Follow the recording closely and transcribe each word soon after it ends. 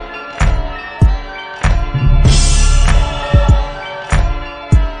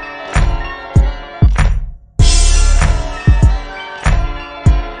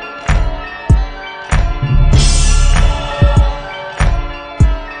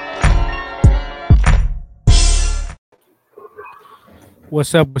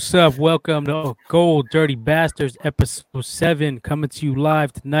What's up? What's up? Welcome to Gold Dirty Bastards, episode 7, coming to you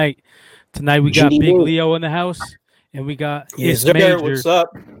live tonight. Tonight we got Big GDB. Leo in the house, and we got Yes, Is sir. Major. What's up?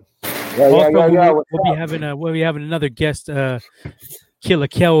 Also, What's we'll be up? having another guest. Killer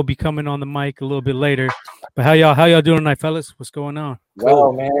Kel will be coming on the mic a little bit later. But how y'all doing tonight, fellas? What's going on? Well,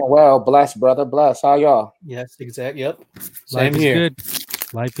 Cool. man. Well, bless, brother. Bless. How y'all? Yes, exactly. Yep. Life Same is here. good.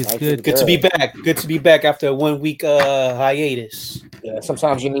 Life is Life is good. Good to be back. Good to be back after a 1 week hiatus. Yeah,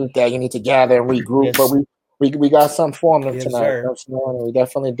 sometimes you need that. You need to gather and regroup. Yes. But we got some forming Yes, tonight. sir. You know what I'm saying? We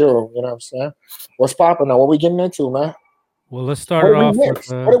definitely do. You know what I'm saying? What's popping though? What we getting into, man? Well, let's start it off with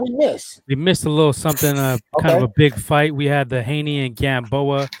What did we miss? we missed a little something, kind of a big fight. We had the Haney and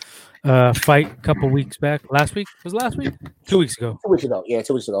Gamboa fight a couple weeks back. Last week? Was it last week? 2 weeks ago. 2 weeks ago. Yeah,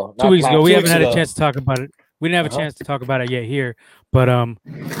 2 weeks ago. We Two haven't weeks had a ago. chance to talk about it. We didn't have a Uh-huh. chance to talk about it yet here. But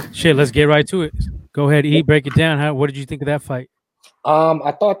shit, let's get right to it. Go ahead, E, break it down. What did you think of that fight?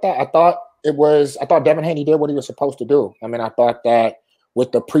 I thought Devin Haney did what he was supposed to do. I mean, I thought that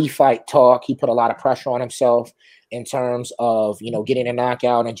with the pre-fight talk, he put a lot of pressure on himself in terms of, getting a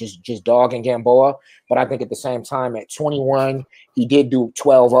knockout and just dogging Gamboa. But I think at the same time, at 21, he did do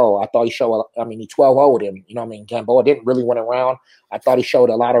 12-0. I thought he 12-0'd him. Gamboa didn't really win a round. I thought he showed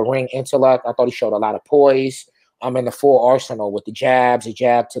a lot of ring intellect. I thought he showed a lot of poise. In the full arsenal with the jabs, a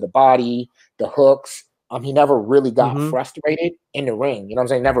jab to the body, the hooks. He never really got frustrated in the ring. You know what I'm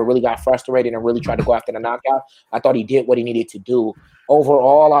saying? Never really got frustrated and really tried to go after the knockout. I thought he did what he needed to do.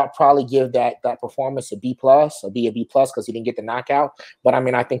 Overall, I'd probably give that performance a B+, because he didn't get the knockout. But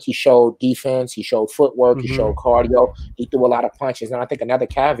I think he showed defense, he showed footwork, he showed cardio, he threw a lot of punches. And I think another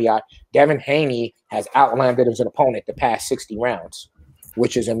caveat, Devin Haney has outlanded his opponent the past 60 rounds,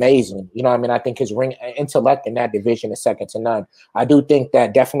 which is amazing. I think his ring intellect in that division is second to none. I do think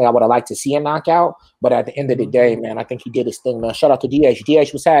that definitely I would have liked to see a knockout, but at the end of the day, man, I think he did his thing, man. Shout out to DH.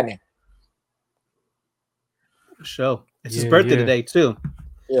 DH, what's happening? Show. It's his birthday today, too.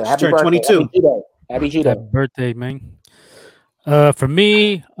 Yeah, Just happy turned birthday. 22. Happy G-Day. Happy birthday, man. For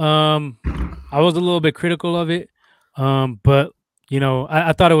me, I was a little bit critical of it. But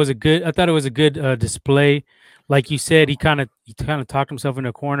I thought it was a good display. Like you said, he kind of talked himself in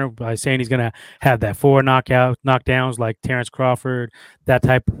the corner by saying he's gonna have that 4 knockdowns like Terrence Crawford, that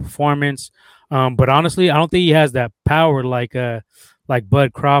type of performance. But honestly, I don't think he has that power like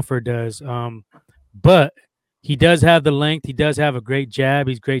Bud Crawford does. But he does have the length. He does have a great jab.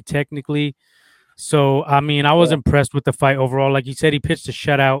 He's great technically. So I was impressed with the fight overall. Like you said, he pitched a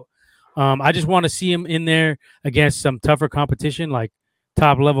shutout. I just want to see him in there against some tougher competition, like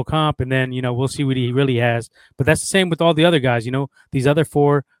top level comp, and then we'll see what he really has. But that's the same with all the other guys. These other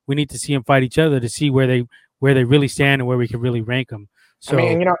 4, we need to see them fight each other to see where they really stand and where we can really rank them. So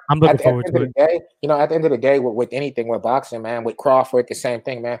I'm looking forward to it. At the end of the day, with anything, with boxing, man, with Crawford, the same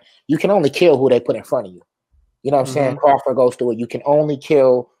thing, man. You can only kill who they put in front of you. You know what I'm saying? Crawford goes through it. You can only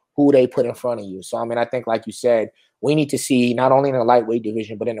kill who they put in front of you. So I think, like you said, we need to see not only in the lightweight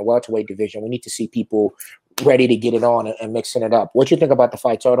division, but in the welterweight division, we need to see people ready to get it on and mixing it up. What you think about the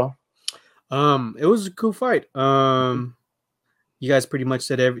fight, Toto? It was a cool fight. You guys pretty much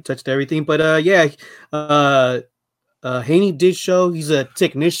touched everything, but Haney did show he's a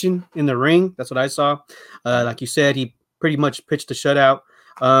technician in the ring. That's what I saw. Like you said, he pretty much pitched the shutout.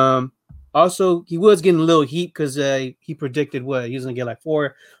 Also, he was getting a little heat because he predicted what he was gonna get like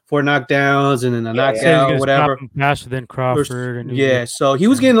four knockdowns and then a knockout, whatever. Faster than Crawford. So he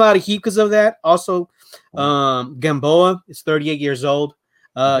was getting a lot of heat because of that. Also, Gamboa is 38 years old.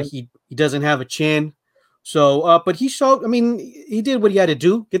 He doesn't have a chin. So, but he showed. He did what he had to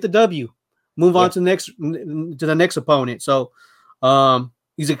do. Get the W. Move on to the next opponent. So,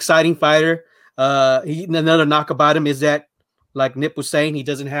 he's an exciting fighter. Another knock about him is that, like Nip was saying, he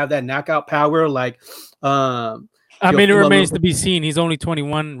doesn't have that knockout power. Like, it remains to be seen. He's only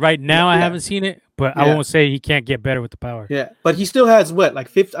 21 right now. I haven't seen it, but I won't say he can't get better with the power. Yeah, but he still has what, like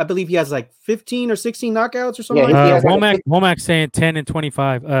 50? I believe he has like 15 or 16 knockouts or something. Womack's saying 10 and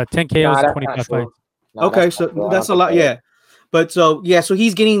 25, 10 KOs and 25 fights. Okay, so that's a lot. Yeah, but so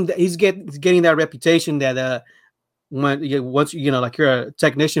he's getting that reputation that once like you're a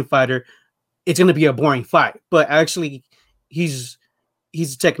technician fighter, it's going to be a boring fight. But actually, he's a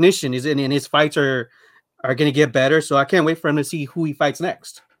technician, and his fights are going to get better. So I can't wait for him to see who he fights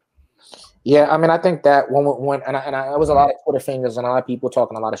next. Yeah, I think that when it was a lot of Twitter fingers and a lot of people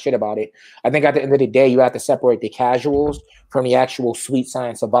talking a lot of shit about it. I think at the end of the day, you have to separate the casuals from the actual sweet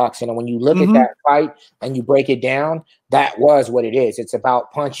science of boxing. And when you look at that fight and you break it down, that was what it is. It's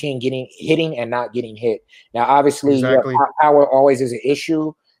about punching, hitting, and not getting hit. Now, obviously, power always is an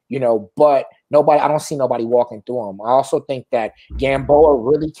issue. but I don't see nobody walking through him. I also think that Gamboa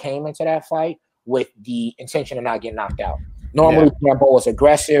really came into that fight with the intention of not getting knocked out. Normally, Gamboa is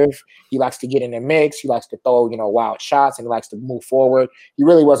aggressive. He likes to get in the mix. He likes to throw, wild shots, and he likes to move forward. He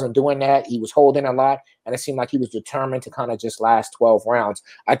really wasn't doing that. He was holding a lot, and it seemed like he was determined to kind of just last 12 rounds.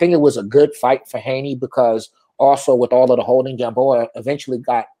 I think it was a good fight for Haney because also with all of the holding, Gamboa eventually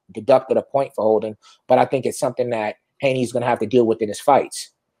got deducted a point for holding, but I think it's something that Haney's going to have to deal with in his fights.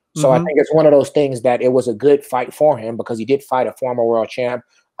 So I think it's one of those things that it was a good fight for him because he did fight a former world champ,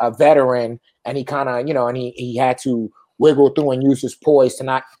 a veteran, and he kind of, and he had to wiggle through and use his poise to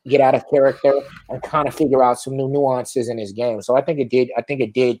not get out of character and kind of figure out some new nuances in his game. So I think it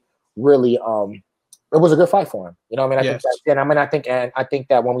did really it was a good fight for him. I think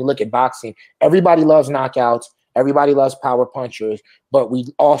that when we look at boxing, everybody loves knockouts. Everybody loves power punchers, but we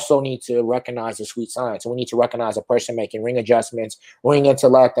also need to recognize the sweet science. And we need to recognize a person making ring adjustments, ring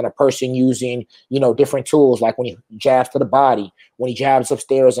intellect, and a person using, different tools, like when he jabs to the body, when he jabs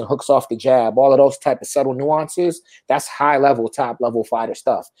upstairs and hooks off the jab, all of those type of subtle nuances. That's high level, top level fighter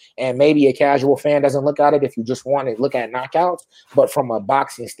stuff. And maybe a casual fan doesn't look at it if you just want to look at knockouts, but from a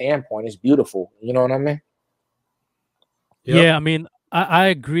boxing standpoint, it's beautiful. You know what I mean? Yep. Yeah, I mean, I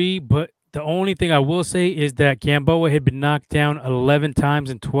agree, but the only thing I will say is that Gamboa had been knocked down 11 times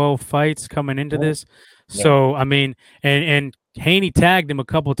in 12 fights coming into this. So, I mean, and Haney tagged him a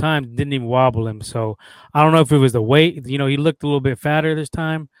couple times, didn't even wobble him. So, I don't know if it was the weight. He looked a little bit fatter this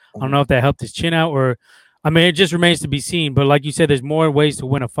time. I don't know if that helped his chin out or, I mean, it just remains to be seen. But like you said, there's more ways to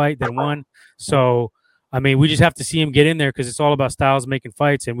win a fight than one. So, I mean, we just have to see him get in there because it's all about styles making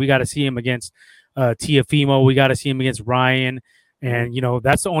fights. And we got to see him against Teofimo. We got to see him against Ryan. And,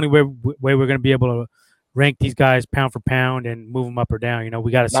 that's the only way we're going to be able to rank these guys pound for pound and move them up or down.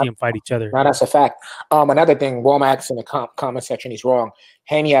 We got to see them fight each other. No, that's a fact. Another thing, Womack's in the comment section, he's wrong.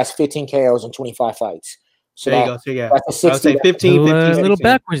 Haney has 15 KOs in 25 fights. So there you go. So, yeah. That's a 60, I would say 15, 15. A little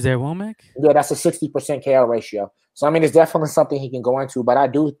backwards there, Womack. Yeah, that's a 60% KO ratio. So, I mean, it's definitely something he can go into. But I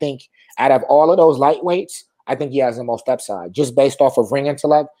do think out of all of those lightweights, I think he has the most upside just based off of ring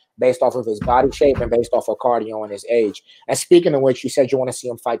intellect, based off of his body shape, and based off of cardio and his age. And speaking of which, you said you want to see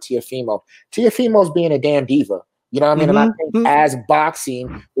him fight Teofimo. Teofimo's being a damn diva. You know what I mean? And I think as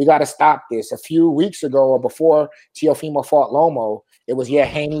boxing, we got to stop this. A few weeks ago or before Teofimo fought Lomo, it was,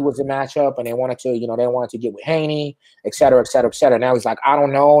 Haney was the matchup, and they wanted to get with Haney, et cetera, et cetera, et cetera. Now he's like, I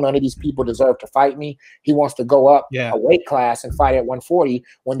don't know. None of these people deserve to fight me. He wants to go up a weight class and fight at 140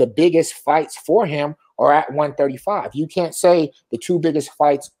 when the biggest fights for him are at 135. You can't say the two biggest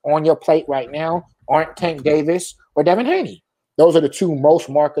fights on your plate right now aren't Tank Davis or Devin Haney. Those are the two most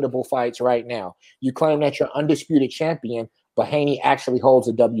marketable fights right now. You claim that you're undisputed champion, but Haney actually holds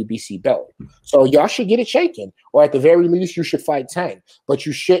a WBC belt. So y'all should get it shaken, or at the very least, you should fight Tank. But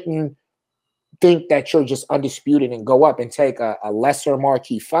you shouldn't think that you're just undisputed and go up and take a lesser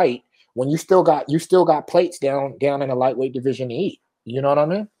marquee fight when you still got plates down in the lightweight division to eat. You know what I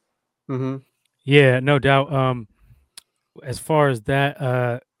mean? Mm-hmm. Yeah, no doubt. As far as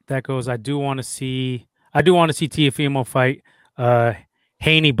that goes, I do want to see Teofimo fight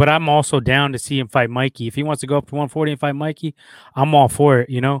Haney, but I'm also down to see him fight Mikey. If he wants to go up to 140 and fight Mikey, I'm all for it,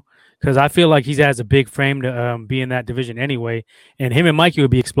 because I feel like he has a big frame to be in that division anyway, and him and Mikey would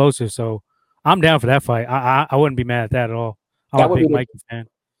be explosive. So I'm down for that fight. I wouldn't be mad at that at all. I'm a big Mikey fan.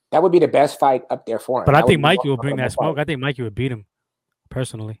 That would be the best fight up there for him. But I think Mikey will bring that smoke. I think Mikey would beat him,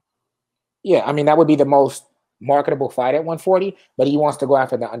 personally. Yeah, I mean, that would be the most marketable fight at 140, but he wants to go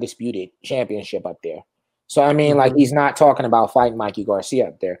after the undisputed championship up there. So, I mean, like, he's not talking about fighting Mikey Garcia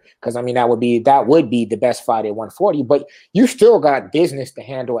up there because, I mean, that would be the best fight at 140, but you still got business to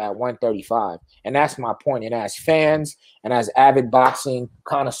handle at 135. And that's my point. And as fans and as avid boxing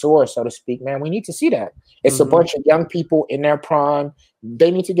connoisseurs, so to speak, man, we need to see that. It's a bunch of young people in their prime.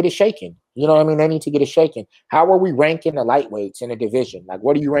 They need to get it shaken. You know what I mean? They need to get it shaken. How are we ranking the lightweights in the division? Like,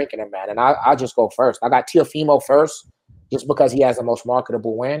 what are you ranking them at? And I'll just go first. I got Teofimo first just because he has the most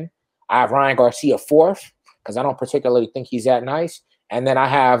marketable win. I have Ryan Garcia fourth because I don't particularly think he's that nice. And then I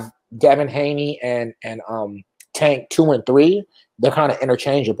have Devin Haney and Tank 2 and 3. They're kind of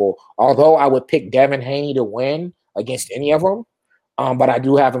interchangeable. Although I would pick Devin Haney to win against any of them. But I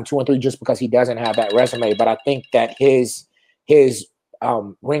do have him 2 and 3 just because he doesn't have that resume. But I think that his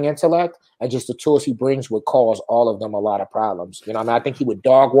ring intellect and just the tools he brings would cause all of them a lot of problems. You know what I mean? I think he would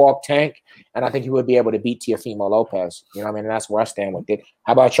dog walk Tank, and I think he would be able to beat Teofimo Lopez. You know what I mean? And that's where I stand with it.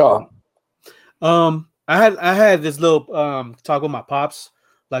 How about y'all? I had this little talk with my pops,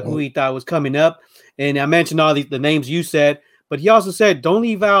 like who he thought was coming up, and I mentioned all the names you said, but he also said don't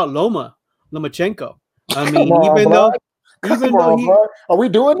leave out Lomachenko. I mean, Even Come though on, bro. Are we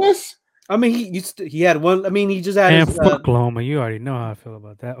doing this? I mean, he had one. I mean, he just had And his. fuck Loma. You already know how I feel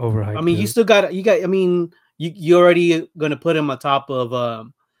about that overhyped. I mean, you dude. still got. You got. I mean, you already gonna put him on top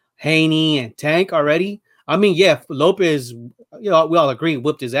of Haney and Tank already. I mean, yeah, Lopez. We all agree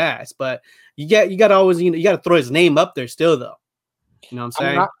whipped his ass, but you got to always you got to throw his name up there still though. You know what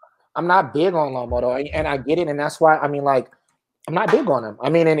I'm saying? I'm not big on Lomo though, and I get it, and that's why I mean, like, I'm not big on him. I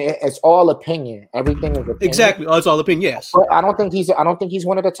mean, and it's all opinion. Everything is opinion. Exactly. Oh, it's all opinion. Yes. But I don't think he's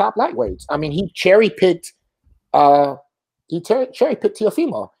one of the top lightweights. I mean, he cherry picked Teofimo.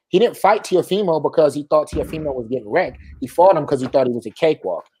 He didn't fight Teofimo because he thought Teofimo was getting wrecked. He fought him because he thought he was a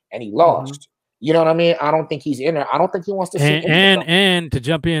cakewalk, and he lost. Mm-hmm. You know what I mean? I don't think he's in there. I don't think he wants to see. And to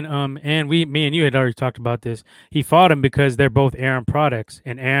jump in, and me and you had already talked about this. He fought him because they're both Arum products,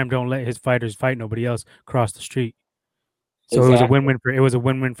 and Arum don't let his fighters fight nobody else across the street. So exactly. It was a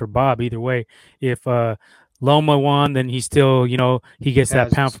win-win for Bob either way. If Loma won, then he still, he gets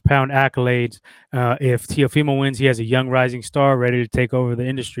that pound for pound accolades. If Teofimo wins, he has a young rising star ready to take over the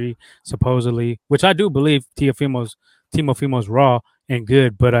industry, supposedly, which I do believe Teofimo's raw and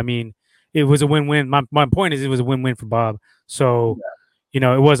good, but I mean, it was a win-win. My point is it was a win-win for Bob. So,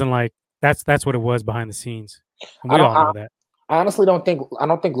 it wasn't like that's what it was behind the scenes. And we all know that. I honestly don't think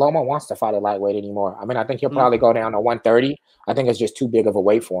Loma wants to fight a lightweight anymore. I mean, I think he'll probably go down to 130. I think it's just too big of a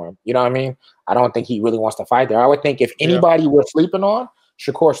weight for him. You know what I mean? I don't think he really wants to fight there. I would think if anybody we're sleeping on,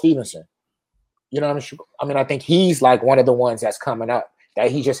 Shakur Stevenson. You know what I mean? I mean, I think he's like one of the ones that's coming up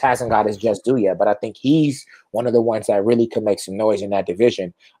that he just hasn't got his just due yet. But I think he's one of the ones that really could make some noise in that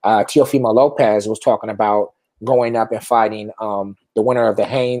division. Teofimo Lopez was talking about going up and fighting the winner of the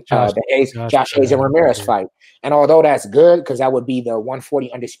Josh Hayes and Ramirez fight. And although that's good because that would be the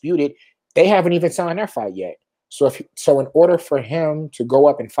 140 undisputed, they haven't even signed their fight yet. So in order for him to go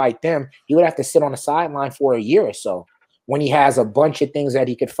up and fight them, he would have to sit on the sideline for a year or so when he has a bunch of things that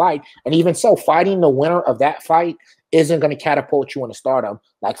he could fight. And even so, fighting the winner of that fight isn't going to catapult you into stardom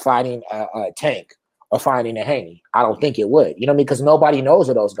like fighting a Tank or fighting a Haney. I don't think it would, you know what I mean? Because nobody knows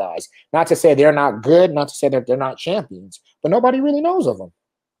of those guys. Not to say they're not good, not to say that they're not champions, but nobody really knows of them.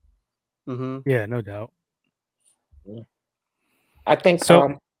 Mm-hmm. Yeah, no doubt. I think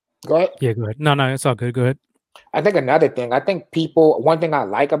so. Go ahead. Yeah, go ahead. No, it's all good. Go ahead. I think another thing, one thing I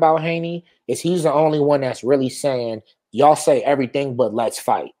like about Haney is he's the only one that's really saying, y'all say everything, but let's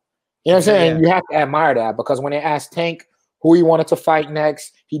fight. You know what I'm saying? Yeah. You have to admire that because when they asked Tank who he wanted to fight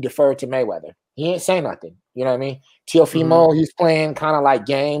next, he deferred to Mayweather. He didn't say nothing. You know what I mean? Teofimo, he's playing kind of like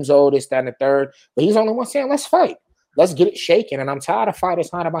games, this, that, and the third. But he's the only one saying, let's fight. Let's get it shaking. And I'm tired of fighters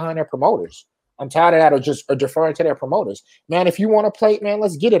hiding behind their promoters. I'm tired of that or just deferring to their promoters. Man, if you want to play, man,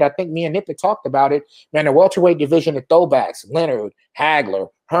 let's get it. I think me and Nip had talked about it. Man, the welterweight division, the throwbacks, Leonard, Hagler,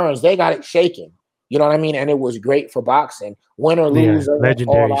 Hearns, they got it shaking. You know what I mean? And it was great for boxing. Win or lose,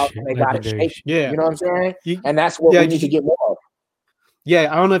 legendary all out, shit. they got it shaking. Yeah. You know what I'm saying? And that's what we need to get more of. Yeah,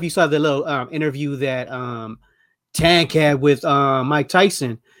 I don't know if you saw the little interview that Tank had with Mike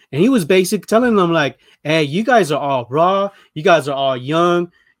Tyson. And he was basically telling them like, hey, you guys are all raw. You guys are all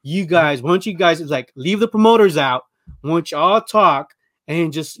young. You guys, once you guys, it's like, leave the promoters out. Once y'all talk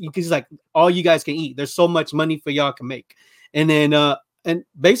and just, because like, all you guys can eat. There's so much money for y'all can make. And then, and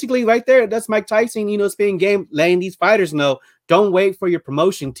basically right there, that's Mike Tyson, spinning game, letting these fighters know, don't wait for your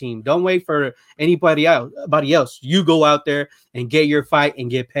promotion team. Don't wait for anybody else. You go out there and get your fight and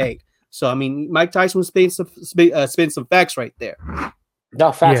get paid. So, I mean, Mike Tyson was spin some facts right there.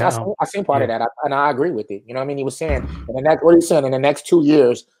 No, facts. Yeah, I seen part of that, and I agree with it. You know what I mean? He was saying, what he's saying, in the next 2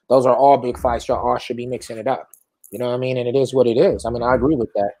 years, those are all big fights. Y'all all should be mixing it up. You know what I mean? And it is what it is. I mean, I agree with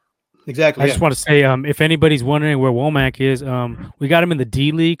that. Exactly. I just want to say, if anybody's wondering where Womack is, we got him in the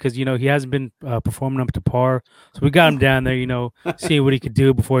D League because he hasn't been performing up to par. So we got him down there, seeing what he could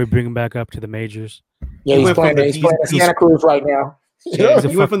do before we bring him back up to the majors. Yeah, he's playing Santa Cruz right now. Yeah,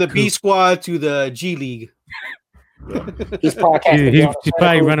 he went from the B squad to the G League. Yeah. He's podcasting. He's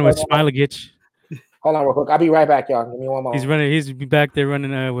probably running with Smilagich. Hold on real quick. I'll be right back, y'all. Give me one moment. He's back there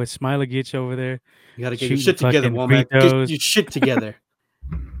running with Smilagich over there. You gotta get your shit together, Womack. Get your shit together.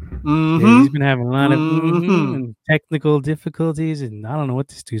 Yeah, he's been having a lot of and technical difficulties, and I don't know what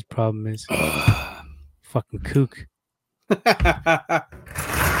this dude's problem is. Fucking kook. But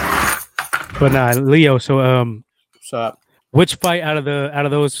nah, Leo. So what's up? Which fight out of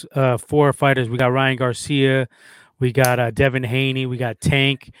those 4 fighters? We got Ryan Garcia, we got Devin Haney, we got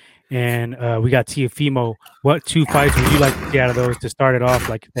Tank, and we got Teofimo. What 2 fights would you like to see out of those to start it off?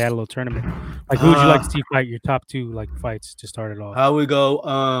 Like if they had a little tournament, like who would you like to see fight your top 2 like fights to start it off? I would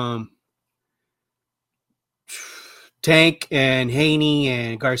go Tank and Haney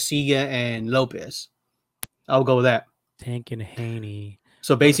and Garcia and Lopez. I'll go with that. Tank and Haney.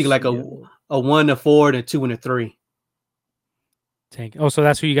 So basically, like a 1, a 4, and a 2 and a 3. Tank. Oh, so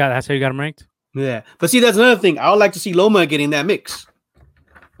that's who you got. That's how you got him ranked. Yeah, but see, that's another thing. I would like to see Loma get in that mix.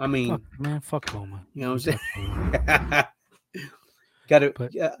 I mean, fuck Loma. You know what I'm saying? Got it.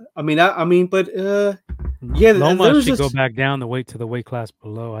 Yeah, Loma should go back down the weight class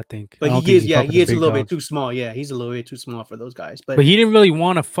below, I think. But he is a little bit too small. Yeah, he's a little bit too small for those guys. But he didn't really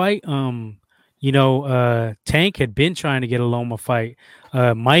want to fight. Tank had been trying to get a Loma fight.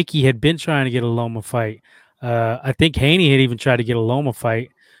 Mikey had been trying to get a Loma fight. I think Haney had even tried to get a Loma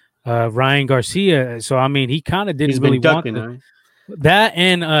fight. Ryan Garcia. So I mean, he kind of didn't really want that.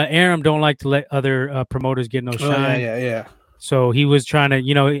 And Aram don't like to let other promoters get no shine. Yeah. So he was trying to,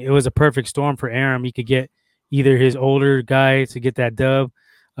 it was a perfect storm for Aram. He could get either his older guy to get that dub,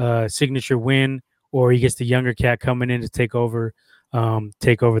 signature win, or he gets the younger cat coming in to take over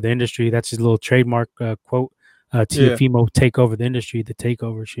the industry. That's his little trademark quote. Teofimo take over the industry, the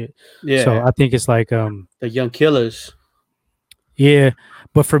takeover shit. Yeah. So I think it's like the young killers. Yeah,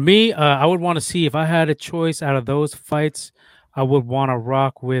 but for me, I would want to see if I had a choice out of those fights. I would want to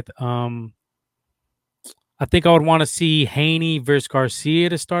rock with. I think I would want to see Haney versus Garcia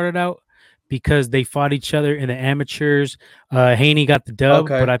to start it out because they fought each other in the amateurs. Haney got the dub,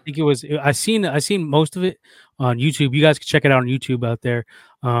 but I think it was. I seen most of it on YouTube. You guys can check it out on YouTube out there.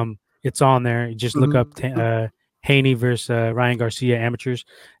 It's on there. You just look up Haney versus Ryan Garcia amateurs,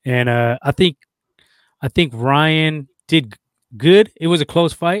 and I think Ryan did good. It was a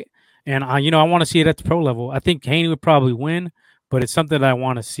close fight, and I want to see it at the pro level. I think Haney would probably win, but it's something that I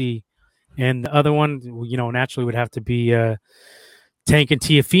want to see. And the other one, naturally would have to be Tank and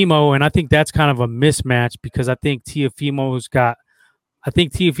Teofimo, and I think that's kind of a mismatch because I think Teofimo's got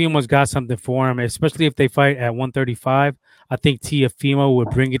something for him, especially if they fight at 135. I think Teofimo would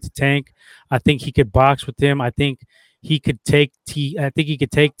bring it to Tank. I think he could box with him. I think he could take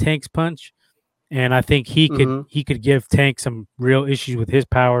Tank's punch. And I think he could give Tank some real issues with his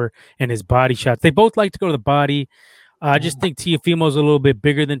power and his body shots. They both like to go to the body. I just think Teofimo's a little bit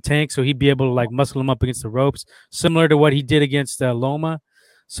bigger than Tank, so he'd be able to like muscle him up against the ropes, similar to what he did against Loma.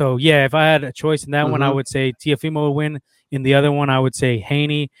 So yeah, if I had a choice in that one, I would say Teofimo would win. In the other one, I would say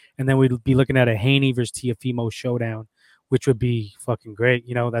Haney, and then we'd be looking at a Haney versus Teofimo showdown, which would be fucking great.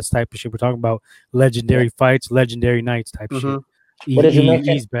 That's the type of shit we're talking about: legendary fights, legendary nights type shit.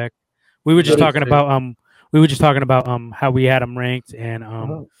 He's back. We were just talking about how we had him ranked, and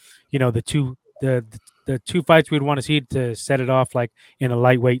the two fights we'd want to see to set it off like in a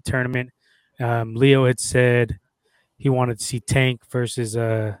lightweight tournament. Leo had said he wanted to see Tank versus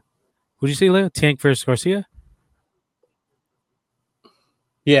what did you say, Leo? Tank versus Garcia?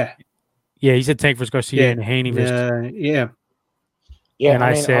 Yeah, he said Tank versus Garcia and Haney versus yeah. And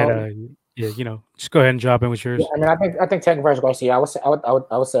I said just go ahead and drop in with yours. Yeah, I think Tank versus Garcia. I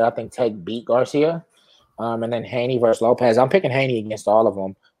would say I think Tank beat Garcia, and then Haney versus Lopez. I'm picking Haney against all of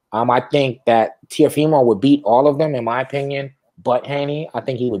them. I think that Teofimo would beat all of them, in my opinion, but Haney. I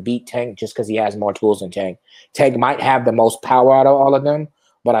think he would beat Tank just because he has more tools than Tank. Tank might have the most power out of all of them,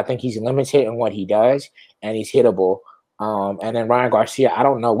 but I think he's limited in what he does, and he's hittable. And then Ryan Garcia, I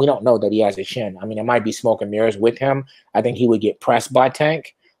don't know. We don't know that he has a chin. I mean, it might be smoke and mirrors with him. I think he would get pressed by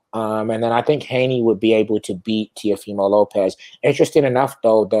Tank. And then I think Haney would be able to beat Teofimo Lopez. Interesting enough,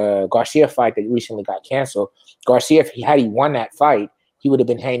 though, the Garcia fight that recently got canceled, Garcia, if he won that fight, he would have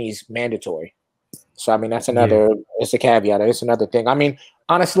been Haney's mandatory. So, I mean, that's another it's a caveat. It's another thing. I mean,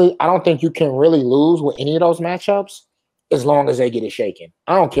 honestly, I don't think you can really lose with any of those matchups as long as they get it shaken.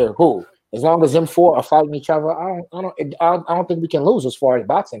 I don't care who. As long as them four are fighting each other, I don't think we can lose as far as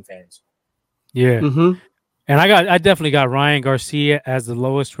boxing fans. Yeah. And I definitely got Ryan Garcia as the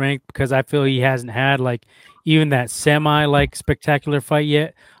lowest ranked because I feel he hasn't had like even that semi like spectacular fight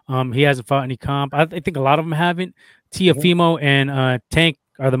yet. He hasn't fought any comp. I think a lot of them haven't. Teofimo and Tank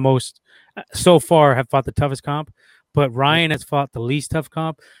are the most so far have fought the toughest comp, but Ryan has fought the least tough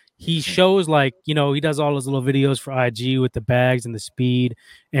comp. He shows like, he does all his little videos for IG with the bags and the speed,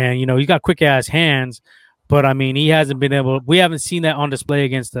 and he's got quick ass hands, but I mean, he hasn't been able. We haven't seen that on display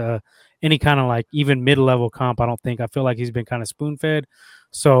against any kind of like even mid-level comp. I don't think. I feel like he's been kind of spoon-fed.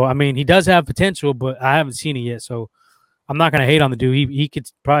 So I mean, he does have potential, but I haven't seen it yet. So I'm not gonna hate on the dude. He could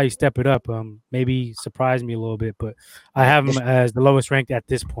probably step it up. Maybe surprise me a little bit, but I have him as the lowest ranked at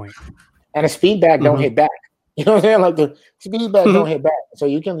this point. And the speed bag don't hit back. You know what I'm saying? Like the speed bag don't hit back. So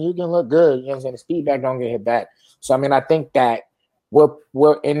you can look good. You know what I'm saying? The speed bag don't get hit back. So I mean, I think that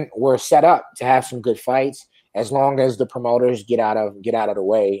we're set up to have some good fights as long as the promoters get out of the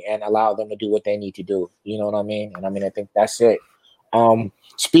way and allow them to do what they need to do. You know what I mean? And I mean, I think that's it.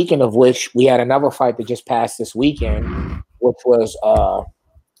 Speaking of which, we had another fight that just passed this weekend. which was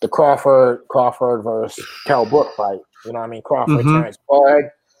the Crawford versus Kell Brook fight. You know what I mean? Crawford turns Bud,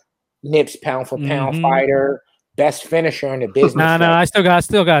 Nips pound for pound fighter, best finisher in the business. No, I still got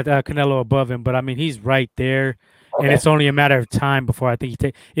Canelo above him, but I mean he's right there, and it's only a matter of time before I think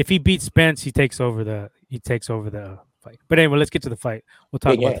if he beats Spence, he takes over the fight. But anyway, let's get to the fight. We'll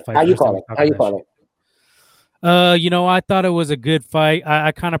talk about the fight. How you call it? I thought it was a good fight.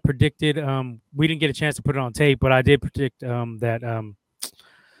 I kind of predicted. We didn't get a chance to put it on tape, but I did predict that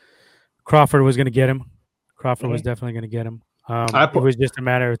Crawford was going to get him. Crawford was definitely going to get him. It was just a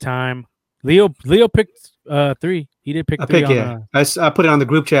matter of time. Leo picked 3. He did pick 3. I put it on the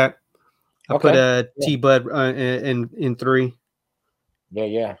group chat. I put T Bud in 3.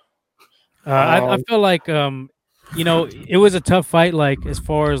 Yeah. I feel like it was a tough fight. Like as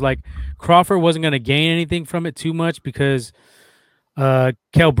far as like Crawford wasn't going to gain anything from it too much because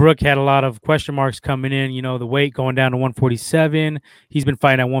Kell Brook had a lot of question marks coming in. The weight going down to 147. He's been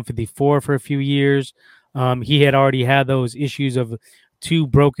fighting at 154 for a few years. He had already had those issues of 2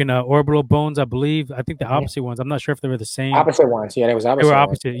 broken orbital bones, I believe. I think the opposite ones. I'm not sure if they were the same. Opposite ones. Yeah, they was opposite. They were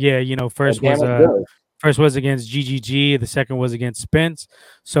opposite. Yeah, first was against GGG. The second was against Spence.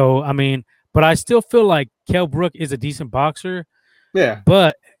 So, I mean, but I still feel like Kell Brook is a decent boxer. Yeah.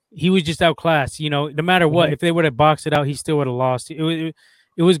 But he was just outclassed. No matter what, if they would have boxed it out, he still would have lost. It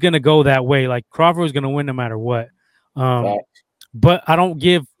was going to go that way. Like Crawford was going to win no matter what. But I don't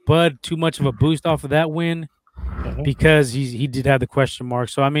give Bud too much of a boost off of that win because he did have the question mark.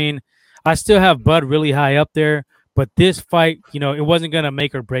 So I mean, I still have Bud really high up there, but this fight, it wasn't gonna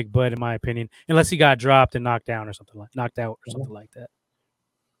make or break Bud in my opinion, unless he got dropped and knocked out or something like that.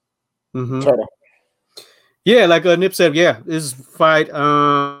 Yeah, like Nip said, this fight.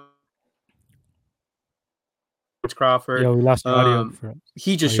 Crawford. Yeah, we lost audio.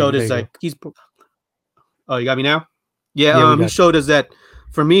 He just showed us like he's. Oh, you got me now? Yeah, he showed us that.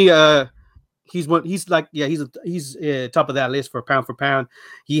 For me, he's top of that list for pound.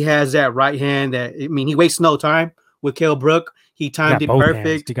 He has that right hand that he wastes no time with Kell Brook. He timed it perfect.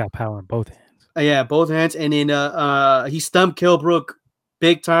 Hands. He got power in both hands. Yeah, both hands. And then he stumped Kell Brook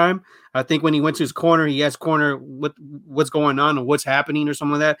big time. I think when he went to his corner, he asked corner what's going on and what's happening or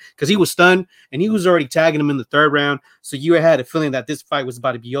something like that. Because he was stunned and he was already tagging him in the 3rd round. So you had a feeling that this fight was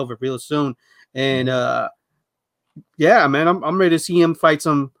about to be over real soon. And yeah, man, I'm ready to see him fight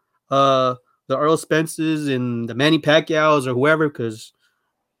some the Earl Spences and the Manny Pacquiaos or whoever, because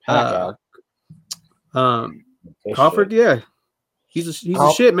Crawford, he's a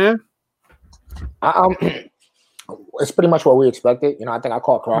shit, man. It's pretty much what we expected. I think I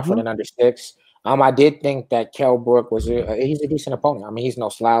called Crawford in under 6. I did think that Kell Brook he's a decent opponent. I mean, he's no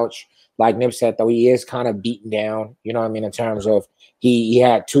slouch. Like Nip said, though, he is kind of beaten down. You know what I mean? In terms of he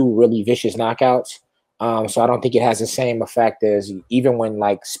had 2 really vicious knockouts. So I don't think it has the same effect as even when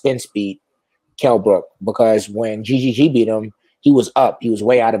like Spence beat Kell Brook, because when GGG beat him, he was up. He was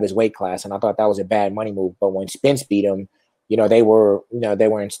way out of his weight class, and I thought that was a bad money move. But when Spence beat him, they were in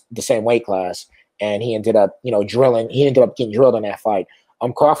the same weight class, and he ended up drilling. He ended up getting drilled in that fight.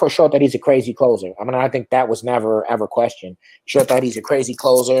 Crawford showed that he's a crazy closer. I mean, I think that was never ever questioned. Showed that he's a crazy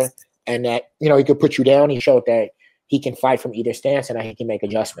closer, and that he could put you down. He showed that he can fight from either stance, and that he can make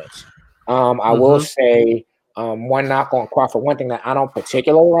adjustments. I will say one knock on Crawford. One thing that I don't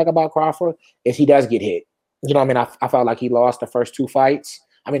particularly like about Crawford is he does get hit. I felt like he lost the first 2 fights.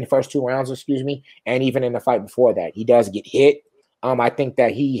 The first 2 rounds, excuse me. And even in the fight before that, he does get hit. I think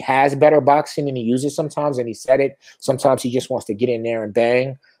that he has better boxing than he uses sometimes, and he said it. Sometimes he just wants to get in there and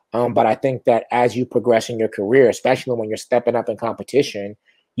bang. But I think that as you progress in your career, especially when you're stepping up in competition,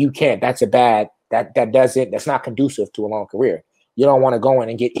 you can't. That's not conducive to a long career. You don't want to go in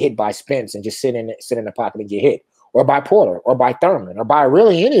and get hit by Spence and just sit in the pocket and get hit, or by Porter, or by Thurman, or by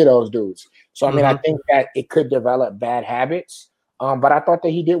really any of those dudes. So I mean, I think that it could develop bad habits. But I thought that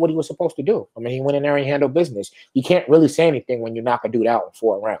he did what he was supposed to do. I mean, he went in there and handled business. You can't really say anything when you knock a dude out in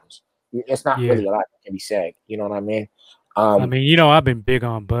 4 rounds. It's not really a lot that can be said. You know what I mean? I've been big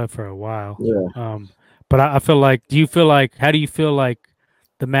on Bud for a while. Yeah. But I feel like, how do you feel like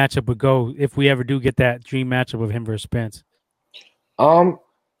the matchup would go if we ever do get that dream matchup of him versus Spence? I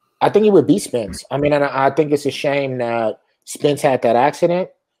think he would beat Spence. I mean, and I think it's a shame that Spence had that accident,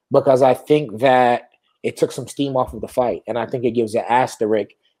 because I think that it took some steam off of the fight. And I think it gives an asterisk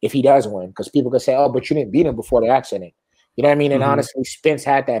if he does win, because people could say, oh, but you didn't beat him before the accident. You know what I mean? And honestly, Spence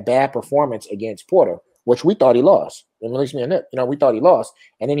had that bad performance against Porter, which we thought he lost. At least me and Nick, we thought he lost.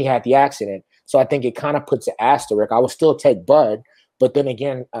 And then he had the accident. So I think it kind of puts an asterisk. I would still take Bud, but then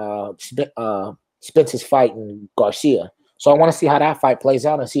again, Spence is fighting Garcia. So I want to see how that fight plays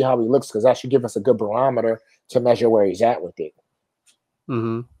out and see how he looks, because that should give us a good barometer to measure where he's at with it.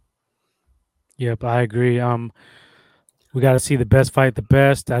 Mm-hmm. Yep, I agree. We got to see the best fight the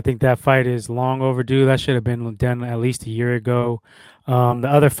best. I think that fight is long overdue. That should have been done at least a year ago. The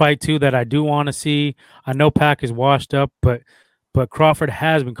other fight too that I do want to see. I know Pac is washed up, but Crawford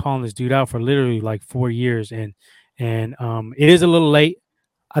has been calling this dude out for literally like 4 years, and it is a little late.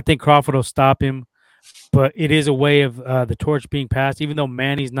 I think Crawford will stop him, but it is a way of the torch being passed. Even though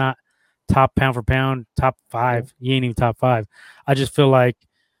Manny's not top pound for pound, top five, he ain't even top five. I just feel like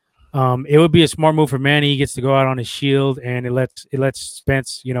it would be a smart move for Manny. He gets to go out on his shield, and it lets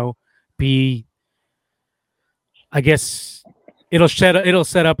Spence, be. I guess it'll set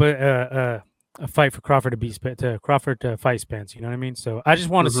up a fight for Crawford to fight Spence. You know what I mean? So I just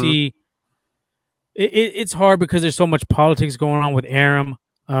want to see. It's hard because there's so much politics going on with Arum.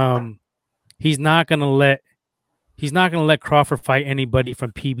 He's not gonna let Crawford fight anybody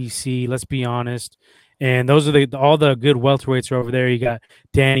from PBC. Let's be honest. And those are all the good welterweights are over there. You got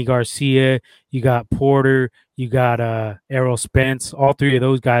Danny Garcia, you got Porter, you got Errol Spence. All three of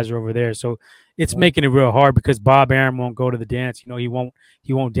those guys are over there. So it's making it real hard because Bob Arum won't go to the dance. He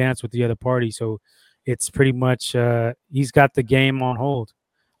won't dance with the other party. So it's pretty much he's got the game on hold.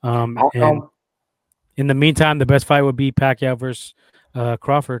 And in the meantime, the best fight would be Pacquiao versus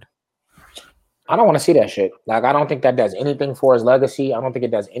Crawford. I don't want to see that shit. Like, I don't think that does anything for his legacy. I don't think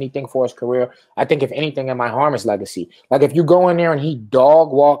it does anything for his career. I think if anything, it might harm his legacy. Like, if you go in there and he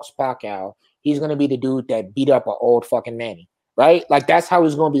dog walks Pacquiao, he's going to be the dude that beat up an old fucking Manny, right? Like, that's how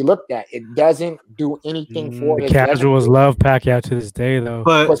he's going to be looked at. It doesn't do anything for the his casuals legacy. love Pacquiao to this day, though.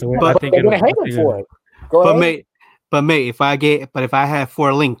 But I think they're going to hate him for it. Go ahead. Mate, if I had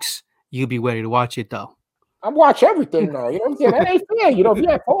 4 links, you'd be ready to watch it, though. I watch everything though. You know what I'm saying? That ain't fair. If you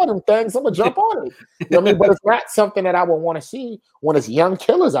have 4 of them things, I'm gonna jump on it. You know what I mean? But it's not something that I would want to see when it's young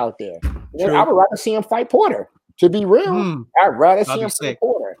killers out there. I would rather see him fight Porter. To be real, I'd rather see him fight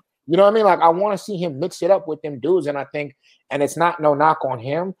Porter. You know what I mean? Like, I want to see him mix it up with them dudes. And I think, and it's not no knock on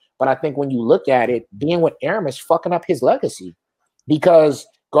him, but I think when you look at it, being with Arum is fucking up his legacy because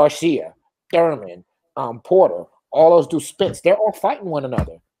Garcia, Thurman, Porter, all those dudes, Spence, they're all fighting one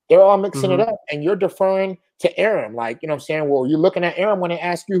another. They're all mixing it up, and you're deferring to Arum. Like, you know what I'm saying? Well, you're looking at Arum when they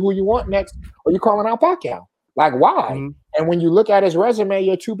ask you who you want next, or you're calling out Pacquiao. Like, why? And when you look at his resume,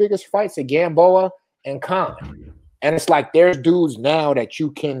 your 2 biggest fights are Gamboa and Khan. And it's like there's dudes now that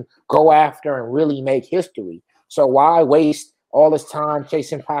you can go after and really make history. So why waste all this time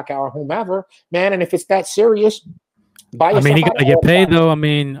chasing Pacquiao or whomever, man? And if it's that serious, he got to get paid though.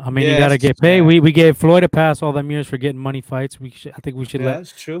 You got to get paid. We gave Floyd a pass all them years for getting money fights. I think we should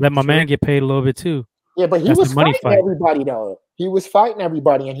let my man get paid a little bit too. Yeah, but he was fighting everybody though. He was fighting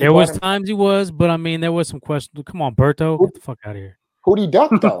everybody, and there was times he was, but there was some questions. Come on, Berto, get the fuck out of here. Who'd he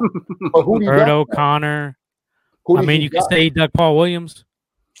duck though? Berto, Connor. You could say he ducked Paul Williams.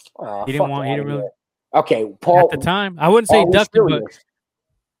 He didn't really. Okay, Paul. At the time, I wouldn't say he ducked him, but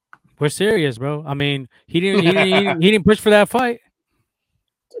we're serious, bro. He didn't push for that fight.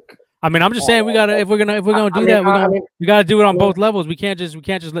 I'm just saying if we're gonna do that, we gotta do it on both levels. We can't just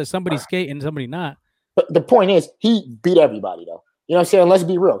let somebody skate and somebody not. But the point is, he beat everybody though. You know what I'm saying? Let's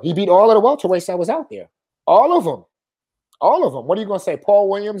be real. He beat all of the welterweights that was out there. All of them. What are you gonna say? Paul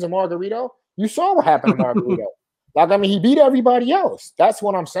Williams and Margarito? You saw what happened to Margarito. He beat everybody else. That's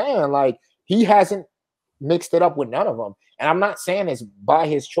what I'm saying. Like, he hasn't mixed it up with none of them. And I'm not saying it's by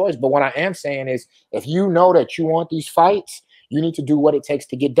his choice, but what I am saying is if you know that you want these fights, you need to do what it takes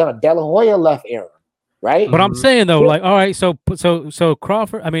to get done. De La Hoya left Arum, right? But I'm saying though, like, all right, so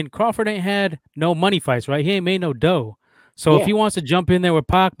Crawford, Crawford ain't had no money fights, right? He ain't made no dough. So if he wants to jump in there with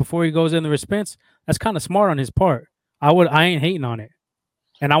Pac before he goes in the Spence, that's kind of smart on his part. I ain't hating on it.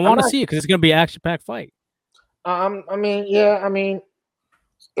 And I want to see it because it's gonna be an action-packed fight. I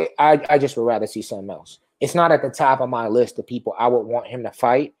just would rather see something else. It's not at the top of my list of people I would want him to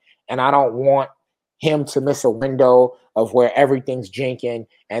fight, and I don't want him to miss a window of where everything's jinking,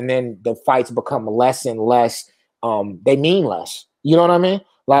 and then the fights become less and less. They mean less. You know what I mean?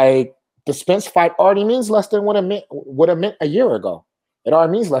 Like, the Spence fight already means less than what it meant a year ago. It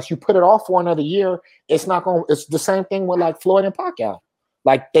already means less. You put it off for another year, it's not going. It's the same thing with like Floyd and Pacquiao.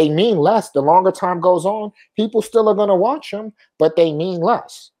 Like, they mean less. The longer time goes on, people still are going to watch them, but they mean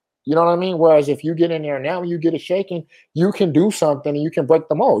less. You know what I mean? Whereas if you get in there now and you get it shaking, you can do something and you can break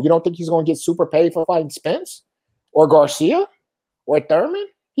the mold. You don't think he's going to get super paid for fighting Spence or Garcia or Thurman?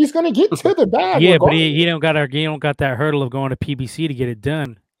 He's going to get to the bag. Yeah, but he don't got that hurdle of going to PBC to get it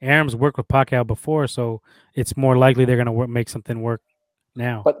done. Arum's worked with Pacquiao before, so it's more likely they're going to make something work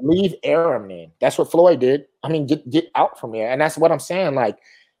now. But leave Arum in. That's what Floyd did. Get out from there. And that's what I'm saying. Like,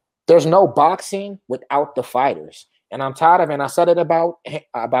 there's no boxing without the fighters. And I'm tired of it. And I said it about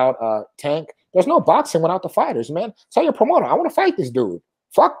Tank. There's no boxing without the fighters, man. Tell your promoter, I want to fight this dude.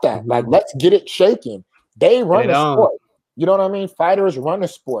 Fuck that. Like, let's get it shaking. They run the sport. You know what I mean? Fighters run the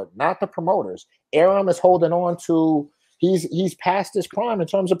sport, not the promoters. Arum is holding on to he's past his prime in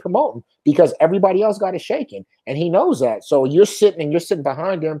terms of promoting because everybody else got it shaking. And he knows that. So you're sitting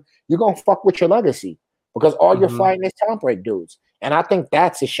behind him, you're gonna fuck with your legacy because all you're fighting is talent break dudes. And I think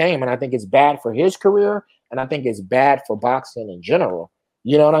that's a shame. And I think it's bad for his career. And I think it's bad for boxing in general.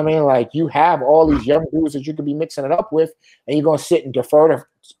 You know what I mean? Like, you have all these young dudes that you could be mixing it up with, and you're gonna sit and defer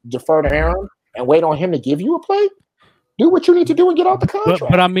to Aaron and wait on him to give you a plate. Do what you need to do and get out the contract.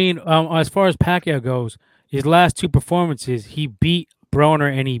 But I mean, as far as Pacquiao goes, his last two performances, he beat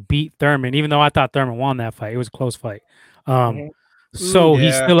Broner and he beat Thurman. Even though I thought Thurman won that fight, it was a close fight. So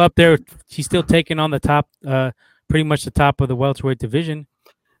he's still up there. He's still taking on the top, pretty much the top of the welterweight division.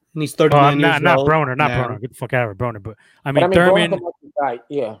 And he's 39 years old. Not Broner. Get the fuck out of it, Broner. But I mean, Thurman.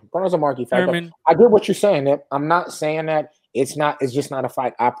 Broner's a marquee fight. I get what you're saying. I'm not saying that it's just not a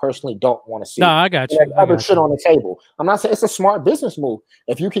fight I personally don't want to see. No, I got you. Other shit on the table. I'm not saying it's a smart business move.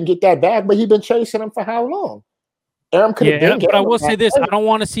 If you can get that bag, but he's been chasing him for how long? Arum could have been. But I will say this: I don't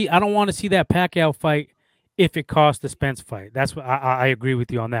want to see that Pacquiao fight if it costs the Spence fight. That's what I agree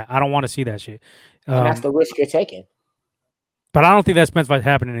with you on that. I don't want to see that shit. And that's the risk you're taking. But I don't think that Spence fight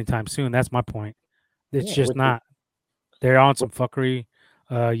happening anytime soon. That's my point. It's just not. They're on some fuckery.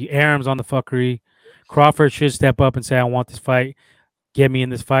 Arum's on the fuckery. Crawford should step up and say, I want this fight. Get me in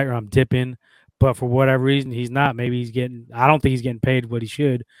this fight or I'm dipping. But for whatever reason, he's not. Maybe I don't think he's getting paid what he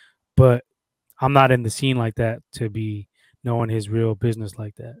should. But I'm not in the scene like that to be knowing his real business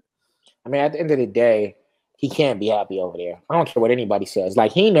like that. I mean, at the end of the day, he can't be happy over there. I don't care what anybody says.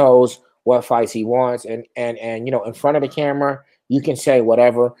 Like, he knows what fights he wants, and you know, in front of the camera, you can say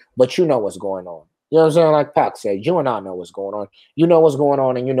whatever, but you know what's going on. You know what I'm saying? Like Pac said, you and I know what's going on. You know what's going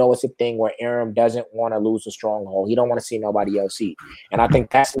on, and you know it's a thing where Arum doesn't want to lose a stronghold. He don't want to see nobody else eat. And I think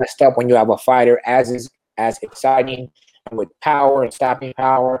that's messed up when you have a fighter as exciting and with power and stopping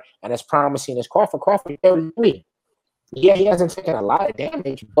power and as promising as Crawford. Crawford 33. Yeah, he hasn't taken a lot of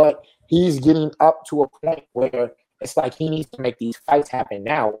damage, but he's getting up to a point where it's like he needs to make these fights happen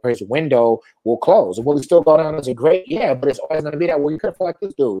now, where his window will close. Will he still go down as a great? Yeah, but it's always going to be that. Well, you could have fought like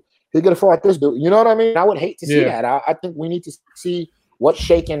this dude. He could have fought like this dude. You know what I mean? I would hate to see that. I think we need to see what's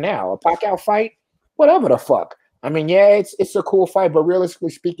shaking now. A Pacquiao fight, whatever the fuck. I mean, yeah, it's a cool fight, but realistically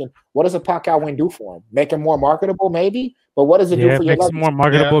speaking, what does a Pacquiao win do for him? Make him more marketable, maybe? But what does it do for your legacy? Makes him more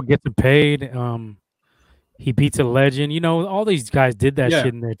marketable, gets him paid. He beats a legend. You know, all these guys did that shit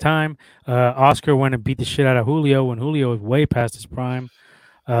in their time. Oscar went and beat the shit out of Julio when Julio was way past his prime.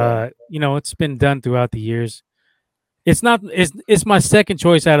 You know, it's been done throughout the years. It's my second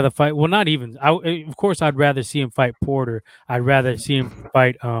choice out of the fight. Well, not even. Of course, I'd rather see him fight Porter. I'd rather see him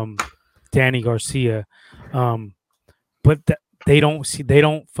fight Danny Garcia. But they don't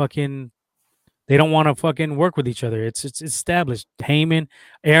want to fucking work with each other. It's established.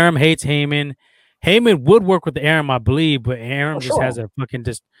 Arum hates Heyman. Heyman would work with Arum, I believe, but Arum has a fucking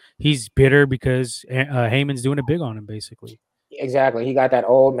he's bitter because Heyman's doing it big on him, basically. Exactly. He got that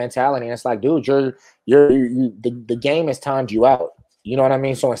old mentality, and it's like, dude, the game has timed you out. You know what I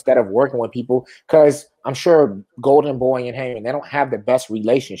mean? So instead of working with people, because I'm sure Golden Boy and Heyman, they don't have the best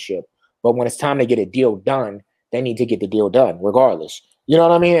relationship, but when it's time to get a deal done, they need to get the deal done regardless. You know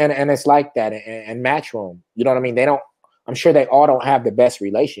what I mean? And it's like that. And Matchroom, you know what I mean? I'm sure they all don't have the best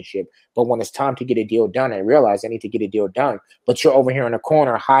relationship, but when it's time to get a deal done, they realize they need to get a deal done. But you're over here in the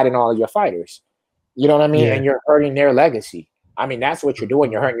corner hiding all of your fighters. You know what I mean? Yeah. And you're hurting their legacy. I mean, that's what you're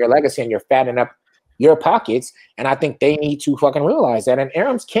doing. You're hurting your legacy and you're fattening up your pockets. And I think they need to fucking realize that. And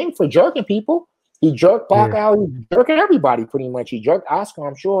Arum's king for jerking people. He jerked Pacquiao. He's jerking everybody pretty much. He jerked Oscar,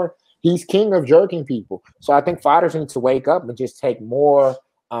 I'm sure. He's king of jerking people. So I think fighters need to wake up and just take more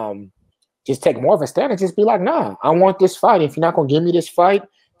of a stand and just be like, nah, I want this fight. If you're not gonna give me this fight,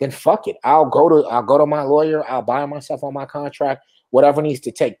 then fuck it. I'll go to my lawyer. I'll buy myself on my contract. Whatever needs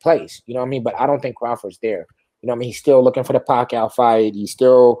to take place. You know what I mean? But I don't think Crawford's there. You know what I mean? He's still looking for the Pacquiao fight. He's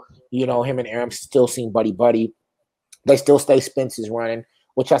still, you know, him and Arum still seem buddy. They still say Spence is running,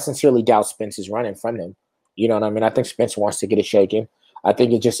 which I sincerely doubt Spence is running from them. You know what I mean? I think Spence wants to get it shaken. I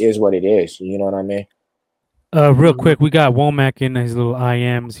think it just is what it is. You know what I mean? Real quick, we got Womack in his little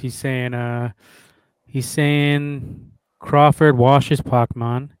IMs. He's saying Crawford washes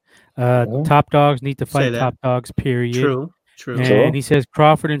Pacman. Top dogs need to fight top dogs, period. True. And he says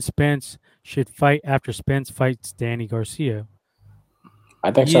Crawford and Spence should fight after Spence fights Danny Garcia.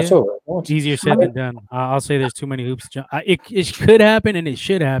 I think so Yeah. too. Easier said than done. I'll say there's too many hoops. It could happen and it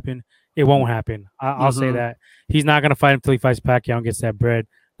should happen. It won't happen. I'll say Mhm. that he's not gonna fight until he fights Pacquiao and gets that bread,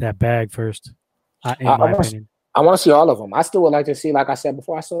 that bag first. In my opinion, I want to see all of them. I still would like to see, like I said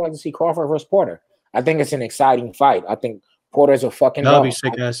before, I still like to see Crawford versus Porter. I think it's an exciting fight. I think Porter's a fucking That'll be dog.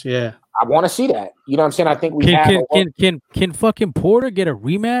 sick ass. Yeah. I want to see that. You know what I'm saying? I think we can have. can fucking Porter get a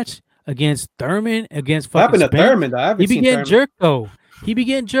rematch against Thurman against What fucking happened to Spence? Thurman? Though? I haven't He be seen getting Thurman. jerked though. He be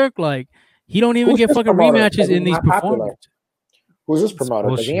getting jerked like he don't even Who's get this fucking promoter? rematches Because in he's these not popular. performances. Who's this promoter?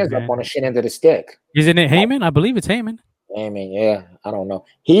 Because he ends bullshit, up on man. the shit end of the stick. Isn't it Heyman? I believe it's Heyman. Heyman, yeah. I don't know.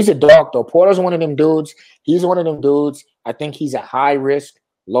 He's a dog though. Porter's one of them dudes. He's one of them dudes. I think he's a high risk,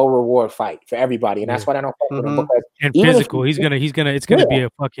 low reward fight for everybody, and that's why I don't fuck with him, because And even if physical. He's gonna. It's gonna be a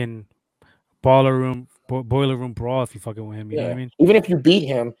fucking boiler room brawl if you fucking with him. You know what I mean? Even if you beat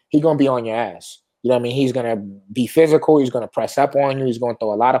him, he's gonna be on your ass. You know what I mean? He's gonna be physical. He's gonna press up on you. He's gonna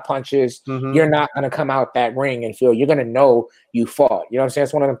throw a lot of punches. You're not gonna come out that ring and feel. You're gonna know you fought. You know what I'm saying?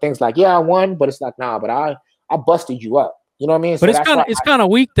 It's one of them things like, yeah, I won, but it's like, nah, but I busted you up. You know what I mean? But So it's kind of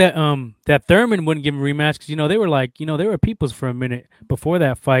weak that that Thurman wouldn't give him a rematch because they were like they were peoples for a minute before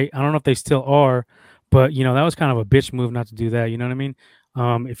that fight. I don't know if they still are, but that was kind of a bitch move not to do that. You know what I mean?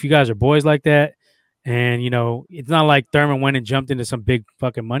 If you guys are boys like that, and it's not like Thurman went and jumped into some big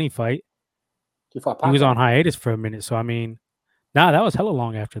fucking money fight. He was on hiatus for a minute, so I mean, that was hella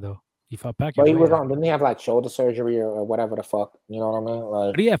long after though. He fought Pacquiao. But he was on. Didn't he have like shoulder surgery or whatever the fuck? You know what I mean?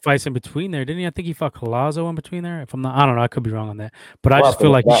 Like, but he had fights in between there, didn't he? I think he fought Collazo in between there. If I'm not, I don't know. I could be wrong on that. But I just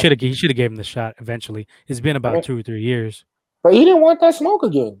feel like he should have gave him the shot eventually. It's been about 2 or 3 years. But he didn't want that smoke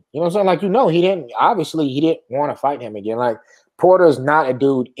again. You know what I'm saying? Like, he didn't. Obviously, he didn't want to fight him again. Like, Porter's not a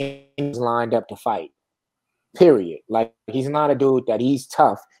dude he's lined up to fight. Period. Like, he's not a dude that he's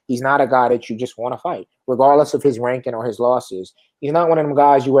tough. He's not a guy that you just want to fight, regardless of his ranking or his losses. He's not one of them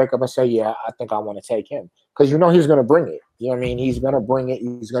guys you wake up and say, yeah, I think I want to take him. Because he's going to bring it. You know what I mean? He's going to bring it.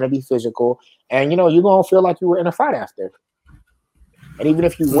 He's going to be physical. And, you're going to feel like you were in a fight after. And even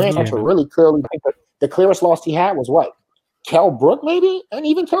if you win, to really clearly think that the clearest loss he had was what? Kell Brook, maybe? And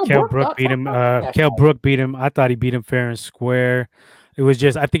even Kell Brook beat him. Kell Brook beat him. I thought he beat him fair and square. It was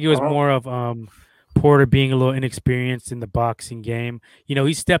just, I think it was more of Porter being a little inexperienced in the boxing game.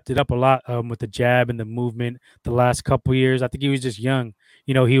 He stepped it up a lot with the jab and the movement the last couple years. I think he was just young.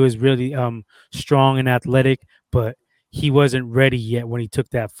 He was really strong and athletic, but he wasn't ready yet when he took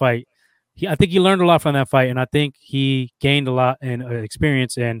that fight. I think he learned a lot from that fight, and I think he gained a lot in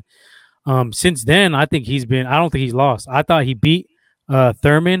experience. And since then, I think I don't think he's lost. I thought he beat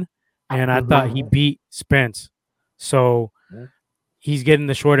Thurman, and I thought he beat Spence. So he's getting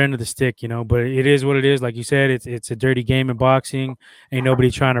the short end of the stick, but it is what it is. Like you said, it's a dirty game in boxing. Ain't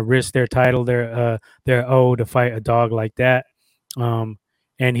nobody trying to risk their title, their to fight a dog like that.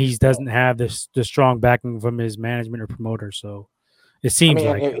 And he doesn't have the strong backing from his management or promoter. So it seems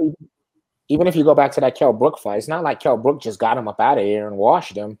even if you go back to that Kell Brook fight, it's not like Kell Brook just got him up out of here and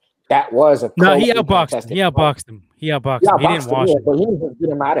washed him. That was a no. He outboxed him. He outboxed him. He didn't wash him. But he didn't just get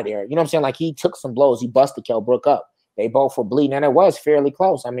him out of there. You know what I'm saying? Like, he took some blows. He busted Kell Brook up. They both were bleeding, and it was fairly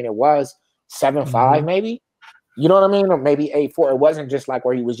close. I mean, it was 7-5 maybe. You know what I mean? Or maybe 8-4. It wasn't just like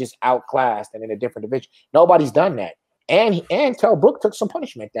where he was just outclassed and in a different division. Nobody's done that. And Kell Brook took some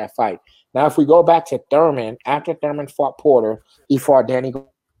punishment that fight. Now, if we go back to Thurman, after Thurman fought Porter, he fought Danny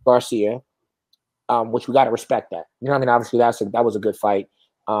Garcia, which we got to respect that. You know what I mean? Obviously, that was a good fight.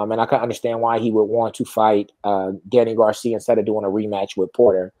 And I can understand why he would want to fight Danny Garcia instead of doing a rematch with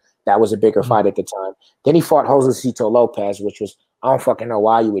Porter. That was a bigger fight at the time. Then he fought Josecito Lopez, which was, I don't fucking know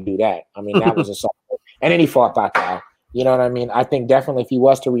why you would do that. I mean, that was a song. And then he fought Pacquiao. You know what I mean? I think definitely if he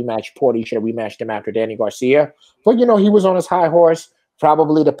was to rematch Porter, he should have rematched him after Danny Garcia. But, he was on his high horse.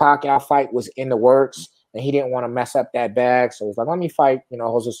 Probably the Pacquiao fight was in the works, and he didn't want to mess up that bag. So he's like, let me fight,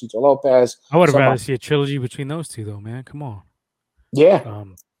 Josecito Lopez. I would have rather see a trilogy between those two, though, man. Come on. Yeah.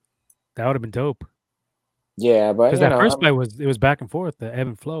 That would have been dope. Yeah, but because that first fight was back and forth, the ebb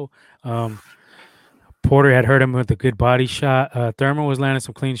and flow. Porter had hurt him with a good body shot. Thurman was landing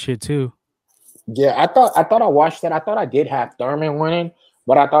some clean shit too. Yeah, I thought I watched that. I thought I did have Thurman winning,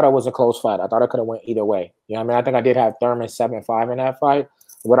 but I thought it was a close fight. I thought it could have went either way. You know what I mean? I think I did have Thurman 7-5 in that fight,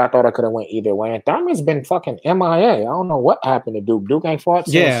 but I thought it could have went either way. And Thurman's been fucking MIA. I don't know what happened to Duke. Duke ain't fought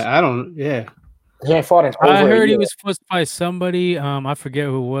since. He ain't fought in over I heard a year. he was supposed to fight somebody. I forget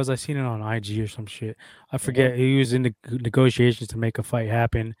who it was. I seen it on IG or some shit. I forget. He was in the negotiations to make a fight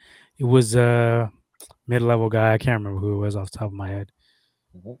happen. It was a mid-level guy. I can't remember who it was off the top of my head.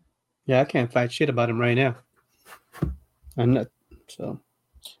 Yeah, I can't fight shit about him right now. I'm not so.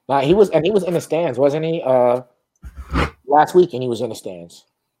 Nah, he was in the stands, wasn't he? last week, and he was in the stands.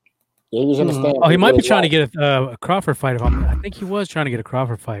 Yeah, he was in the stands. Oh, he might be trying to get a Crawford fight. I think he was trying to get a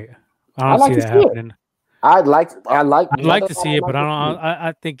Crawford fight. I don't like see to that see it. happening. I'd like to see it, but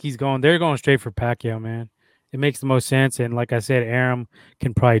I think he's going. They're going straight for Pacquiao, man. It makes the most sense, and like I said, Arum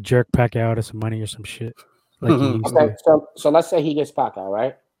can probably jerk Pacquiao out of some money or some shit. Like he used Okay, to. so let's say he gets Pacquiao,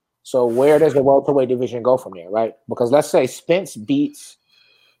 right? So where does the welterweight division go from there, right? Because let's say Spence beats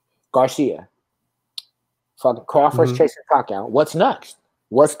Garcia. Fucking Crawford's chasing Pacquiao. What's next?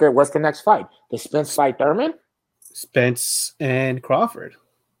 What's the next fight? Does Spence fight Thurman? Spence and Crawford.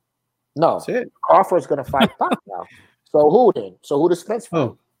 No. That's it. Crawford's gonna fight Pacquiao. So who then? So who does Spence fight?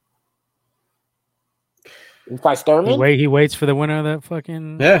 Oh. He fights Thurman? He waits for the winner of that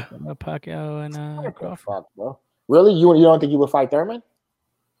fucking Pacquiao and Crawford. Fuck, bro. Really? You don't think you would fight Thurman?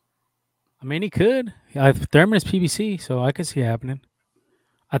 I mean, he could. Thurman is PBC, so I could see it happening.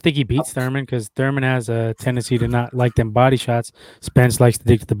 I think he beats Thurman because Thurman has a tendency to not like them body shots. Spence likes to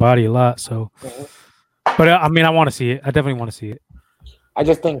dig to the body a lot. So, but I mean, I want to see it. I definitely want to see it. I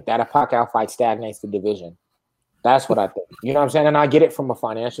just think that a Pacquiao fight stagnates the division. That's what I think. You know what I'm saying? And I get it from a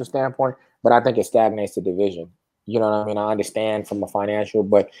financial standpoint, but I think it stagnates the division. You know what I mean? I understand from a financial,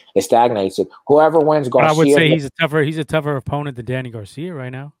 but it stagnates it. Whoever wins Garcia. But I would say he's a tougher opponent than Danny Garcia right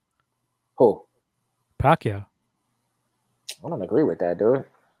now. Who? Pacquiao. I don't agree with that, dude.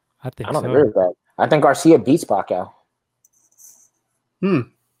 I don't agree with that. I think Garcia beats Pacquiao.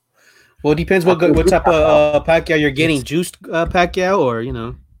 Well, it depends what type of Pacquiao you're getting. Juiced Pacquiao, or I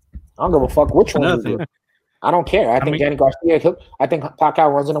don't give a fuck which one you do. I don't care. I think Danny Garcia. I think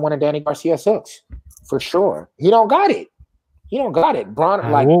Pacquiao runs into one of Danny Garcia's hooks for sure. He don't got it.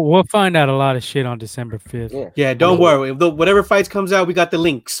 We'll find out a lot of shit on December 5th. Yeah, don't worry. Whatever fights comes out, we got the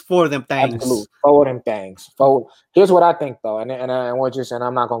links for them things. Absolutely. Forward them things. Forward. Here's what I think though, and I'm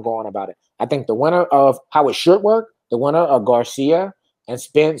not gonna go on about it. I think the winner of how it should work, the winner of Garcia and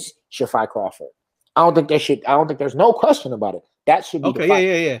Spence should fight Crawford. I don't think there's no question about it. That should be the fight.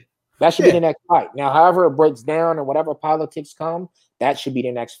 Yeah. That should be the next fight. Now, however it breaks down and whatever politics come, that should be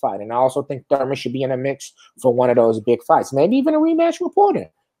the next fight. And I also think Thurman should be in a mix for one of those big fights. Maybe even a rematch with Porter.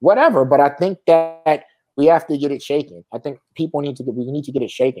 Whatever. But I think that we have to get it shaken. I think we need to get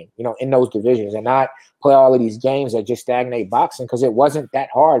it shaken, in those divisions and not play all of these games that just stagnate boxing because it wasn't that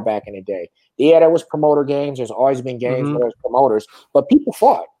hard back in the day. Yeah, there was promoter games. There's always been games where there's promoters, but people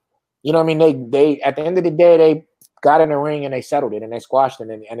fought. You know what I mean? They at the end of the day, they got in the ring and they settled it and they squashed it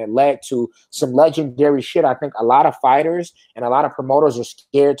and it led to some legendary shit. I think a lot of fighters and a lot of promoters are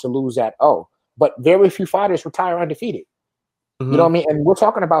scared to lose that but very few fighters retire undefeated. You know what I mean? And we're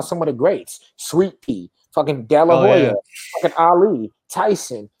talking about some of the greats, Sweet Pea, fucking De La Hoya, fucking Ali,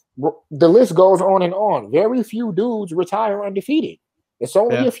 Tyson. The list goes on and on. Very few dudes retire undefeated. It's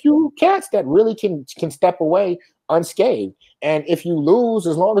only a few cats that really can step away unscathed. And if you lose,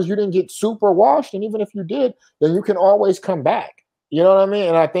 as long as you didn't get super washed, and even if you did, then you can always come back. You know what I mean?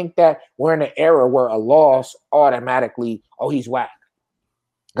 And I think that we're in an era where a loss automatically, he's whack.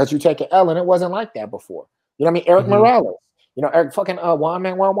 Because you take an L, and it wasn't like that before. You know what I mean? Eric Morales, Eric fucking Juan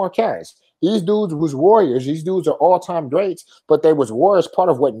Manuel Marquez. These dudes was warriors. These dudes are all-time greats, but they was warriors. Part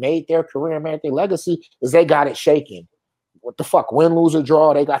of what made their career and made their legacy is they got it shaken. What the fuck? Win, lose, or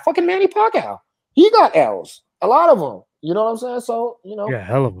draw. They got fucking Manny Pacquiao. He got L's. A lot of them. You know what I'm saying? So, Yeah,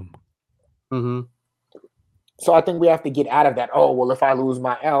 hell of them. So I think we have to get out of that. Oh, well, if I lose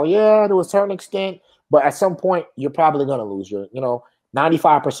my L, to a certain extent. But at some point, you're probably going to lose your,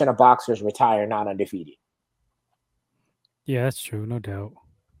 95% of boxers retire not undefeated. Yeah, that's true. No doubt.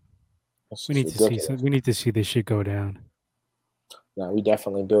 We need to see this shit go down. Yeah, we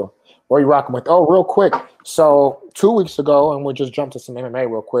definitely do. Where are you rocking with? Oh, real quick. So 2 weeks ago, and we'll just jump to some MMA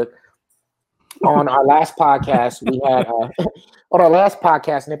real quick. On our last podcast, we had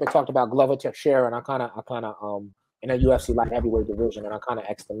Nippet talked about Glover Teixeira, and I kind of in a UFC light heavyweight division, and I kind of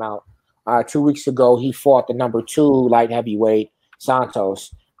X'd him out. 2 weeks ago, he fought the number 2 light heavyweight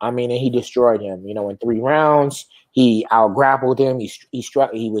Santos. And he destroyed him. In 3 rounds, he out-grappled him. His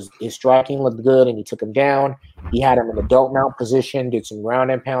striking looked good, and he took him down. He had him in the dope mount position, did some ground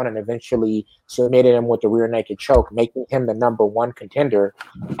and pound, and eventually submitted him with the rear naked choke, making him the number 1 contender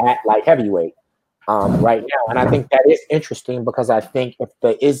at light heavyweight right now. And I think that is interesting because I think if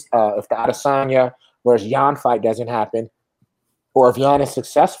the Adesanya versus Jan fight doesn't happen, or if Jan is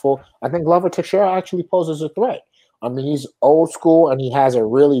successful, I think Glover Teixeira actually poses a threat. He's old school and he has a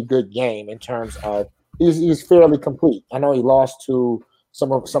really good game in terms of he's fairly complete. I know he lost to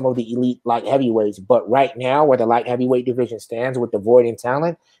some of the elite light heavyweights, but right now where the light heavyweight division stands with the void in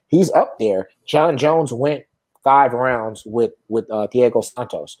talent, he's up there. John Jones went 5 rounds with Diego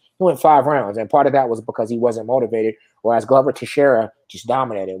Santos. He went 5 rounds, and part of that was because he wasn't motivated. Whereas Glover Teixeira just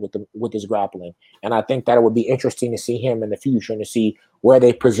dominated with his grappling, and I think that it would be interesting to see him in the future and to see where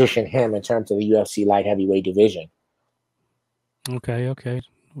they position him in terms of the UFC light heavyweight division. Okay,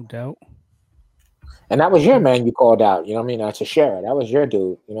 no doubt. And that was your man you called out, you know what I mean? Teixeira, that was your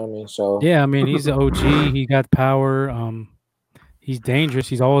dude, you know what I mean? So yeah, I mean he's an OG. He got power. He's dangerous.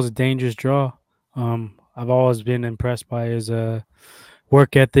 He's always a dangerous draw. I've always been impressed by his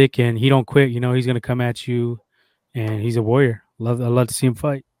work ethic, and he don't quit. You know, he's gonna come at you, and he's a warrior. I love to see him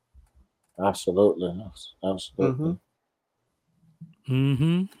fight. Absolutely.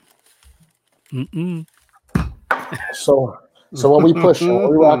 So what we pushing?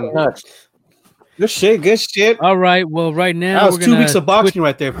 What we rocking next? Good shit. All right. Well, right now that was 2 weeks of boxing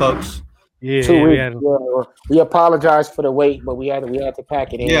right there, folks. Yeah, 2 weeks. We apologize for the wait, but we had to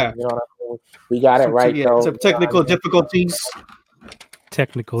pack it in. Yeah. You know what I mean? We got it right. Yeah, some technical difficulties.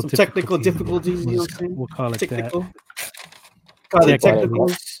 Technical difficulties. You know what I'm saying? We'll call it technical. that.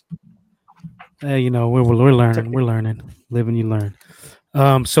 Technicals. You know, we're learning. We're learning. Live and you learn.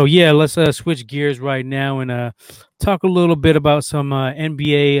 So yeah, let's switch gears right now and talk a little bit about some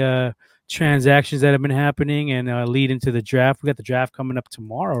NBA transactions that have been happening and lead into the draft. We got the draft coming up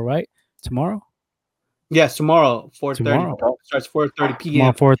tomorrow, right? Tomorrow? Yes, tomorrow, 4:30. Starts 4:30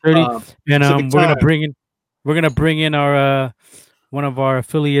 p.m. 4:30. And we're gonna bring in our one of our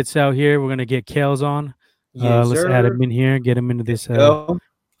affiliates out here. We're gonna get Kales on. Let's add him in here, get him into this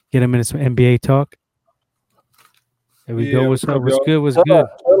get him into some NBA talk. There we go. What's up? What's good? What's good?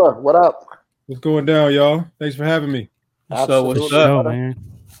 Taylor, what up? What's going down, y'all? Thanks for having me. What's up, man?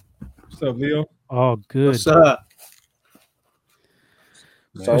 What's up, Leo? Oh, good. What's up?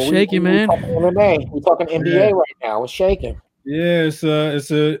 So shaking, man. We're talking NBA right now. We're shaking. Yeah, it's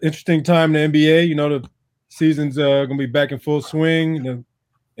an interesting time in the NBA. You know, the season's gonna be back in full swing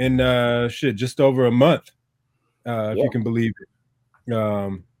in just over a month, if you can believe it.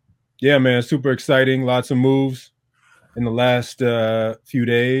 Yeah, man, super exciting. Lots of moves in the last few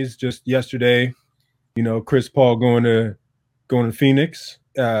days. Just yesterday, you know, Chris Paul going to Phoenix.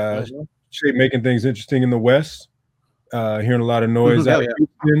 Making things interesting in the West. Hearing a lot of noise out of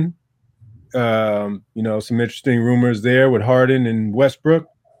Houston. You know, some interesting rumors there with Harden and Westbrook.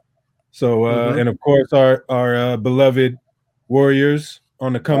 So, and of course, our beloved Warriors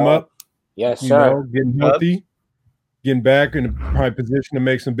on the come up. Yes, you sir. know, getting healthy, getting back in a high position to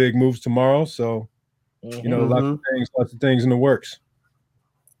make some big moves tomorrow. So, you know, lots of things in the works.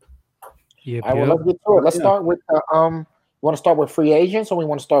 Yep, well, let's get to it. Let's start with you want to start with free agents or we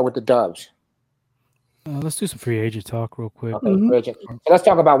want to start with the Dubs? Let's do some free agent talk real quick. Okay, free agent. So let's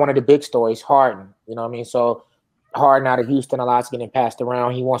talk about one of the big stories, Harden. You know what I mean? So Harden out of Houston, a lot's getting passed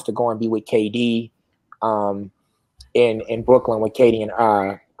around. He wants to go and be with KD in Brooklyn with KD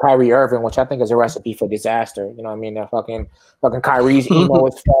and Kyrie Irving, which I think is a recipe for disaster. You know what I mean? That fucking Kyrie's emo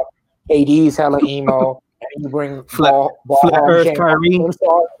as fuck. KD's hella emo. And you bring Flat Earth Kyrie.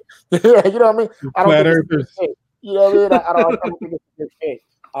 Yeah, you know what I mean? I don't Flat think Earthers. you know what I mean? I don't think it's a good fit.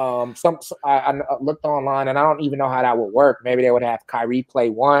 I looked online and I don't even know how that would work. Maybe they would have Kyrie play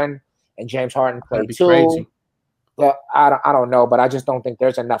 1 and James Harden play 2. Crazy. But I don't know. But I just don't think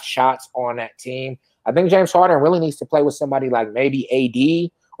there's enough shots on that team. I think James Harden really needs to play with somebody like maybe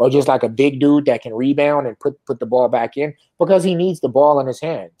AD or just like a big dude that can rebound and put the ball back in because he needs the ball in his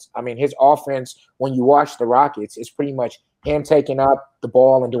hands. I mean, his offense, when you watch the Rockets, is pretty much him taking up the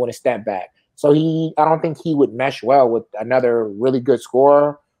ball and doing a step back. So I don't think he would mesh well with another really good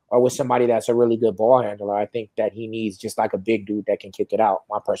scorer or with somebody that's a really good ball handler. I think that he needs just like a big dude that can kick it out,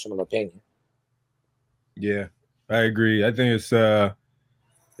 my personal opinion. Yeah, I agree. I think it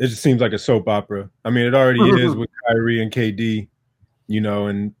just seems like a soap opera. I mean, it already is with Kyrie and KD, you know,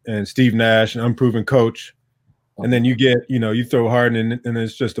 and Steve Nash, an unproven coach. And then you get, you know, you throw Harden in, and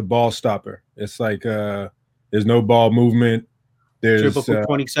it's just a ball stopper. It's like there's no ball movement. There's dribble for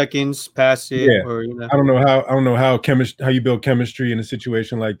 20 seconds, pass it, or you know. I don't know how you build chemistry in a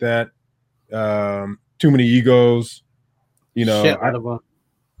situation like that. Too many egos, you know.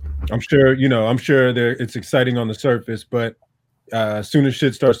 I'm sure it's exciting on the surface, but as soon as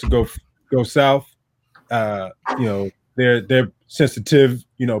shit starts to go south, you know, their sensitive,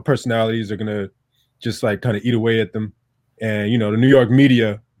 you know, personalities are gonna just like kind of eat away at them, and you know, the New York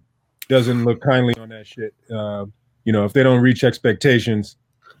media doesn't look kindly on that shit. You know, if they don't reach expectations,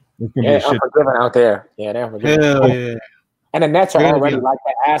 it's gonna be shit. Unforgiven out there. Yeah, they're unforgiven. Hell yeah. And the Nets are already like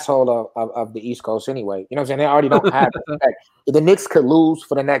the asshole of the East Coast anyway. You know what I'm saying? They already don't have respect. The Knicks could lose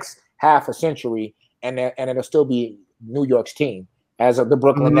for the next half a century, and it'll still be New York's team. as of the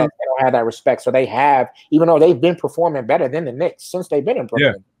Brooklyn Nets. They don't have that respect. So they have, even though they've been performing better than the Knicks since they've been in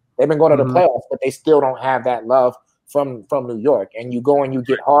Brooklyn, they've been going to the playoffs, but they still don't have that love from New York. And you go and you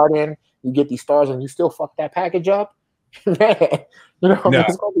get Harden, you get these stars, and you still fuck that package up. Man,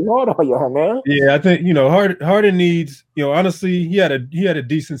 it's gonna be hard on y'all, man. Yeah, I think Harden needs. Honestly, he had a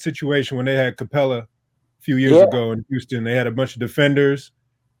decent situation when they had Capella a few years ago in Houston. They had a bunch of defenders,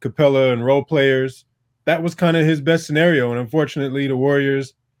 Capella and role players. That was kind of his best scenario, and unfortunately, the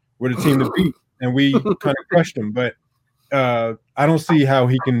Warriors were the team to beat, and we kind of crushed them. But I don't see how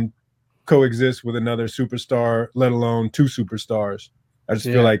he can coexist with another superstar, let alone two superstars. I just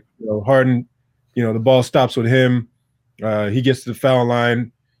feel like Harden, the ball stops with him. He gets to the foul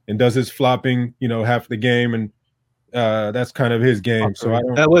line and does his flopping, half the game, and that's kind of his game. So I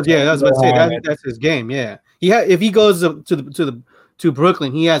don't. I was about to say that's his game. Yeah, if he goes to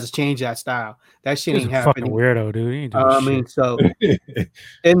Brooklyn, he has to change that style. That shit ain't happening. Fucking weirdo, dude. He ain't doing shit. So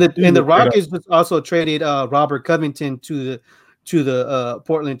and the Rockets also traded Robert Covington to the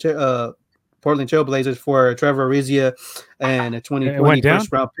Portland Trailblazers for Trevor Ariza and a 2020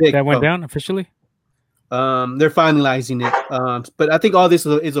 first round pick. That went down officially. They're finalizing it, but I think all this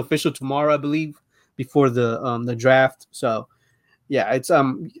is official tomorrow, I believe, before the draft. So, yeah, it's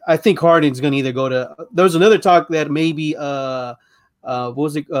I think Harden's going to either go to. There's another talk that maybe what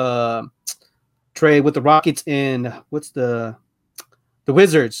was it? Trade with the Rockets and what's the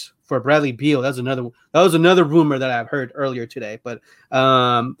Wizards for Bradley Beal. That was another rumor that I've heard earlier today. But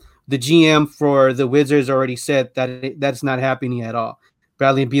the GM for the Wizards already said that that's not happening at all.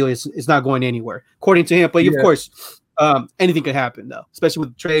 Bradley Beal is not going anywhere, according to him. But of course, anything could happen though, especially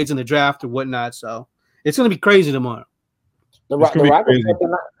with trades and the draft and whatnot. So it's going to be crazy tomorrow. The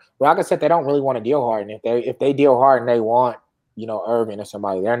Rockets said they don't really want to deal Harden. If they deal Harden, they want Irving or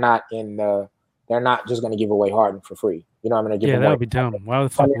somebody. They're not just going to give away Harden for free. I'm going to give. Yeah, that would be dumb. Why the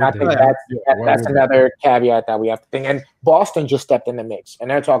fuck? I think that's another caveat that we have to think. And Boston just stepped in the mix,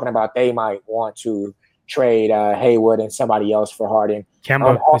 and they're talking about they might want to trade Haywood and somebody else for Harden.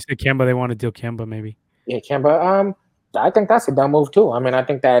 Kemba. They said Kemba. They want to deal Kemba maybe. Yeah, Kemba. I think that's a dumb move too. I mean, I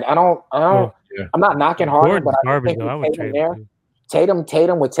think that I'm not knocking Harden, but I think I would trade him there.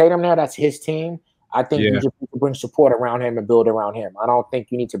 Tatum with Tatum there, that's his team. I think you just need to bring support around him and build around him. I don't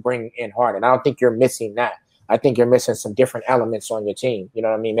think you need to bring in Harden. I don't think you're missing that. I think you're missing some different elements on your team. You know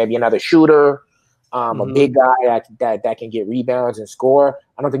what I mean? Maybe another shooter, a big guy that can get rebounds and score.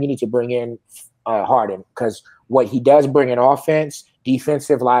 I don't think you need to bring in Harden, because what he does bring in offense,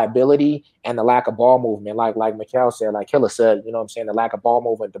 defensive liability, and the lack of ball movement, like Mikal said, like Killer said, you know what I'm saying, the lack of ball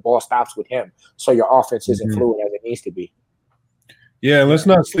movement, the ball stops with him. So your offense isn't fluid as it needs to be. Yeah, and let's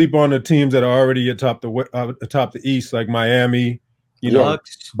not sleep on the teams that are already atop the East, like Miami,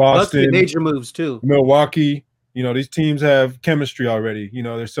 Boston, major moves too. Milwaukee. These teams have chemistry already.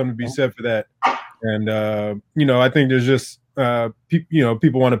 There's something to be said for that. And I think there's just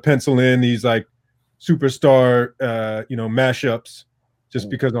people want to pencil in these like superstar mashups just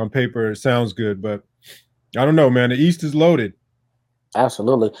because on paper it sounds good, but I don't know, man. The East is loaded.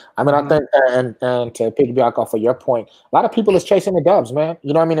 Absolutely. I mean, I think, and to piggyback off of your point, a lot of people is chasing the Dubs, man.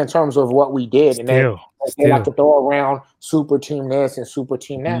 You know what I mean? In terms of what we did. And they like to throw around super team this and super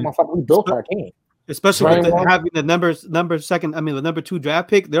team that. Motherfucker, we built our team. Especially with having the number 2 draft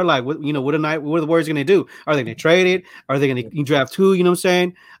pick. They're like, what are the Warriors going to do? Are they going to trade it? Are they going to draft 2? You know what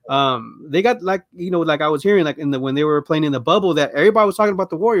I'm saying? They got like I was hearing like when they were playing in the bubble that everybody was talking about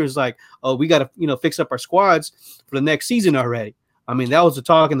the Warriors like, oh, we got to fix up our squads for the next season already. I mean, that was the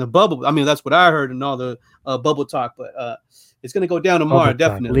talk in the bubble. I mean, that's what I heard in all the bubble talk. But it's going to go down tomorrow,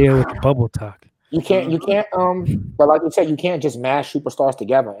 definitely. Leo with the bubble talk. You can't. But like you said, you can't just mash superstars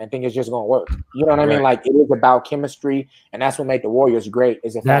together and think it's just going to work. You know what I mean? Like, it is about chemistry, and that's what made the Warriors great.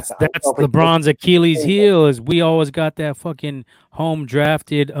 That's LeBron's Achilles heel. Is we always got that fucking home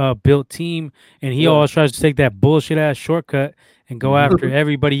drafted, built team, and he always tries to take that bullshit ass shortcut and go after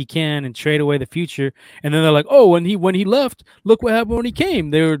everybody he can and trade away the future. And then they're like, oh, when he left, look what happened when he came.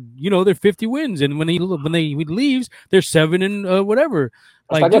 They're 50 wins, and when he leaves, they're 7 and whatever.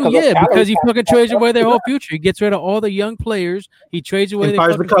 Like, because he fucking trades away their whole future. He gets rid of all the young players. He trades away their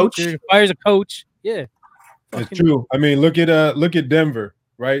fucking future. Fires a coach. Yeah, it's true. I mean, look at Denver,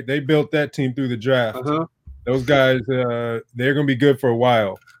 right? They built that team through the draft. Those guys, they're going to be good for a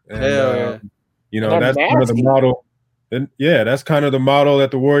while. And, that's kind of the model. And that's kind of the model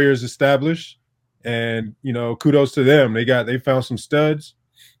that the Warriors established. And kudos to them. They found some studs,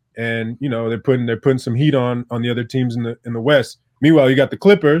 and they're putting some heat on the other teams in the West. Meanwhile, you got the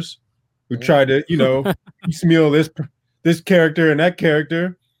Clippers, who tried to piecemeal this character and that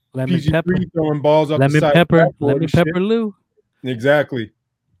character. Lemon pepper throwing balls up Lemon the side. Pepper Lou. Exactly.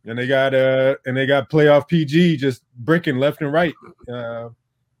 And they got playoff PG just bricking left and right.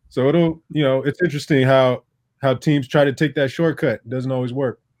 So it'll, it's interesting how teams try to take that shortcut. It doesn't always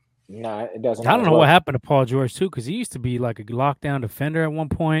work. No, it doesn't. I don't know what happened to Paul George too, because he used to be like a lockdown defender at one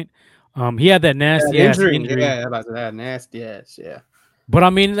point. He had that nasty injury. Yeah, about that nasty ass. Yeah. But I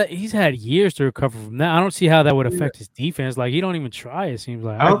mean, he's had years to recover from that. I don't see how that would affect his defense. Like, he don't even try. It seems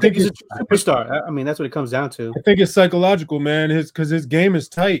like I don't think he's a superstar. I mean, that's what it comes down to. I think it's psychological, man. Because his game is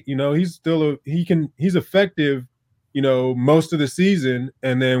tight. He's still he's effective. Most of the season,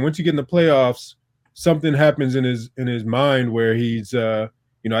 and then once you get in the playoffs, something happens in his mind where he's, I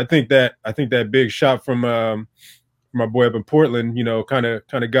think that big shot from my boy up in Portland, kind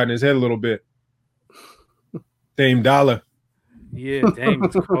of got in his head a little bit. Dame Dollar. Yeah, Dame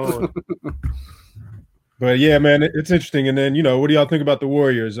was cold. But yeah, man, it's interesting. And then, what do y'all think about the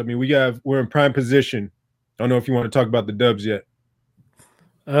Warriors? I mean, we're in prime position. I don't know if you want to talk about the Dubs yet.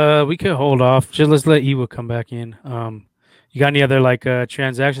 We could hold off. Just let's let Ewa come back in. You got any other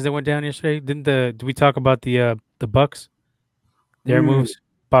transactions that went down yesterday? Did we talk about the Bucks? Their moves,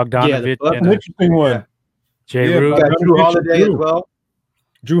 Bogdanovich, an interesting one. Jay Rue, Drew Holiday as well.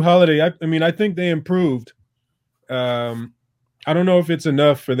 Drew Holiday. I mean, I think they improved. I don't know if it's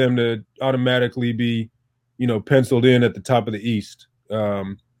enough for them to automatically be, penciled in at the top of the East.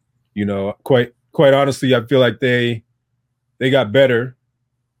 Quite honestly, I feel like they got better,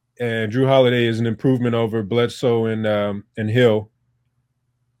 and Drew Holiday is an improvement over Bledsoe and Hill.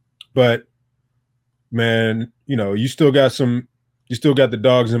 But man, you still got the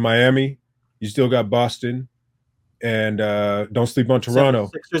dogs in Miami, you still got Boston, and don't sleep on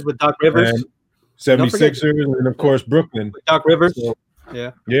Toronto. 76ers with Doc Rivers. And 76ers, and of course Brooklyn. Doc Rivers. So,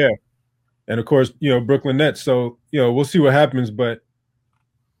 yeah. And of course, Brooklyn Nets. So, we'll see what happens, but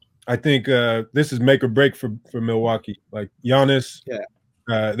I think this is make or break for Milwaukee. Like Giannis,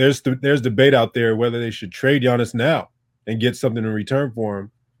 there's debate out there whether they should trade Giannis now and get something in return for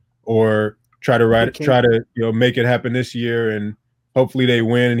him, or try to make it happen this year and hopefully they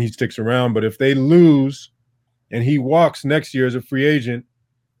win and he sticks around. But if they lose and he walks next year as a free agent,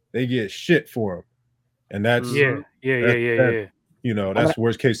 they get shit for him. And that's that's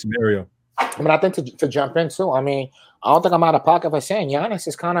worst case scenario. I mean, I think to jump in too, I mean, I don't think I'm out of pocket for saying Giannis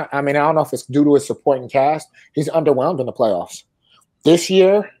is kind of, I mean, I don't know if it's due to his supporting cast. He's underwhelmed in the playoffs this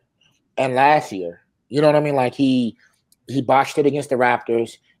year and last year. You know what I mean? Like he botched it against the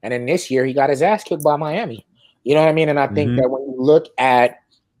Raptors, and then this year he got his ass kicked by Miami. You know what I mean? And I think that when you look at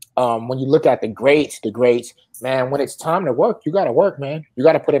the greats, man, when it's time to work, you got to work, man. You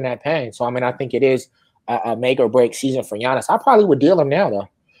got to put in that pain. So I mean, I think it is a make or break season for Giannis. I probably would deal him now, though.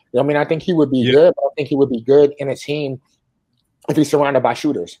 I mean, I think he would be good, but I think he would be good in a team if he's surrounded by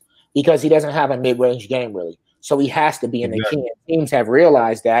shooters, because he doesn't have a mid-range game really. So he has to be in the key. Teams have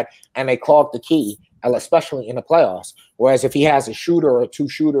realized that, and they clog the key, especially in the playoffs. Whereas if he has a shooter or two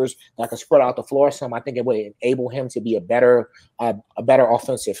shooters that can spread out the floor some, I think it would enable him to be a better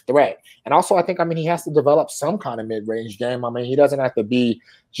offensive threat. And also, I think, he has to develop some kind of mid-range game. I mean, he doesn't have to be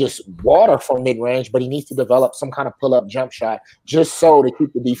just water from mid-range, but he needs to develop some kind of pull-up jump shot just so to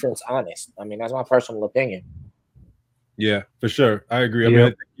keep the defense honest. I mean, that's my personal opinion. Yeah, for sure. I agree. I mean, I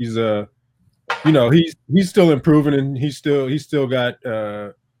think he's he's still improving, and he's still got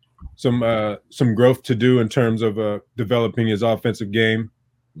some growth to do in terms of developing his offensive game.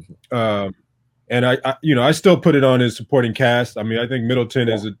 And I still put it on his supporting cast. I mean, I think Middleton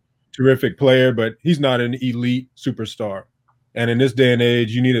is a terrific player, but he's not an elite superstar. And in this day and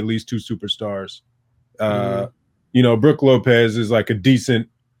age, you need at least two superstars. Brook Lopez is like a decent,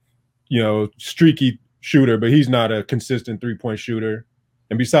 streaky shooter, but he's not a consistent three-point shooter.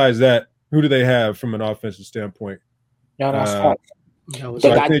 And besides that, who do they have from an offensive standpoint? No, that's they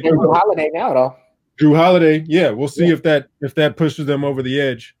got Drew Holiday now, though. Drew Holiday, we'll see if that pushes them over the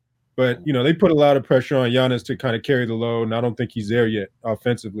edge. But they put a lot of pressure on Giannis to kind of carry the load, and I don't think he's there yet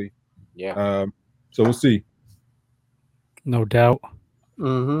offensively. Yeah. So we'll see. No doubt.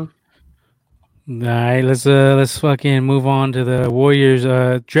 Mm-hmm. All right, let's fucking move on to the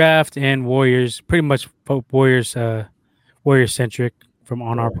Warriors draft and Warriors. Pretty much Warriors centric from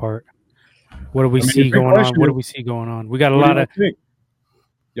on our part. What do we see going on? What do we see going on? We got a lot of.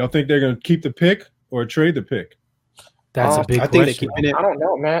 Y'all think they're going to keep the pick or trade the pick? That's a big question. I don't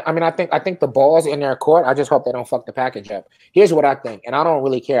know, man. I mean, I think the ball's in their court. I just hope they don't fuck the package up. Here's what I think, and I don't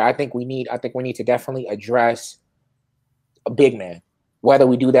really care. I think we need to definitely address a big man. Whether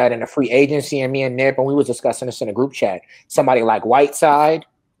we do that in a free agency, and me and Nip, and we were discussing this in a group chat. Somebody like Whiteside,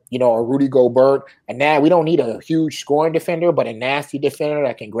 or Rudy Gobert. And now we don't need a huge scoring defender, but a nasty defender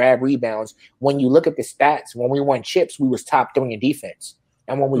that can grab rebounds. When you look at the stats, when we won chips, we was top 3 in defense.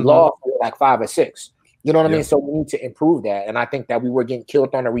 And when we lost, we were like 5 or 6. You know what I mean? So we need to improve that. And I think that we were getting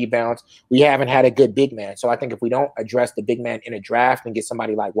killed on the rebounds. We haven't had a good big man. So I think if we don't address the big man in a draft and get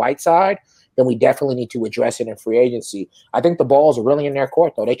somebody like Whiteside, then we definitely need to address it in free agency. I think the ball's really in their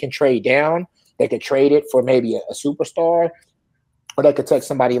court, though. They can trade down. They could trade it for maybe a superstar, or they could take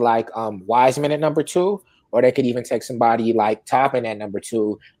somebody like Wiseman at number 2, or they could even take somebody like Toppin at number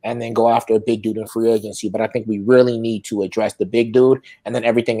 2 and then go after a big dude in free agency. But I think we really need to address the big dude, and then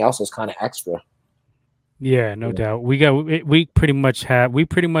everything else is kind of extra. Yeah, no doubt. We pretty much have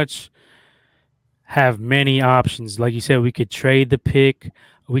many options. Like you said, we could trade the pick,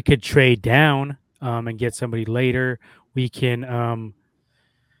 we could trade down and get somebody later. We can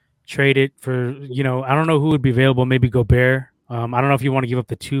trade it for, I don't know who would be available. Maybe Gobert. I don't know if you want to give up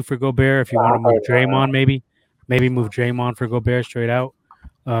the 2 for Gobert. If you want to move Draymond, maybe move Draymond for Gobert straight out.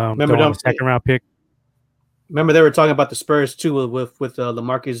 Remember the second round pick. Remember they were talking about the Spurs too with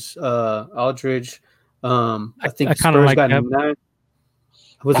LaMarcus Aldridge. I think I kind of like that. 9.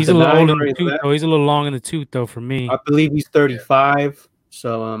 He's a little old in the tooth, though. He's a little long in the tooth, though, for me. I believe he's 35.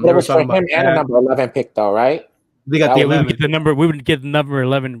 So it was for him and a number 11 pick, though, right? They got the 11. We would get the number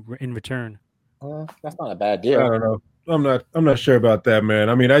 11 in return. That's not a bad deal. I don't know. I'm not sure about that, man.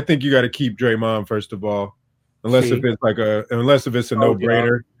 I mean, I think you got to keep Draymond first of all, unless if it's a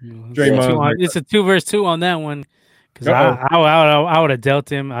no-brainer. Draymond, it's a 2 versus 2 on that one. Because I would have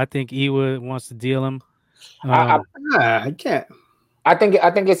dealt him. I think Ewa wants to deal him. I can't. I think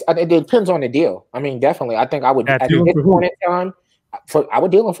it depends on the deal. I mean, definitely. I think I would at this point in time. I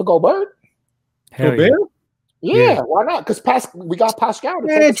would deal him for Gobert. Gobert? Yeah, why not? Because we got Pascal.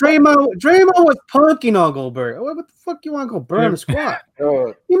 Yeah, Draymond was punking on Gobert. What the fuck you want to go burn the squad?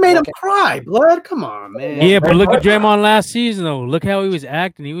 You made him cry, blood. Come on, man. Yeah, but look at Draymond last season though. Look how he was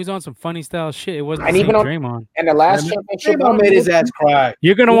acting. He was on some funny style shit. It wasn't even Draymond. And the last championship, Draymond made his ass cry.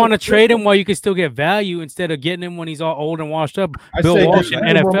 You're gonna want to trade him while you can still get value instead of getting him when he's all old and washed up. Bill Walsh in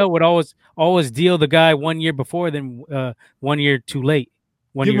NFL would always deal the guy 1 year before than 1 year too late.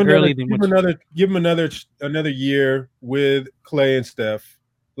 Give him another year with Clay and Steph.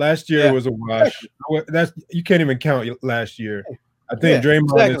 Last year was a wash. You can't even count last year. I think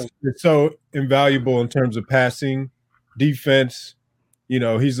Draymond is so invaluable in terms of passing, defense.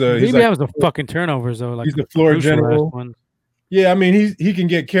 He's that was a fucking turnovers though. Like he's the floor general. Yeah, I mean he can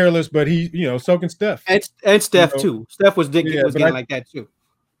get careless, but so can Steph. And Steph too. Steph was getting like that too.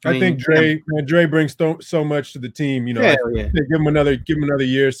 I think Dre brings so much to the team. Give him another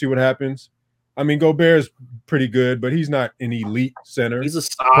year, see what happens. I mean, Gobert is pretty good, but he's not an elite center. He's a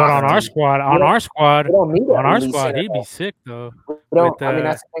star. But on our squad, he'd be sick though.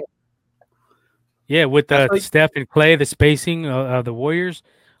 With Steph and Clay, the spacing of the Warriors,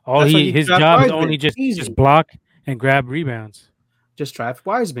 his job is only just block and grab rebounds. Just draft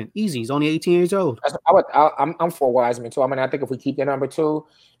Wiseman. Easy. He's only 18 years old. I'm for Wiseman too. I mean, I think if we keep the number 2,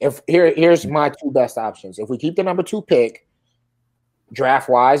 here's my 2 best options. If we keep the number 2 pick, draft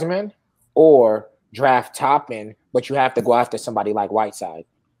Wiseman or draft Toppin, but you have to go after somebody like Whiteside.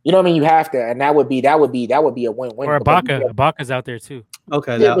 You know what I mean? You have to, and that would be a win-win. Or Ibaka. Ibaka's out there too.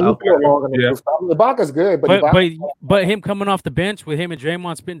 Okay. Ibaka's good, but him coming off the bench with him and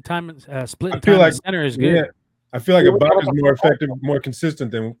Draymond splitting time in the center is good. Yeah. I feel like Ibaka is more effective, more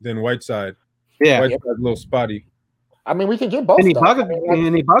consistent than Whiteside. Yeah, Whiteside's a little spotty. I mean, we can get both. And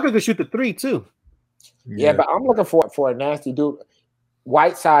Ibaka could shoot the 3 too. Yeah, but I'm looking for a nasty dude.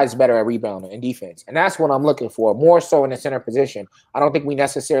 Whiteside's better at rebounding and defense, and that's what I'm looking for. More so in the center position. I don't think we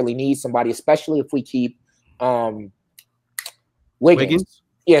necessarily need somebody, especially if we keep Wiggins.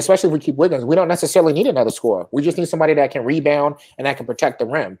 Yeah, especially if we keep Wiggins. We don't necessarily need another scorer. We just need somebody that can rebound and that can protect the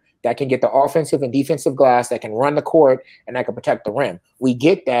rim, that can get the offensive and defensive glass, that can run the court, and that can protect the rim. We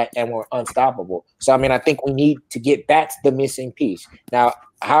get that, and we're unstoppable. So, I mean, I think we need to get – that's the missing piece. Now,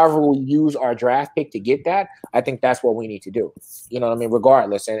 however we use our draft pick to get that, I think that's what we need to do. You know what I mean?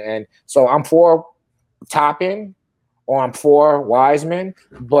 Regardless. And so I'm for Toppin or I'm for Wiseman.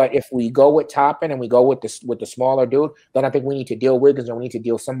 But if we go with Toppin and we go with the smaller dude, then I think we need to deal Wiggins and we need to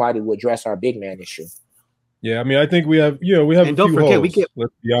deal somebody to address our big man issue. Yeah, I mean, I think we have and don't forget, holes,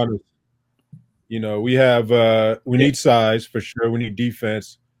 let's be honest. We have we need size for sure. We need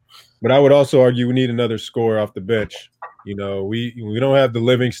defense. But I would also argue we need another scorer off the bench. We don't have the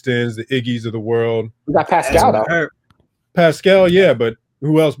Livingstons, the Iggies of the world. We got Pascal though. Pascal, yeah, but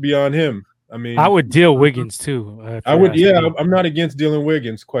who else beyond him? I mean, I would deal Wiggins too. I would, yeah. I'm not against dealing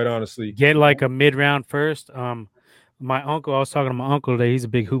Wiggins, quite honestly. Get like a mid-round first. my uncle. I was talking to my uncle today. He's a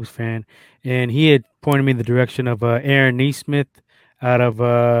big hoops fan, and he had pointed me in the direction of Aaron Neesmith out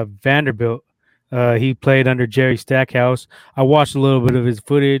of Vanderbilt. He played under Jerry Stackhouse. I watched a little bit of his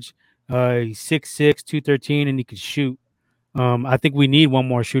footage. He's 6'6", 213, and he can shoot. I think we need one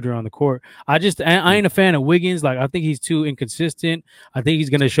more shooter on the court. I ain't a fan of Wiggins. Like, I think he's too inconsistent. I think he's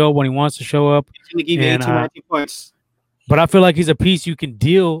going to show up when he wants to show up. He's going to give you 18, 19 points. But I feel like he's a piece you can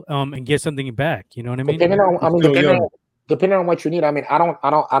deal and get something back. You know what I mean? Depending on what you need. I mean, I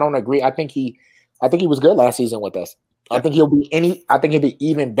don't agree. I think he was good last season with us. I think he'll be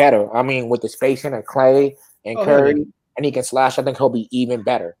even better. I mean, with the spacing and Clay and Curry, and he can slash. I think he'll be even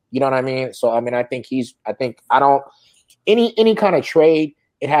better. You know what I mean? So I mean, any kind of trade,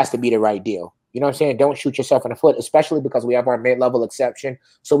 it has to be the right deal. You know what I'm saying? Don't shoot yourself in the foot, especially because we have our mid-level exception.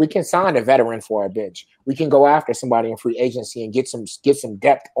 So we can sign a veteran for our bench. We can go after somebody in free agency and get some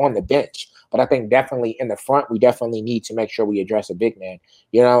depth on the bench. But I think definitely in the front, we definitely need to make sure we address a big man.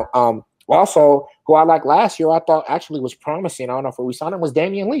 You know, also, who I liked last year, I thought actually was promising. I don't know if we signed him, was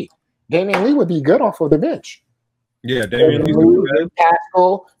Damian Lee. Damian Lee would be good off of the bench. Yeah, Damian Lee.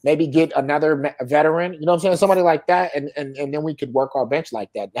 Pascal, maybe get another veteran. You know what I'm saying? Somebody like that, and then we could work our bench like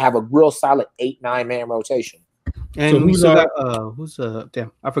that. Have a real solid 8-9 man rotation. And so we still got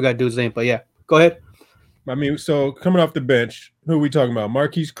damn, I forgot dude's name, but yeah, go ahead. I mean, so coming off the bench, who are we talking about?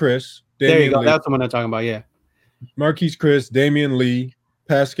 Marquise Chris. Damian there you go. Lee. That's the one I'm talking about. Yeah. Marquise Chris, Damian Lee,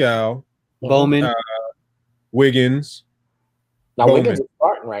 Pascal, Bowman, Wiggins. Now Bowman. Wiggins is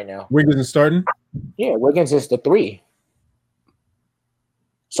starting right now. Wiggins is starting. Yeah, Wiggins is the 3.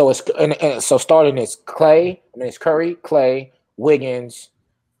 So it's so starting is Clay. I mean, it's Curry, Clay, Wiggins.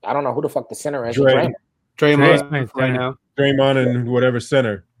 I don't know who the fuck the center is. Draymond right now. Draymond and whatever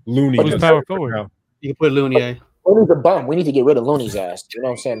center. Looney. Who's power forward? You can put Looney. Looney's a bum. We need to get rid of Looney's ass. You know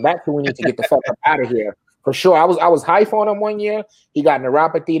what I'm saying? That's who we need to get the fuck up out of here. For sure. I was hype on him one year. He got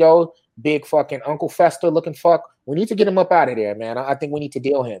neuropathy though. Big fucking Uncle Fester looking fuck. We need to get him up out of there, man. I think we need to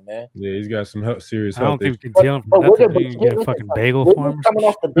deal him, man. Yeah, he's got some serious health. I don't think we can deal him for nothing. You get a fucking bagel for him. Coming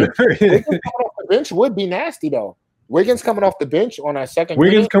off the bench would be nasty though. Wiggins coming off the bench on our second.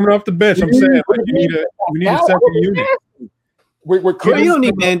 Wiggins coming off the bench. I'm saying like we need a second unit. You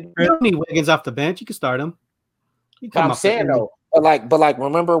don't need Wiggins off the bench. You can start him. I'm saying though, but like,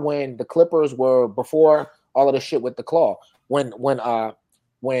 remember when the Clippers were before all of the shit with the claw? When Lou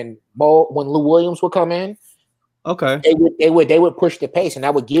Williams would come in, okay, they would push the pace, and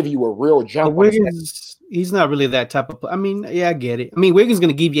that would give you a real jump. Wiggins, he's not really that type of. I mean, yeah, I get it. I mean, Wiggins going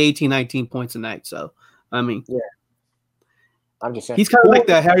to give you 18, 19 points a night. So, I mean, yeah, I'm just saying he's kind of like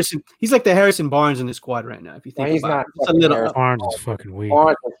the Harrison. He's like the Harrison Barnes in the squad right now. If you think he's about not, Barnes is fucking weak.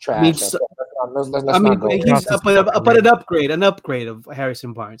 Barnes is trash. He's an upgrade of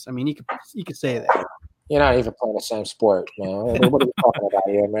Harrison Barnes. I mean, you could say that. You're not even playing the same sport, man. What are we talking about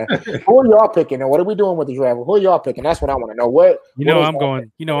here, man? Who are y'all picking? And what are we doing with the draft? Who are y'all picking? That's what I want to know. I'm going.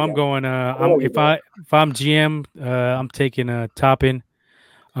 If I'm GM, I'm taking Toppin.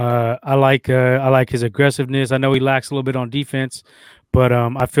 I like his aggressiveness. I know he lacks a little bit on defense, but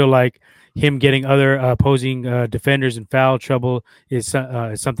I feel like him getting other opposing defenders in foul trouble is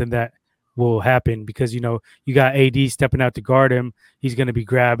something that will happen because you got AD stepping out to guard him. He's going to be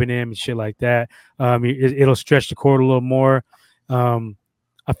grabbing him and shit like that. It'll stretch the court a little more.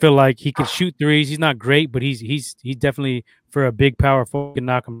 I feel like he can shoot threes. He's not great, but he's definitely for a big power forward can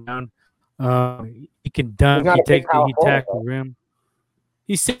knock him down. He can dunk. He tackles the rim.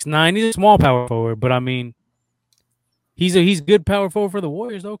 He's 6'9". He's a small power forward, but I mean, he's good power forward for the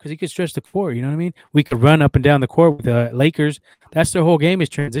Warriors though, because he could stretch the court. You know what I mean? We could run up and down the court with the Lakers. That's their whole game is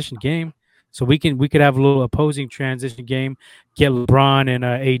transition game. So we could have a little opposing transition game, get LeBron and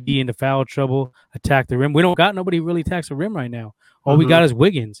AD into foul trouble, attack the rim. We don't got nobody who really attacks the rim right now. All we got is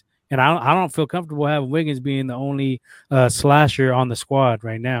Wiggins, and I don't feel comfortable having Wiggins being the only slasher on the squad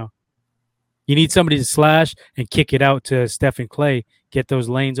right now. You need somebody to slash and kick it out to Steph and Clay, get those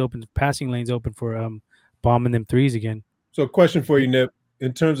lanes open, passing lanes open for bombing them threes again. So, question for you, Nip.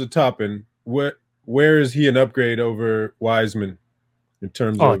 In terms of Toppin, where is he an upgrade over Wiseman in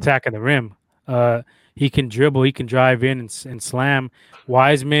terms of attacking the rim? He can dribble, he can drive in and slam.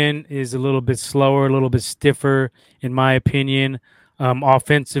 Wiseman is a little bit slower, a little bit stiffer, in my opinion.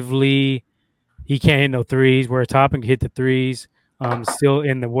 Offensively, he can't hit no threes, where Toppin can hit the threes. Still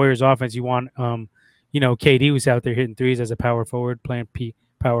in the Warriors offense, you want KD was out there hitting threes as a power forward, playing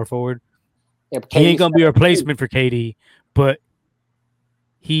power forward. Yeah, he ain't gonna be a replacement for KD, but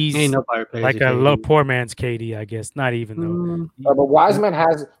he's like a poor man's KD, I guess. Not even though. But Wiseman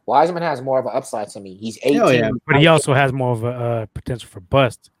has more of an upside to me. He's 18, but he also has more of a potential for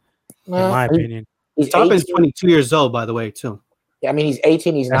bust, in my opinion. He's Toppin's 18. 22 years old, by the way, too. I mean, he's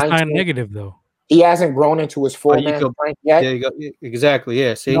 18. He's That's 19. not negative though. He hasn't grown into his full man strength yet. There you go. Exactly.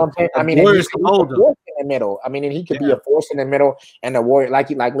 Yeah. See, You know what I'm saying? I mean, and Warriors he's can a hold him. force in the middle. I mean, and he could be a force in the middle, and the Warrior, like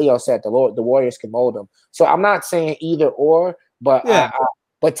Leo said, the Warriors can mold him. So I'm not saying either or, but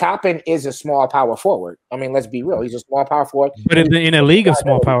but Toppin is a small power forward. I mean, let's be real. He's a small power forward. But in a league of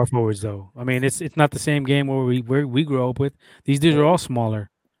small power forwards, though, I mean, it's not the same game where we grew up with. These dudes are all smaller.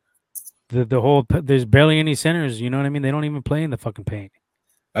 There's barely any centers. You know what I mean? They don't even play in the fucking paint.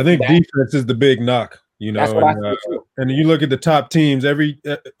 I think defense is the big knock. You know, and you look at the top teams.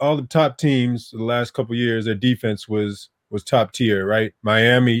 All the top teams the last couple of years, their defense was top tier, right?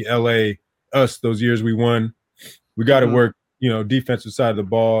 Miami, LA, us. Those years we won. We got to work, defensive side of the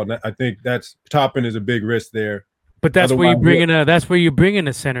ball, and I think that's Toppin is a big risk there. But that's where you bring in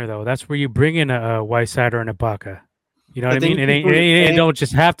a center, though. That's where you bring in a Whiteside or an Ibaka. You know what I mean? It don't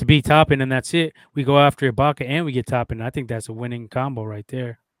just have to be Toppin and that's it. We go after Ibaka and we get Toppin. I think that's a winning combo right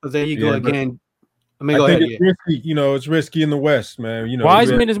there. But there you go again. I think it's risky. It's risky in the West, man.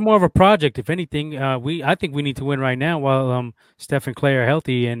 Wiseman is more of a project. If anything, I think we need to win right now while Steph and Clay are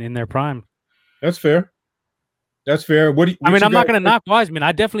healthy and in their prime. That's fair. That's fair. I'm not going to knock Wiseman.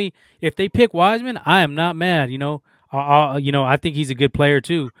 I definitely, if they pick Wiseman, I am not mad. I think he's a good player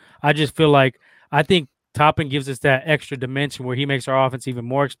too. I just feel like I think Toppin gives us that extra dimension where he makes our offense even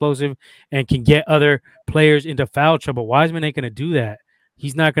more explosive and can get other players into foul trouble. Wiseman ain't going to do that.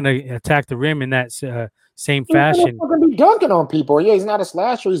 He's not going to attack the rim in that same fashion. He's not going to be dunking on people. Yeah, he's not a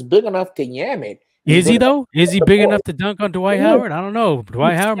slasher. He's big enough to yam it. Is he though? Is he big enough to dunk on Dwight Howard? I don't know.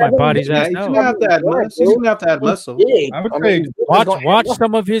 Dwight Howard, my body's ass out. He's gonna have to add muscle. I would say watch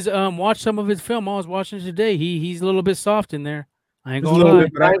some of his film. I was watching today. He's a little bit soft in there. I ain't gonna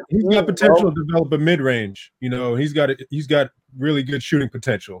lie. He's got potential to develop a mid range. He's got really good shooting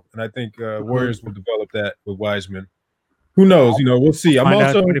potential, and I think Warriors will develop that with Wiseman. Who knows? We'll see. I'm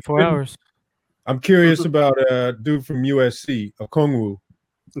also 24 hours. I'm curious about a dude from USC, Okongwu.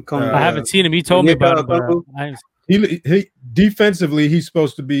 I haven't seen him. He told me about it. He defensively, he's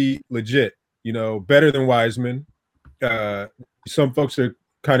supposed to be legit. Better than Wiseman. Some folks are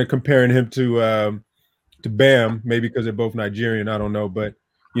kind of comparing him to Bam, maybe because they're both Nigerian. I don't know, but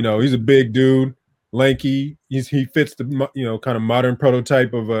he's a big dude, lanky. He fits the kind of modern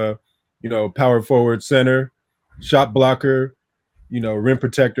prototype of a power forward center, shot blocker, rim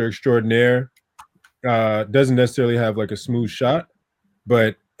protector extraordinaire. Doesn't necessarily have like a smooth shot,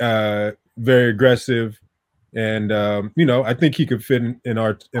 but very aggressive, and I think he could fit in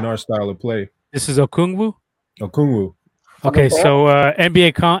our style of play. This is Okongwu. Okay, so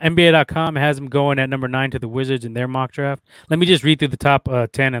NBA.com has him going at number 9 to the Wizards in their mock draft. Let me just read through the top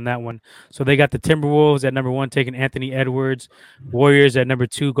 10 on that one. So they got the Timberwolves at number 1 taking Anthony Edwards, Warriors at number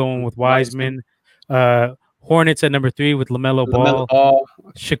 2 going with Wiseman, Hornets at number 3 with LaMelo Ball,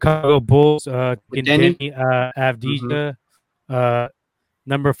 Chicago Bulls Denny Avdija.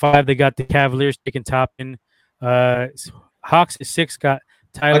 Number 5 they got the Cavaliers taking Toppin. Hawks at 6 got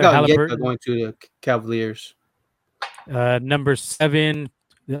Tyler Halliburton going to the Cavaliers. Number 7.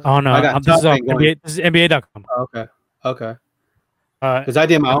 Oh no, this is NBA.com. Okay. Because I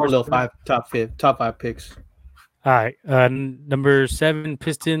did my own little top five picks. All right. Number 7,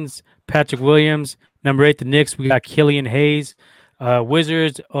 Pistons, Patrick Williams. Number 8, the Knicks. We got Killian Hayes.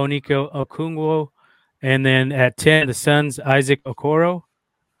 Wizards, Oniko Okongwu. And then at 10, the Suns, Isaac Okoro.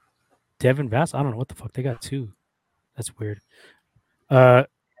 Devin Vassell. I don't know what the fuck. They got 2. That's weird.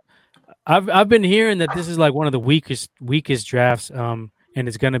 I've been hearing that this is like one of the weakest drafts, and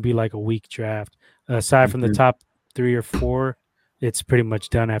it's gonna be like a weak draft. Aside from the top 3 or 4, it's pretty much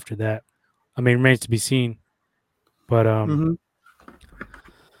done after that. I mean, it remains to be seen. But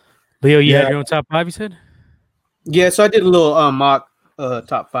Leo, you had your own top 5, you said? Yeah, so I did a little mock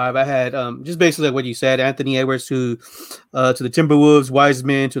top 5. I had just basically like what you said: Anthony Edwards to the Timberwolves,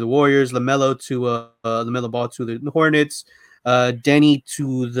 Wiseman to the Warriors, LaMelo to LaMelo Ball to the Hornets. Denny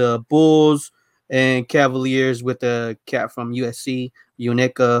to the Bulls, and Cavaliers with the cat from USC,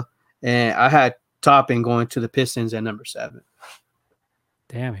 Unica, and I had Toppin going to the Pistons at number 7.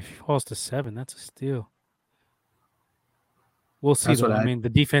 Damn, if he falls to 7, that's a steal. We'll see. Though. I mean, the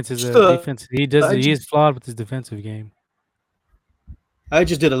defense is a defense. He is flawed with his defensive game. I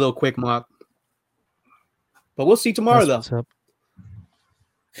just did a little quick mock, but we'll see tomorrow though.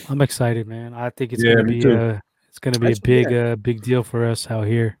 I'm excited, man. I think it's gonna be it's going to be a big deal for us out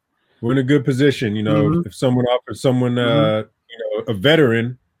here. We're in a good position, If someone offers someone, a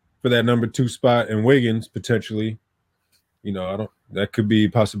veteran for that number 2 spot, and Wiggins potentially, that could be a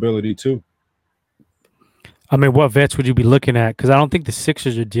possibility too. I mean, what vets would you be looking at? Because I don't think the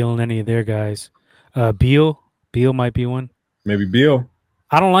Sixers are dealing any of their guys. Beal might be one. Maybe Beal.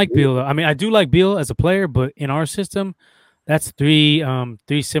 I don't like Beal though. I mean, I do like Beal as a player, but in our system, that's three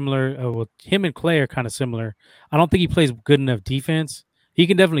similar. Well, him and Clay are kind of similar. I don't think he plays good enough defense. He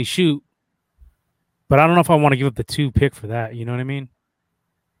can definitely shoot, but I don't know if I want to give up the 2 pick for that. You know what I mean?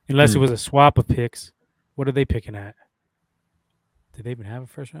 Unless it was a swap of picks. What are they picking at? Did they even have a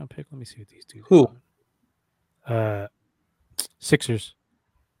first round pick? Let me see what these two. Who? Sixers.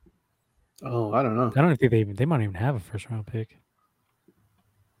 Oh, I don't know. I don't think they might even have a first round pick.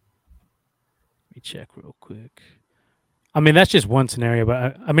 Let me check real quick. I mean, that's just one scenario,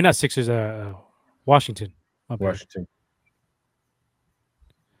 but I mean, not Sixers. Washington. Washington.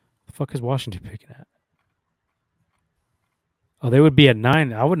 The fuck is Washington picking at? Oh, they would be at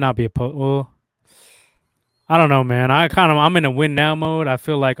 9. I would not be opposed. Well, I don't know, man. I'm in a win now mode. I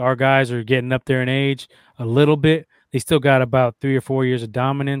feel like our guys are getting up there in age a little bit. They still got about 3 or 4 years of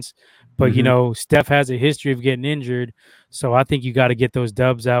dominance, but you know, Steph has a history of getting injured, so I think you got to get those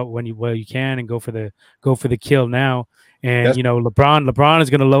dubs out when you can and go for the kill now. And you know, LeBron is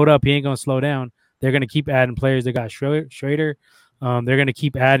going to load up. He ain't going to slow down. They're going to keep adding players. They got Schrader. They're going to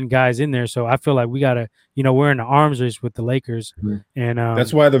keep adding guys in there. So I feel like we got to, you know, we're in the arms race with the Lakers, and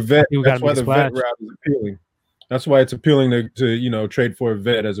that's why the vet route is appealing. That's why it's appealing to you know, trade for a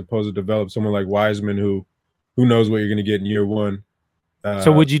vet as opposed to develop someone like Wiseman who knows what you're going to get in year one.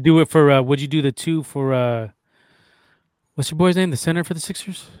 So would you do it for? Would you do the 2 for? What's your boy's name? The center for the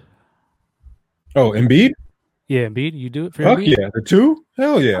Sixers? Oh, Embiid? Yeah, Embiid. You do it for Fuck Embiid? yeah, the 2?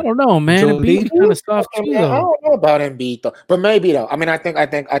 Hell yeah. I don't know, man. Embiid kind of soft too, I don't know about Embiid though, but maybe though. I mean, I think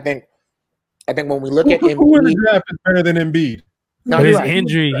when we look at Embiid, who in the draft is better than Embiid? No, his right.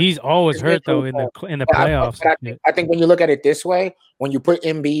 injury, he's always hurt though in the playoffs. I think when you look at it this way, when you put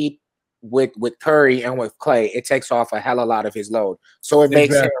Embiid with Curry and with Clay, it takes off a hell of a lot of his load. So it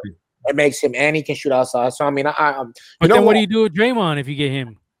makes him, and he can shoot outside. So I mean, but then what do you do with Draymond if you get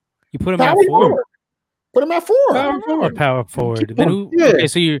him? You put him at 4. Put him at 4. Power forward. Then who? Yeah. Okay,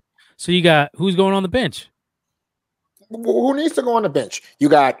 so you got who's going on the bench? Who needs to go on the bench? You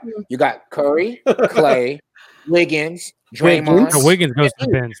got Curry, Clay, Wiggins, Draymond. Wiggins goes to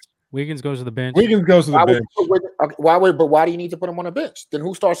the bench. Wiggins goes to the bench. But why do you need to put him on the bench? Then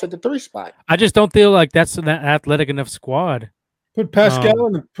who starts at the 3 spot? I just don't feel like that's an athletic enough squad. Put Pascal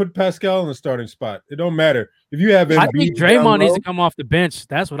in the starting spot. It don't matter if you have. I think Draymond needs to come off the bench.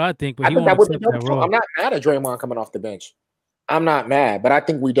 That's what I think. But I think that would be that role. I'm not mad at Draymond coming off the bench. I'm not mad, but I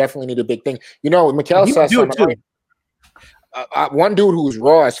think we definitely need a big thing. You know, Mikal says something. One dude who's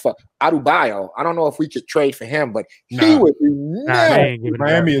raw as fuck, Adebayo. I don't know if we could trade for him, but he would be.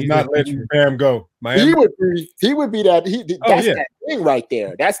 Miami is not letting Bam go. Miami. He would be that. That thing right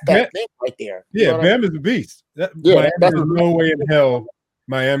there. That's that thing right there. Yeah, Bam is a beast. There's no way in hell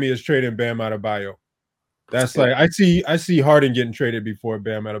Miami is trading Bam Adebayo. That's like I see Harden getting traded before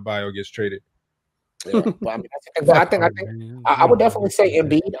Bam Adebayo gets traded. Yeah, I think I would definitely say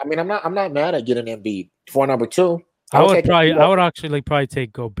Embiid. I mean, I'm not mad at getting Embiid for number 2. I would actually probably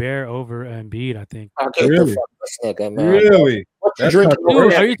take Gobert over Embiid. I think. Okay, really? Really? Dude,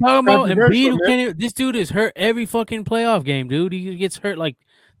 are you talking about Embiid? This dude is hurt every fucking playoff game, dude. He gets hurt like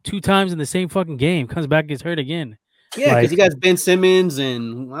 2 times in the same fucking game. Comes back, gets hurt again. Yeah, because he got Ben Simmons,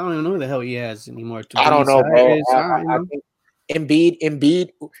 and I don't even know who the hell he has anymore. I don't know, bro. I think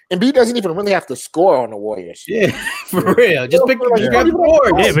Embiid doesn't even really have to score on the Warriors. Yeah, for real. Just pick the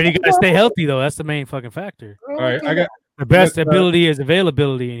board. Yeah, but he got to stay healthy though. That's the main fucking factor. All right, I got the best ability is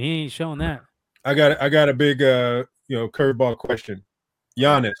availability, and he ain't showing that. I got a big curveball question.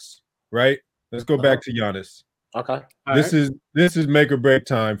 Giannis, right? Let's go back to Giannis. Okay. This is make or break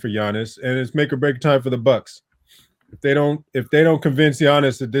time for Giannis, and it's make or break time for the Bucks. If they don't convince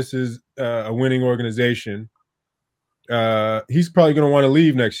Giannis that this is a winning organization, he's probably going to want to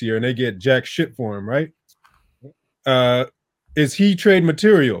leave next year, and they get jack shit for him, right? Is he trade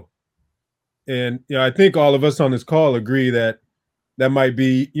material? And I think all of us on this call agree that might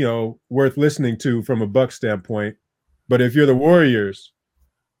be worth listening to from a Buck standpoint. But if you're the Warriors,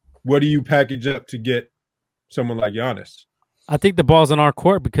 what do you package up to get someone like Giannis? I think the ball's in our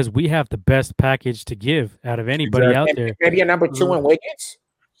court because we have the best package to give out of anybody out there. Maybe a number 2 in Wiggins.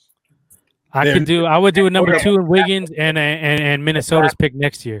 I would do a number 2 in Wiggins and Minnesota's pick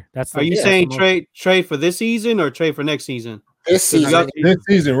next year. Are you saying trade for this season or trade for next season? This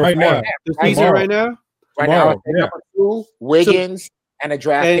season right now. Right now, number 2, Wiggins, and a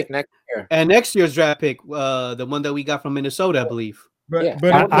draft pick next year. And next year's draft pick, the one that we got from Minnesota, I believe.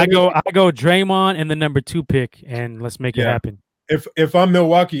 But I go Draymond and the number 2 pick, and let's make it happen. If I'm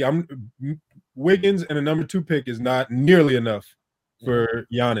Milwaukee, I'm Wiggins and a number 2 pick is not nearly enough for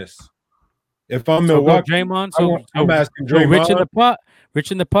Giannis. If I'm So go Milwaukee, Draymond. So I'm asking so Rich in Draymond. the pot.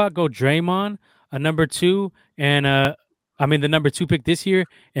 Rich in the pot. Go Draymond, a number 2, and the number 2 pick this year,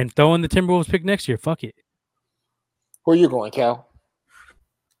 and throw in the Timberwolves pick next year. Fuck it. Who are you going, Cal?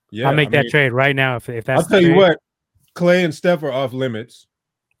 Yeah, I'll make that trade right now if that's. I'll tell you what, Clay and Steph are off limits.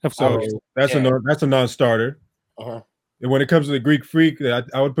 Of So course. that's a non-starter. Uh-huh. And when it comes to the Greek Freak,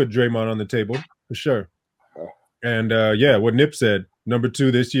 I would put Draymond on the table for sure. And what Nip said, number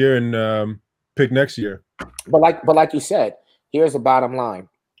 2 this year and pick next year. But like you said, here's the bottom line: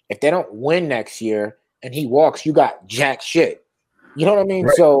 if they don't win next year and he walks, you got jack shit. You know what I mean?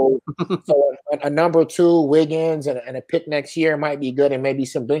 Right. So a number 2 Wiggins and a pick next year might be good, and maybe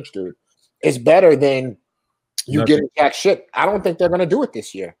some bench dude. It's better than you getting jack shit. I don't think they're going to do it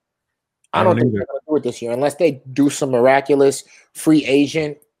this year. I don't think they're going to do it this year unless they do some miraculous free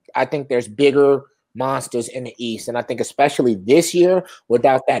agent. I think there's bigger monsters in the East, and I think especially this year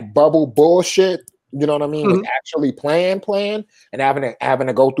without that bubble bullshit. You know what I mean? With actually playing, and having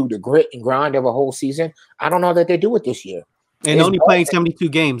to go through the grit and grind of a whole season. I don't know that they do it this year. And only playing 72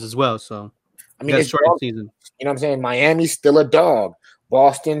 games as well. So I mean, it's short season. You know what I'm saying? Miami's still a dog.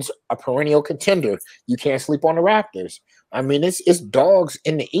 Boston's a perennial contender. You can't sleep on the Raptors. I mean, it's dogs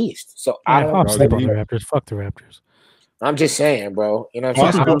in the East. So I don't sleep on the Raptors. Fuck the Raptors. I'm just saying, bro. You know what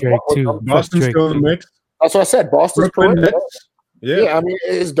I'm saying? Boston's still in the mix. That's what I said. Boston's perennial. Yeah, I mean,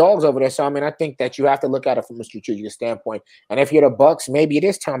 it's dogs over there. So I mean, I think that you have to look at it from a strategic standpoint. And if you're the Bucks, maybe it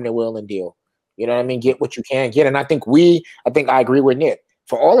is time to wheel and deal. You know what I mean? Get what you can get. And I think I agree with Nick.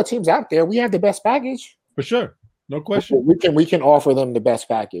 For all the teams out there, we have the best package. For sure. No question. We can offer them the best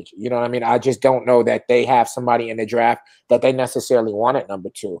package. You know what I mean? I just don't know that they have somebody in the draft that they necessarily want at number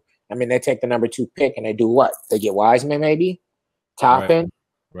 2. I mean, they take the number 2 pick and they do what? They get Wiseman maybe? Toppin?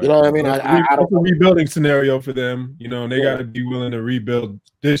 Right. You know what I mean? It's a rebuilding scenario for them. You know, and they got to be willing to rebuild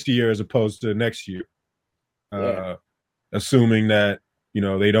this year as opposed to next year. Assuming that, you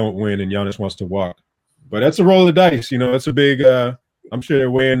know, they don't win and Giannis wants to walk. But that's a roll of the dice. You know, it's a big I'm sure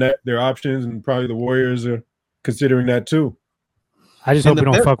they're weighing their options, and probably the Warriors are considering that too. I just hope we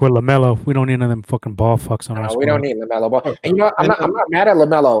don't fuck with LaMelo. We don't need none of them fucking ball fucks on our squad. We don't need LaMelo. But and you know, I'm not mad at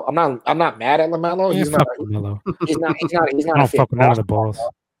LaMelo. I'm not mad at LaMelo. He's not LaMelo. He's not I don't fuck with none of the balls.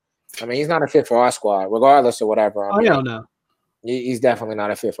 I mean, he's not a fit for our squad, regardless of whatever. I don't know. He's definitely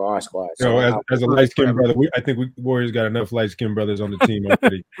not a fit for our squad. So as a light-skinned brother, I think Warriors got enough light-skinned brothers on the team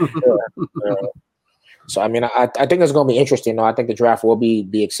already. So I mean, I think it's going to be interesting. Though I think the draft will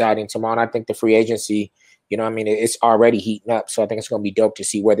be exciting tomorrow. And I think the free agency, you know, I mean, it's already heating up. So I think it's going to be dope to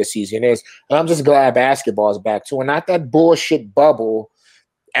see where the season is. And I'm just glad basketball is back too, and not that bullshit bubble.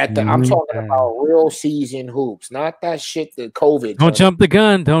 I'm talking about real season hoops, not that shit. The COVID. Don't jump the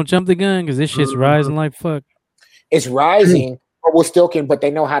gun, because this shit's rising like fuck. It's rising, but we're still but they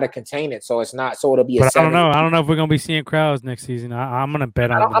know how to contain it, so it's not. So it'll be. But I don't know. I don't know if we're gonna be seeing crowds next season. I'm gonna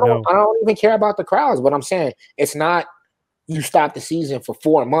bet on. I don't even care about the crowds. But I'm saying it's not. You stop the season for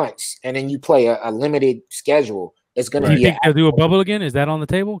 4 months and then you play a limited schedule. It's gonna be. You think they'll do a bubble again? Is that on the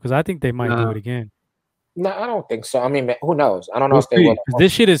table? Because I think they might do it again. No, I don't think so. I mean, who knows? I don't know if they will.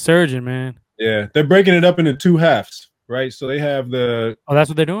 This shit is surging, man. Yeah, they're breaking it up into 2 halves, right? So they have the. Oh, that's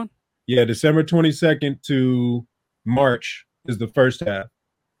what they're doing? Yeah, December 22nd to March is the first half.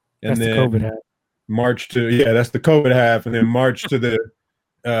 And that's then the COVID half. March to, that's the COVID half. And then March to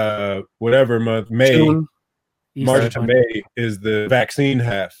the whatever month, May. June. March to May is the vaccine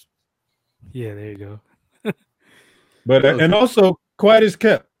half. Yeah, there you go. But and also, quiet as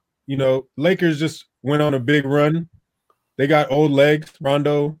kept. You know, Lakers just went on a big run. They got old legs,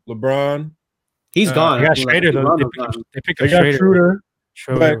 Rondo, LeBron. He's gone. They got Schrader, though. They picked up Schrader.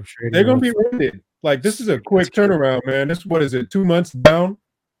 But they're going to be rented. Like, this is a quick turnaround, man. This, what is it, 2 months down,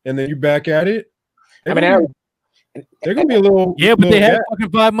 and then you back at it? They're going to be a little. Yeah, but they had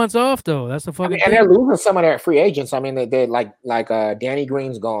fucking 5 months off, though. That's the fucking. And they're losing some of their free agents. I mean, they're like Danny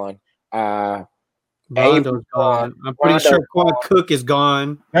Green's gone. Rondo's gone. I'm pretty sure Quad Cook is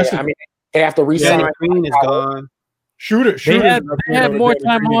gone. I mean, they have to resign. Danny Green is gone. Shooter. They had more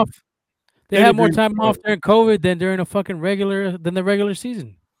time off. They had more time off during COVID than during the regular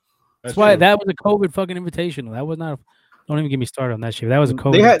season. That's why that was a COVID fucking invitational. That was not. Don't even get me started on that shit. That was a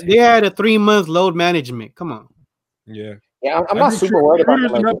COVID. They had a 3-month load management. Come on. Yeah, I'm not super worried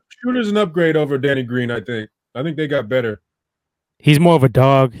about Shooter's an upgrade over Danny Green. I think they got better. He's more of a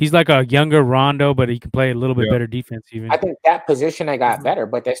dog. He's like a younger Rondo, but he can play a little bit better defense. Even I think that position they got better,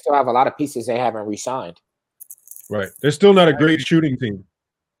 but they still have a lot of pieces they haven't re-signed. Right, they're still not a great shooting team.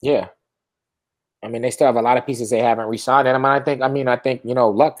 Yeah. I mean, they still have a lot of pieces they haven't re-signed. And I think,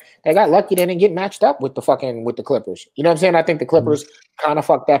 luck. They got lucky they didn't get matched up with the Clippers. You know what I'm saying? I think the Clippers kind of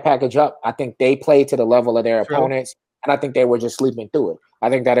fucked that package up. I think they played to the level of their opponents, and I think they were just sleeping through it. I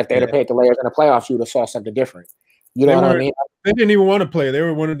think that if they'd have paid the Lakers in the playoffs, you would have saw something different. You know what I mean? They didn't even want to play. They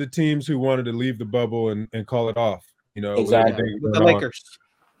were one of the teams who wanted to leave the bubble and call it off. Exactly. With the Lakers.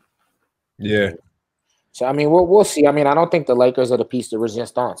 Yeah. So, I mean, we'll see. I mean, I don't think the Lakers are the piece de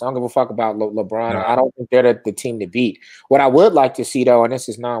resistance. I don't give a fuck about LeBron. No. I don't think they're the team to beat. What I would like to see, though, and this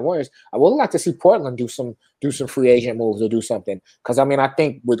is non-Warriors, I would like to see Portland do some free agent moves or do something. Because, I mean, I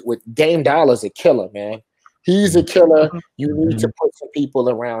think with Dame Dollar's a killer, man. He's a killer. You need to put some people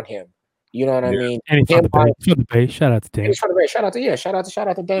around him. You know what I mean? And he's for the Bay. Shout out to Dame. He's for the Bay. Shout out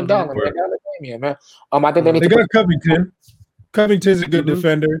to Dame Dollar, man. I think they got Covington. Covington's a good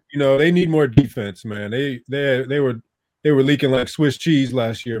defender. They need more defense, man. They were leaking like Swiss cheese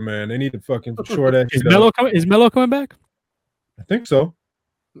last year, man. They need to fucking short that. Is Melo coming back? I think so.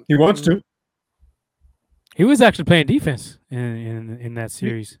 He wants to. He was actually playing defense in that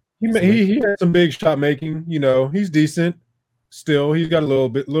series. He had some big shot making. He's decent. Still, he's got a little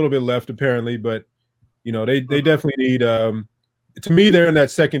bit left apparently, but they definitely need. To me, they're in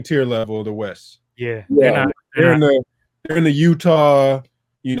that second tier level of the West. Yeah. They're in the Utah,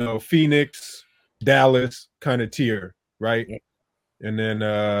 Phoenix, Dallas kind of tier, right? Yeah. And then,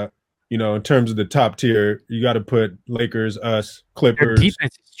 in terms of the top tier, you got to put Lakers, us, Clippers. Their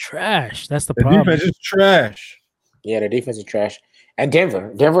defense is trash. That's the problem. Defense is trash. Yeah, the defense is trash. And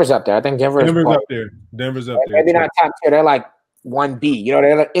Denver's up there. I think Denver's up there. Denver's up there. Maybe not top tier. They're like 1B.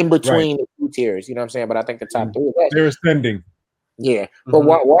 They're like in between the two tiers. You know what I'm saying? But I think the top three. They're ascending. Yeah, but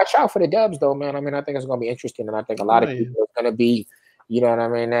watch out for the Dubs, though, man. I mean, I think it's going to be interesting, and I think a lot of people are going to be, you know what I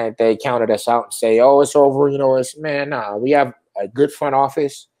mean, that they counted us out and say, "Oh, it's over." Nah. We have a good front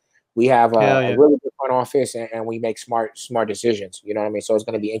office. We have a really good front office, and we make smart decisions. You know what I mean? So it's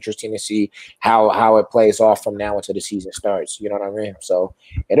going to be interesting to see how it plays off from now until the season starts. You know what I mean? So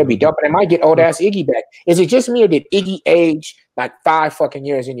it'll be dope. And they might get old ass Iggy back. Is it just me, or did Iggy age like 5 fucking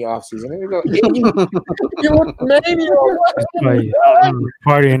years in the offseason? You look mania.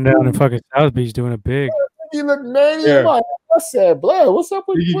 Partying down in fucking South Beach doing it big. You look mania. Yeah. I said, Blood, what's up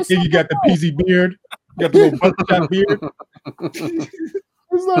with you? You got the peasy beard. You got the little buttershot beard.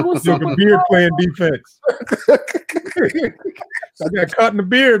 It's like, what's up with beard playing defense? I got caught in the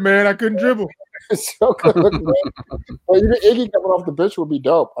beard, man. I couldn't dribble. So good, man. Well, Iggy coming off the bench would be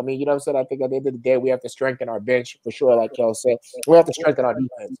dope. I mean, you know what I'm saying? I think at the end of the day, we have to strengthen our bench for sure, like Kel said. We have to strengthen our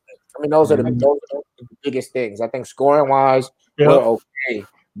defense. I mean, those are the biggest things. I think scoring-wise, we're okay.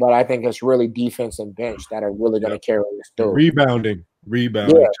 But I think it's really defense and bench that are really going to carry us through. Rebounding.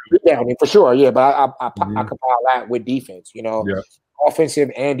 Yeah, rebounding for sure. Yeah, but I compile that with defense, offensive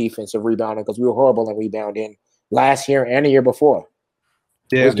and defensive rebounding, because we were horrible in rebounding last year and the year before.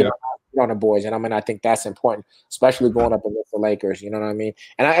 Yeah. On the boys, and I think that's important, especially going up against the Lakers. You know what I mean?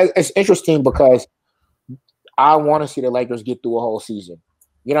 And it's interesting because I want to see the Lakers get through a whole season.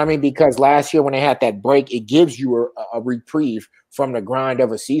 You know what I mean? Because last year when they had that break, it gives you a reprieve from the grind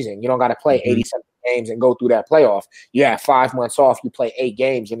of a season. You don't got to play 87 games and go through that playoff. You have 5 months off. You play 8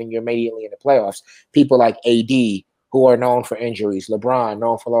 games, and then you're immediately in the playoffs. People like AD, who are known for injuries, LeBron,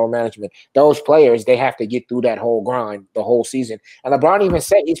 known for low management. Those players, they have to get through that whole grind, the whole season. And LeBron even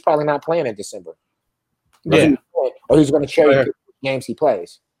said he's probably not playing in December. Yeah. Or he's going to cherry pick the games he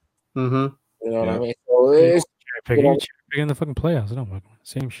plays. Mm-hmm. You know what I mean? So it's in the fucking playoffs.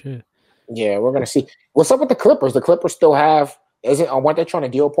 Same shit. Yeah, we're going to see. What's up with the Clippers? The Clippers still have – weren't they trying to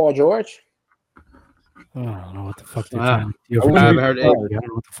deal Paul George? I don't know what the fuck they're trying to deal. I haven't heard anything. I don't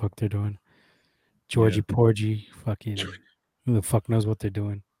know what the fuck they're doing. Georgie Porgy, fucking who the fuck knows what they're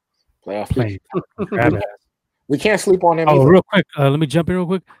doing? Playing. We can't sleep on them. Oh, real quick, let me jump in real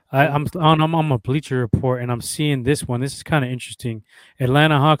quick. I'm on a Bleacher Report, and I'm seeing this one. This is kind of interesting.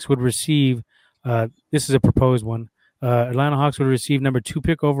 Atlanta Hawks would receive. This is a proposed one. Atlanta Hawks would receive number 2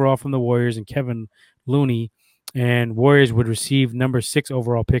 pick overall from the Warriors and Kevin Looney, and Warriors would receive number 6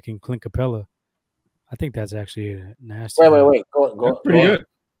 overall pick in Clint Capella. I think that's actually a nasty. Wait. Go. That's pretty good.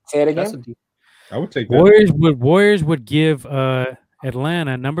 Say it again. I would take that. Warriors would give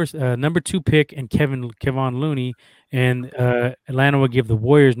Atlanta number 2 pick and Kevon Looney, and Atlanta would give the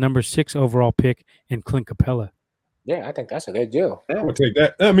Warriors number 6 overall pick and Clint Capella. Yeah, I think that's a good deal. I would take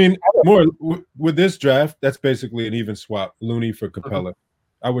that. I mean, more with this draft, that's basically an even swap. Looney for Capella.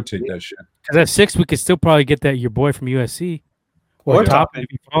 I would take that shit. Because at 6, we could still probably get your boy from USC or Toppin.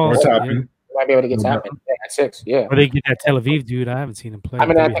 Or Toppin. might be able to get No tapped in at 6. Yeah. Or they get that Tel Aviv dude. I haven't seen him play. I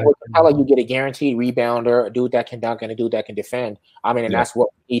mean, I Maybe think with Capella, you get a guaranteed rebounder, a dude that can dunk, and a dude that can defend. I mean, and that's what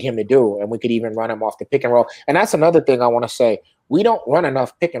we need him to do. And we could even run him off the pick and roll. And that's another thing I want to say. We don't run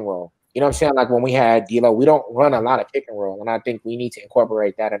enough pick and roll. You know what I'm saying? Like when we had D'Lo, we don't run a lot of pick and roll. And I think we need to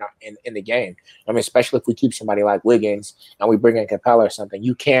incorporate that in the game. I mean, especially if we keep somebody like Wiggins and we bring in Capella or something,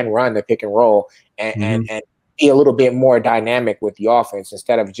 you can run the pick and roll and be a little bit more dynamic with the offense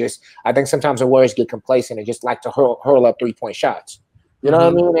instead of just, I think sometimes the Warriors get complacent and just like to hurl up 3-point shots. You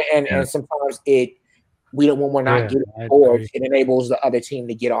know what I mean? And sometimes when we're not getting boards, it enables the other team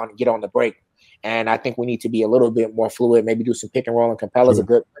to get on the break. And I think we need to be a little bit more fluid, maybe do some pick and roll. And Capella's a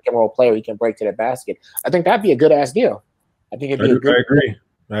good pick and roll player. He can break to the basket. I think that'd be a good ass deal. I think it'd be a good.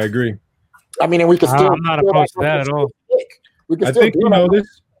 I agree. I mean, and we could still. I'm not opposed to that at all. We could I think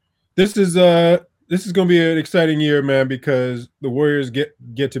this is going to be an exciting year, man, because the Warriors get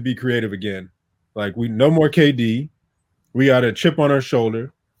to be creative again. Like no more KD. We got a chip on our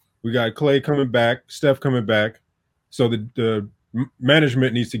shoulder. We got Clay coming back, Steph coming back. So the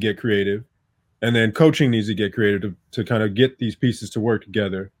management needs to get creative, and then coaching needs to get creative to kind of get these pieces to work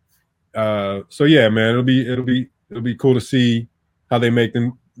together. So yeah, man, it'll be cool to see how they make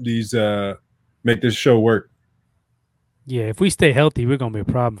this show work. Yeah, if we stay healthy, we're gonna be a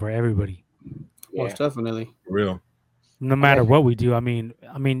problem for everybody. Most definitely. For real. No matter what we do, I mean,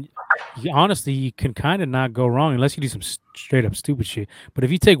 honestly, you can kind of not go wrong unless you do some straight up stupid shit. But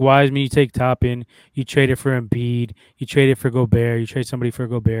if you take Wiseman, you take Toppin, you trade it for Embiid, you trade it for Gobert, you trade somebody for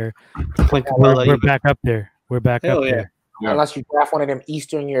Gobert, we're back up there. We're back up there. Yeah. Unless you draft one of them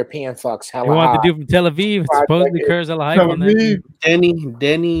Eastern European fucks. You want the dude from Tel Aviv? Supposedly Kerr's a hype on that.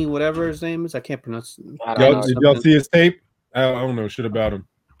 Denny, whatever his name is. I can't pronounce it. Did y'all see his tape? I don't know shit about him.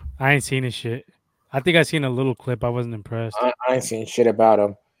 I ain't seen his shit. I think I seen a little clip. I wasn't impressed. I ain't seen shit about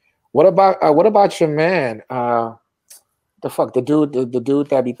him. What about your man? The dude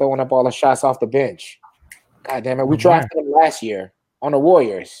that be throwing up all the shots off the bench. God damn it. We drafted him last year on the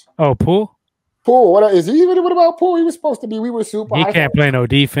Warriors. Oh, Poole? Poole, what about Poole? He was supposed to be. We were super. He can't play no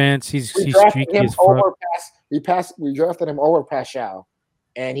defense. He's streaky as fuck. We drafted him over Pascal,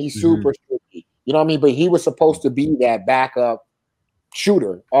 and he's super streaky. You know what I mean? But he was supposed to be that backup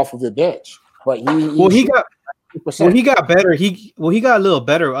shooter off of the bench. But he got better. He got a little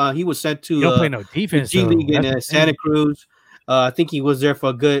better. He was sent to don't play no defense, G League in Santa Cruz. I think he was there for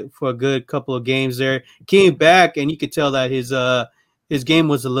a good couple of games there. Came back, and you could tell that his game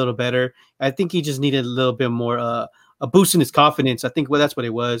was a little better. I think he just needed a little bit more a boost in his confidence. I think that's what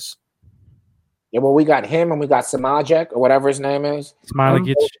it was. Yeah, well, we got him and we got Samajek or whatever his name is.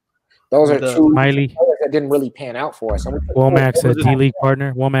 Smiley. Those are two Smiley that didn't really pan out for us. Womack's D-League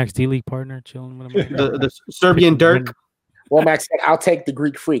partner. Womack's D-League partner, chilling with him. The Serbian Dirk. Womack said, "I'll take the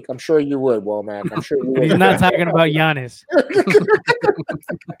Greek Freak." I'm sure you would, Womack. I'm sure you would. He's not talking about Giannis.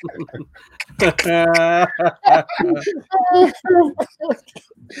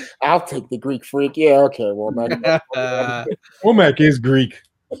 I'll take the Greek Freak. Yeah, okay, Womack. Womack is Greek.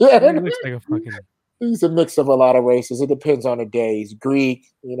 Yeah, he looks like a fucking. He's a mix of a lot of races. It depends on the day. He's Greek,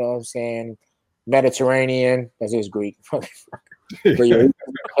 you know what I'm saying? Mediterranean. That is Greek. But yeah,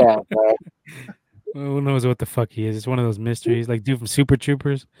 who knows what the fuck he is? It's one of those mysteries, like dude from Super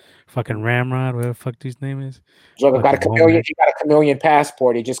Troopers, fucking Ramrod, whatever the fuck his name is. He got a chameleon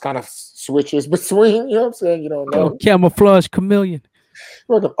passport. He just kind of switches between, you know what I'm saying? You don't know. Camouflage chameleon.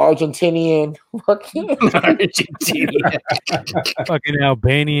 Like an Argentinian, fucking fucking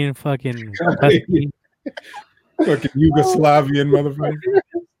Albanian, fucking fucking Yugoslavian motherfucker.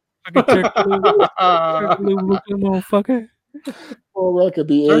 Fucking motherfucker. Well, that could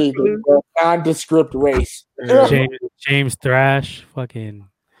be anything. Nondescript race. James Thrash, fucking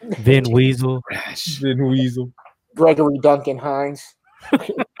Vin Weasel. Gregory Duncan Hines.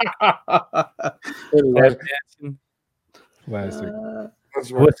 Anyway. Classic.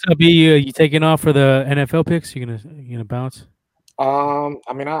 What's up, you taking off for the NFL picks? You gonna bounce? I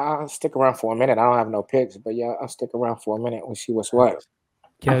mean, I'll stick around for a minute. I don't have no picks, but yeah, I'll stick around for a minute. We'll see what's what.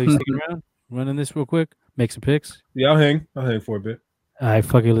 Kelly, you sticking around? Running this real quick. Make some picks. Yeah, I'll hang for a bit. All right,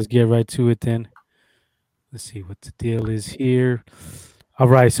 fuck it. Let's get right to it then. Let's see what the deal is here. All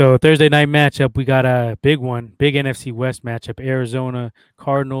right, so Thursday night matchup, we got a big one, big NFC West matchup. Arizona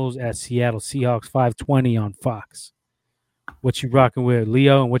Cardinals at Seattle Seahawks, 5:20 on Fox. What you rocking with,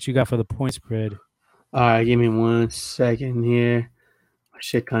 Leo, and what you got for the point spread? All right, give me 1 second here. My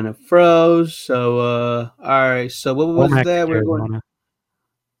shit kind of froze. So, all right. So what was that? We're going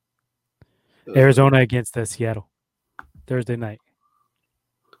Arizona against Seattle, Thursday night.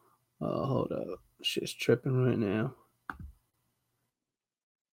 Oh, hold up. Shit's tripping right now.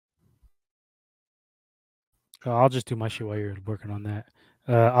 I'll just do my shit while you're working on that.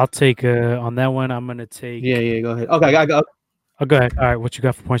 I'll take on that one. I'm gonna take. Yeah, go ahead. Okay, I got. Oh, go ahead. All right, what you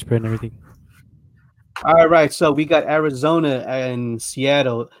got for point spread and everything? All right, so we got Arizona and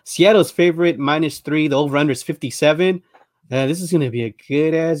Seattle. Seattle's favorite -3. The over/under is 57. This is going to be a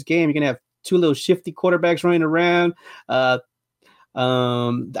good ass game. You're going to have two little shifty quarterbacks running around. I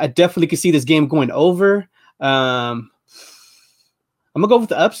definitely could see this game going over. I'm gonna go with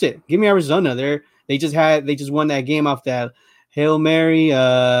the upset. Give me Arizona. They just won that game off that Hail Mary.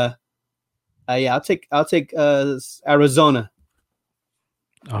 Yeah, I'll take Arizona.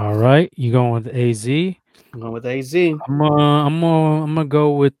 All right, you going with AZ? I'm going with AZ. I'm gonna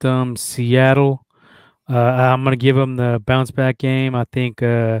go with Seattle. I'm gonna give them the bounce back game. I think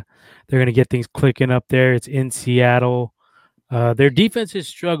they're gonna get things clicking up there. It's in Seattle. Their defense has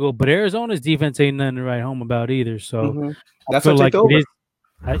struggled, but Arizona's defense ain't nothing to write home about either. So That's what I take over.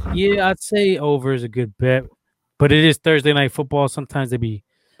 Yeah, I'd say over is a good bet, but it is Thursday night football. Sometimes they be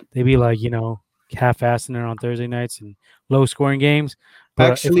like half-assing it on Thursday nights and low scoring games.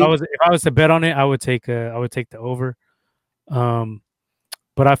 But Actually, if I was to bet on it, I would take the over.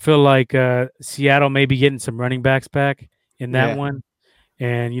 But I feel like Seattle may be getting some running backs back in that one,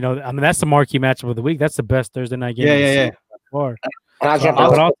 and that's the marquee matchup of the week. That's the best Thursday night game. Yeah. But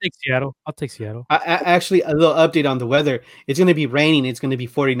I'll take Seattle. Actually, a little update on the weather. It's going to be raining. It's going to be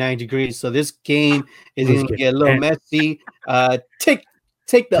 49 degrees. So this game is going to get a little messy. Take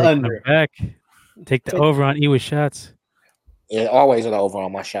the under. Back. Take the over on Ewa shots. Yeah, always an over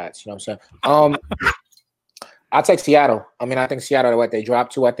on my shots. You know what I'm saying? I'll take Seattle. I mean, I think Seattle, what they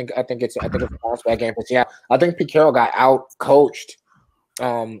dropped to, I think it's a bounce back game for Seattle. I think Pete Carroll got out coached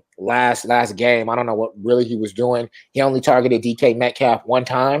last game. I don't know what really he was doing. He only targeted DK Metcalf one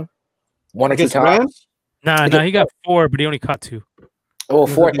time, one or two times. Nah, he got 4, but he only caught 2. Oh,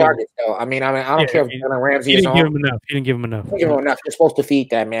 4 targets though. I mean, I don't care if Jalen Ramsey is on. He didn't give him enough. You're supposed to feed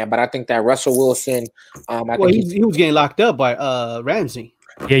that man, but I think that Russell Wilson. He was getting locked up by Ramsey.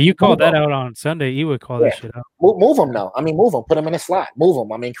 Yeah, you called that out on Sunday. You would call that shit out. Move him though. I mean, move him. Put him in a slot. Move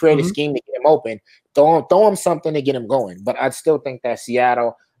him. I mean, create a scheme to get him open. Throw him something to get him going. But I still think that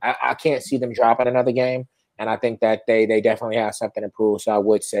Seattle. I can't see them dropping another game, and I think that they definitely have something to prove. So I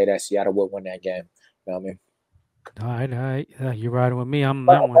would say that Seattle would win that game. You know what I mean? All right. You're riding with me. I'm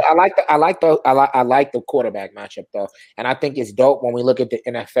that one. I like the quarterback matchup though, and I think it's dope when we look at the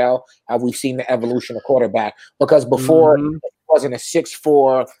NFL how we've seen the evolution of quarterback because before it wasn't a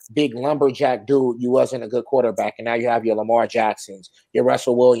 6'4" big lumberjack dude, you wasn't a good quarterback, and now you have your Lamar Jacksons, your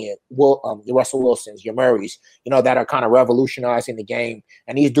Russell Wilsons, your Murrays, that are kind of revolutionizing the game,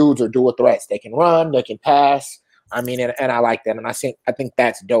 and these dudes are dual threats. They can run, they can pass. I mean, and I like that, and I think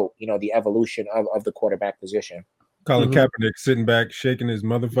that's dope. The evolution of the quarterback position. Colin Kaepernick sitting back, shaking his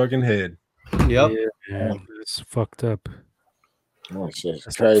motherfucking head. Yep, yeah, it's fucked up. Oh,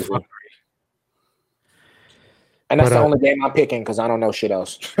 it's crazy. And that's the only game I'm picking because I don't know shit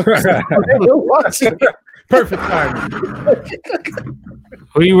else. Perfect time.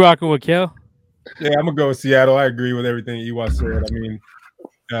 Who you rocking with, Kel? Yeah, I'm gonna go with Seattle. I agree with everything Ewa said. I mean,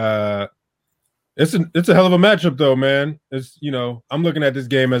 it's a hell of a matchup though, man. It's I'm looking at this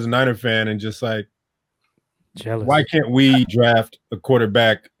game as a Niner fan and just like jealous. Why can't we draft a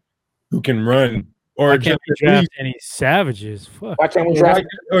quarterback who can run or can't we draft any savages? Fuck. Why can't we draft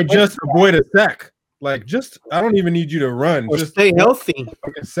or just avoid a sack? Like I don't even need you to run. Or just stay healthy.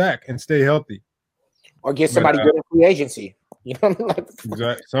 Fucking sack and stay healthy. Or get somebody good in free agency.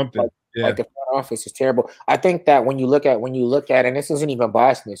 Exactly. Something. Like the front office is terrible. I think that when you look at, and this isn't even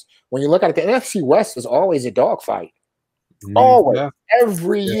biasness, when you look at it, the NFC West is always a dogfight. Always. Yeah.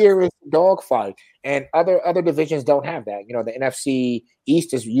 Every year is a dogfight. And other divisions don't have that. The NFC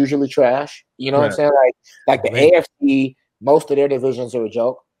East is usually trash. You know what I'm saying? Like the AFC, most of their divisions are a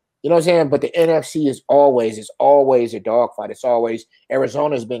joke. You know what I'm saying? But the NFC is always a dogfight. It's always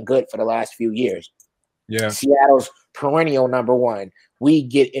Arizona's been good for the last few years. Yeah. Seattle's perennial number one. We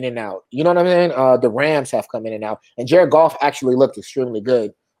get in and out. You know what I mean? The Rams have come in and out. And Jared Goff actually looked extremely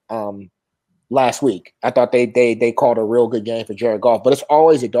good last week. I thought they called a real good game for Jared Goff. But it's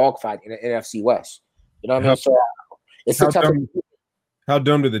always a dogfight in the NFC West. You know what I mean? So it's how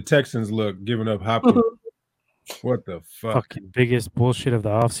dumb do the Texans look giving up Hopkins? What the fuck? Fucking biggest bullshit of the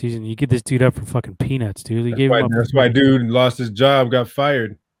offseason. You get this dude up for fucking peanuts, dude. That's why dude lost his job, got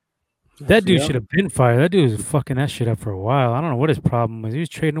fired. That dude should have been fired. That dude was fucking that shit up for a while. I don't know what his problem was. He was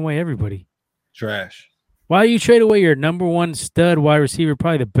trading away everybody. Trash. Why you trade away your number one stud wide receiver,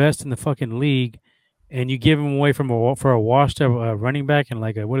 probably the best in the fucking league, and you give him away for a washed up running back and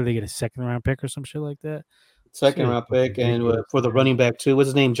what do they get, a second round pick or some shit like that? second round pick, and for the running back too. What's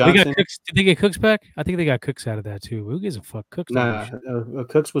his name? Johnson. We got Cooks. Did they get Cooks back? I think they got Cooks out of that too. Who gives a fuck? Cooks. Nah,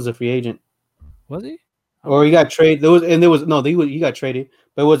 Cooks was a free agent. Was he? Or he got traded. He got traded,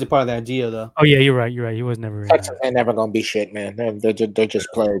 but it wasn't part of that deal though. Oh yeah, you're right. He was never. Texans ain't never gonna be shit, man. They're just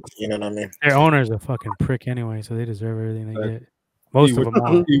players. You know what I mean? Their owner's a fucking prick anyway, so they deserve everything they get. Most of them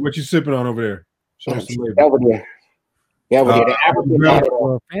all. What you sipping on over there? Show us some label. Belvedere. The African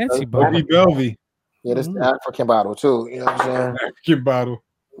bottle. Fancy bottle. Belvy. Yeah, this is the African bottle too. You know what I'm saying? African bottle.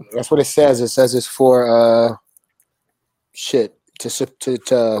 That's what it says. It says it's for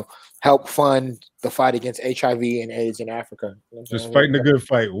to help fund the fight against HIV and AIDS in Africa. You know just fighting a good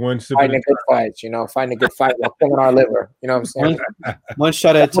fight. Fighting a good fight, fighting a good fight while killing our liver. You know what I'm saying? One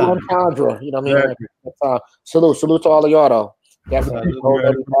shot at a time. You know what I mean? Salute to all of y'all though. Definitely.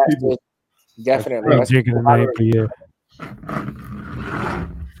 Definitely. I'm drinking tonight, but yeah.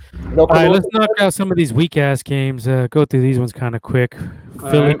 All right, let's knock out some of these weak ass games. Go through these ones kind of quick.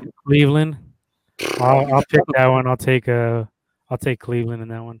 Philly, Cleveland. I'll pick that one. I'll take Cleveland in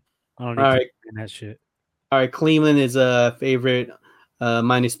that one. I don't need to that shit. All right, Cleveland is a favorite,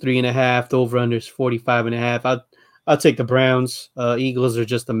 -3.5. The over under is 45.5. I'll take the Browns. Eagles are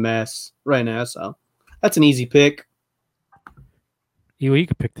just a mess right now, so that's an easy pick. You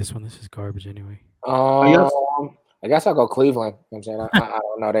could pick this one. This is garbage anyway. I guess I'll go Cleveland. You know what I'm saying? I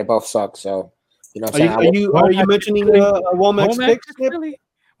don't know. They both suck. So, you know what I'm saying? Are you mentioning Womack's pick?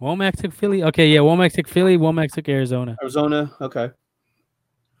 Womack took Philly. Okay, yeah. Womack took Philly. Womack took Arizona. Okay.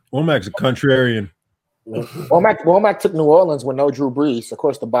 Womack's a contrarian. Womack took New Orleans with no Drew Brees. Of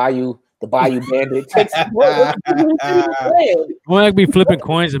course, the Bayou Bandit takes. Womack be flipping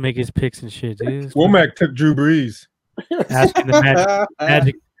coins to make his picks and shit, dude. Womack took Drew Brees. Asking the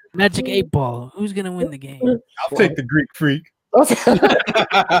Magic 8 Ball. Who's gonna win the game? I'll take the Greek Freak.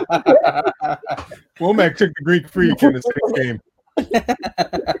 Womack took the Greek Freak in the sixth game.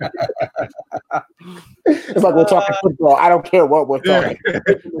 It's like we're talking football. I don't care what we're talking.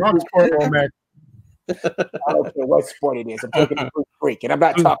 Wrong sport, Womack. I don't care what sport it is. I'm taking the Greek Freak, and I'm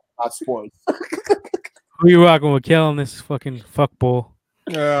not talking about sports. Who you rocking with, Kel, in this fucking fuck bowl?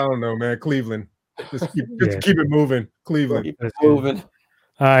 I don't know, man. Cleveland. Just keep it moving. Cleveland. Keep it moving.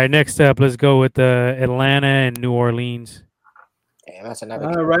 All right, next up, let's go with Atlanta and New Orleans. Damn, that's another.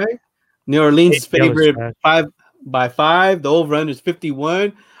 All right. New Orleans favorite 5-5. The over-under is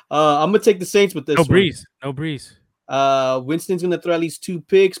 51. I'm gonna take the Saints with this. No breeze. Winston's gonna throw at least 2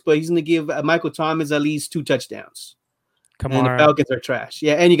 picks, but he's gonna give Michael Thomas at least 2 touchdowns. Kamara. And the Falcons are trash.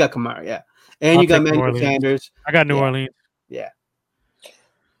 Yeah, and you got Kamara. Yeah, and you got Emmanuel Sanders. I got New Orleans. Yeah.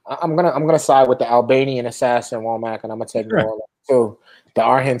 I'm gonna side with the Albanian assassin Womack, and I'm gonna take New Orleans too. The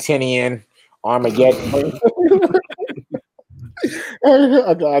Argentinian Armageddon.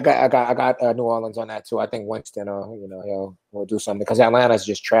 I got New Orleans on that too. I think Winston, he'll do something because Atlanta's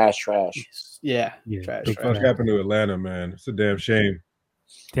just trash. Yeah, trash. What happened to Atlanta, man? It's a damn shame.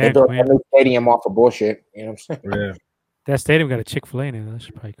 They built a new stadium off of bullshit. You know what I'm saying? Yeah. That stadium got a Chick-fil-A in it. That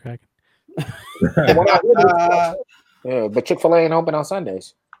should probably crack it. Yeah, but Chick-fil-A ain't open on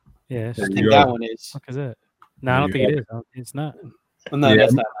Sundays. Yeah, I think that one is. What is that? No, I don't think it is. It's not. No,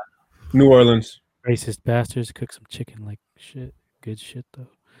 that's not. New Orleans. Racist bastards cook some chicken like shit. Good shit though.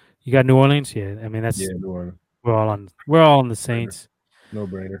 You got New Orleans? Yeah, I mean that's New Orleans. We're all on the Saints. No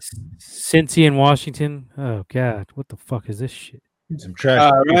brainer. Cincy and Washington. Oh God, what the fuck is this shit? Some trash.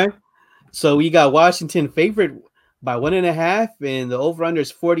 All right. So we got Washington favorite by 1.5, and the over under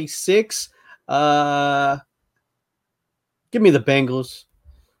is 46. Give me the Bengals.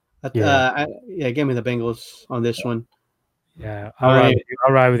 Give me the Bengals on this one. Yeah, I'll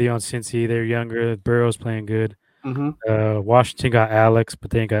ride with you on Cincy. They're younger. Burrow's playing good. Mm-hmm. Washington got Alex,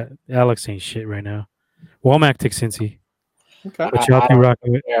 but they got Alex ain't shit right now. Womack took Cincy. Okay. But y'all be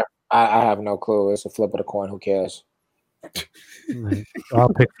rocking with. Yeah, I have no clue. It's a flip of the coin. Who cares?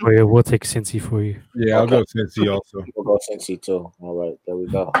 I'll pick for you. We'll take Cincy for you. Yeah, I'll go Cincy also. We'll go Cincy too. All right, there we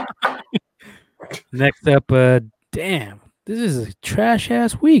go. Next up, damn, this is a trash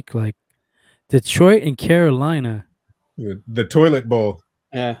ass week. Like Detroit and Carolina. The toilet bowl.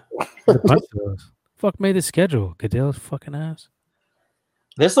 Yeah. Fuck made the schedule. Goodell's fucking ass.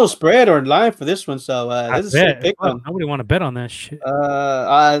 There's no spread or line for this one, so this is a pick one. Nobody want to bet on that shit.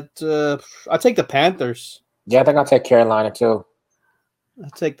 I'll take the Panthers. Yeah, I think I'll take Carolina too. I'll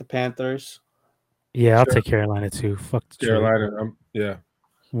take the Panthers. Yeah, I'll take Carolina too. Fuck Detroit. Carolina. Yeah.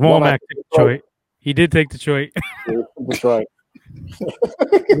 Womack took Detroit. He did take Detroit. Detroit. He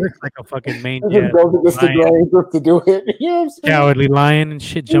looks like a fucking main Just goes against the grain just to do it. You know what I'm saying? Cowardly lion and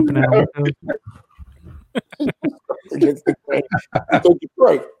shit jumping out of against the grain.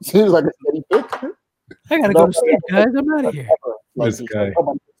 Detroit. Seems like a steady pick. I gotta go to sleep, guys. I'm out of here. Like, This guy.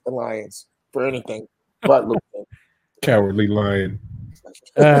 nobody picks the Lions for anything but losing. Cowardly lion.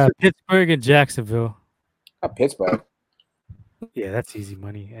 Pittsburgh and Jacksonville. Pittsburgh. Yeah, that's easy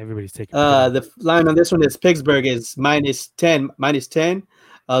money. Everybody's taking. The line on this one is Pittsburgh is -10.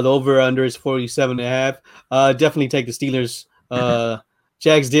 The over/under is 47.5. Definitely take the Steelers.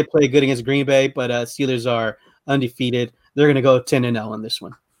 Jags did play good against Green Bay, but Steelers are undefeated. They're gonna go 10-0 on this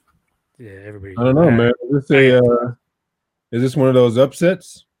one. Yeah, everybody. I don't know, man. Is this one of those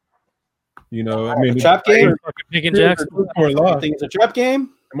upsets? You know, I mean, Trap game. Picking Jackson. I think it's a trap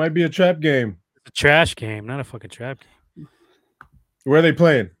game. It might be a trap game. It's a trash game, not a fucking trap game. Where are they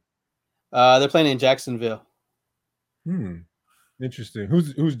playing? They're playing in Jacksonville. Interesting.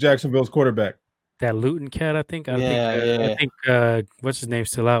 Who's Jacksonville's quarterback? That Luton cat, I think. Yeah. I think what's his name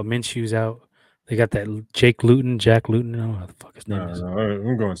still out? Minshew's out. They got that Jack Luton. I don't know what the fuck his name is. No,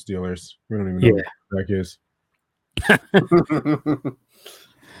 I'm going Steelers. We don't even know who the quarterback is.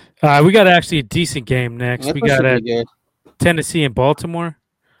 We got actually a decent game next. That We got should be good. Tennessee and Baltimore.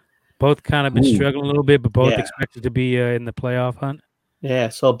 Both kind of been struggling a little bit, but both Yeah. expected to be in the playoff hunt. Yeah,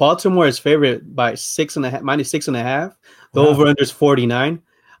 so Baltimore is favorite by -6.5. The Wow. over/under is 49.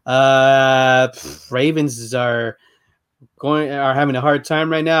 Ravens are having a hard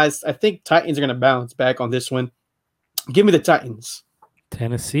time right now. I think Titans are going to bounce back on this one. Give me the Titans.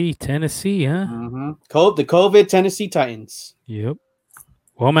 Tennessee, huh? Mm-hmm. The COVID Tennessee Titans. Yep.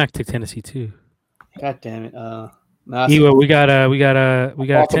 Womack took Tennessee too. God damn it. We got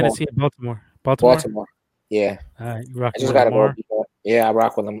Baltimore. Tennessee and Baltimore. Baltimore. Yeah. All right, you rock I just with gotta Lamar. go. Yeah, I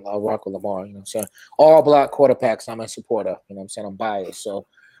rock with them. I rock with Lamar. You know what I'm saying? All black quarterbacks. I'm a supporter. You know what I'm saying? I'm biased. So,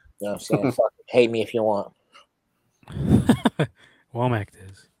 you know what I'm saying? Fuck, hate me if you want. Womack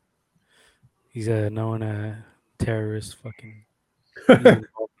does. He's a known terrorist. Fucking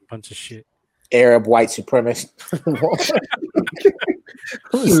bunch of shit. Arab white supremacist.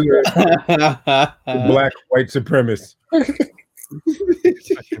 Black white supremacist.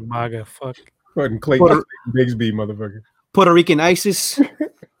 Fucking MAGA. Fuck. Fucking Clayton Bigsby, motherfucker. Puerto Rican ISIS.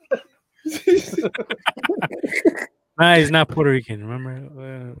 Nah, he's not Puerto Rican.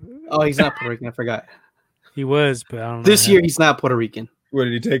 Remember? Oh, he's not Puerto Rican. I forgot. He was, but I don't know. This year, he's not Puerto Rican. What,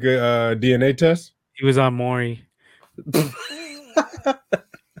 did he take a DNA test? He was on Maury.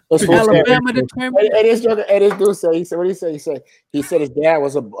 Alabama determined. And this dude say, he said, what did he say? He said his dad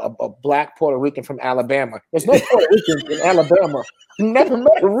was a black Puerto Rican from Alabama. There's no Puerto Ricans in Alabama. Never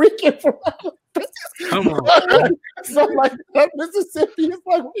met a Rican from Alabama. Come on. Something like that. Mississippi is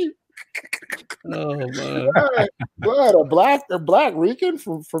like, wait. Oh man. What, a black Rican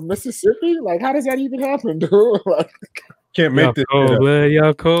from Mississippi? Like, how does that even happen, dude? Like, Can't make this.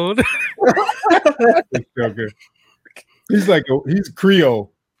 Y'all cold. Okay. He's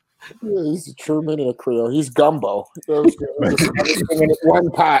Creole. yeah, he's a true meaning of Creole. He's gumbo. You know what I'm saying?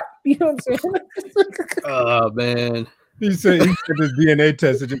 One pot. You know what I'm saying? Oh man. He said his DNA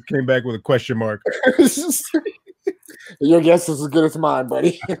test. It just came back with a question mark. Your guess is as good as mine,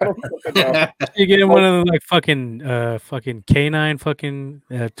 buddy. You getting one of the fucking canine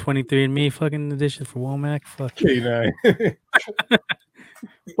 23andMe fucking edition for Womack? Fuck. K9.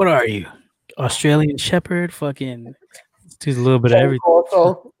 What are you? Australian Shepherd? Fucking. It's a little bit of everything.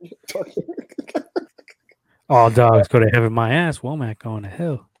 All dogs go to heaven. My ass. Womack going to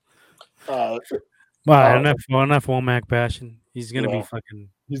hell. Wow, enough Womack bashing. He's gonna be fucking.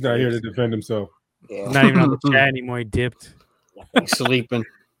 He's not here to defend himself. Yeah. Not even on the chat anymore. He dipped. Sleeping.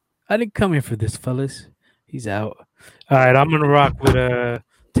 I didn't come here for this, fellas. He's out. All right, I'm gonna rock with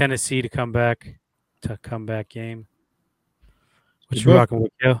Tennessee to come back. Game. What you rocking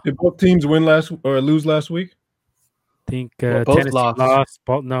with, Kel? Did both teams lose last week? I think both Tennessee lost.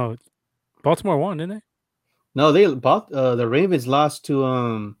 No, Baltimore won, didn't they? No, they bought the Ravens lost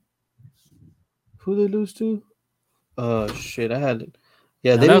to who they lose to? Shit, I had it.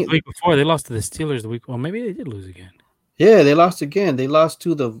 Yeah, that was the week before. They lost to the Steelers the week. Well, maybe they did lose again. Yeah, they lost again. They lost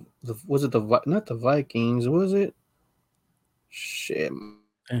to not the Vikings? Was it? Shit.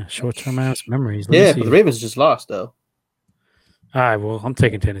 Yeah, short-term ass memories. Yeah, but the Ravens just lost though. All right, well, I'm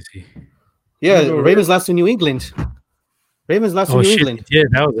taking Tennessee. Yeah, the Ravens lost to New England. Ravens lost to New England. Yeah,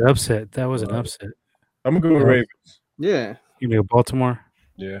 that was an upset. That was an upset. I'm gonna go with Ravens. Yeah. You know, Baltimore.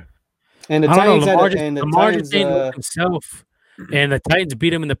 Yeah. And the Titans Lamar just ain't look himself. And the Titans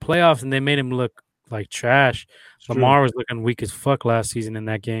beat him in the playoffs, and they made him look like trash. Lamar was looking weak as fuck last season in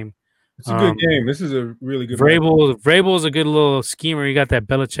that game. It's a good game. This is a really good Vrabel's a good little schemer. He got that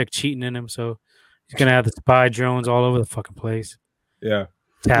Belichick cheating in him, so he's gonna have the spy drones all over the fucking place. Yeah.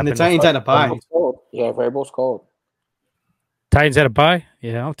 And the Titans had a bye. Yeah, Vrabel's cold. Titans had a bye?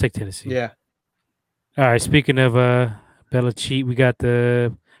 Yeah, I'll take Tennessee. Yeah. All right. Speaking of Belichick, we got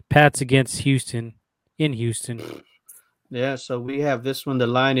the Pats against Houston in Houston. Yeah, so we have this one. The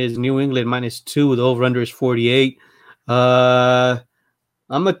line is New England -2. The over/under is 48. I'm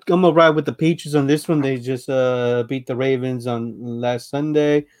gonna ride with the Patriots on this one. They just beat the Ravens on last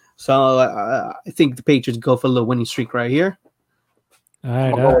Sunday, so I think the Patriots go for a little winning streak right here. All I'm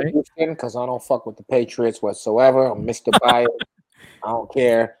right. gonna go with Houston because I don't fuck with the Patriots whatsoever. I'm Mr. Bias. I don't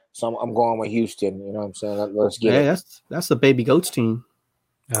care. So I'm going with Houston. You know what I'm saying? Let's get Hey, it. that's the baby goats team.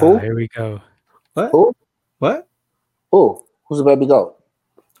 Who? Here we go. What? Who? What? Who? Who's the baby goat?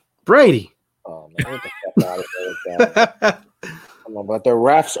 Brady. Oh man, get the fuck out of here with that. Come on, but the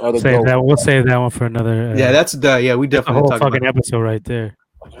refs are the Save goat. that. We'll save that one for another. Yeah, that's the we the definitely whole talk fucking about. episode right there.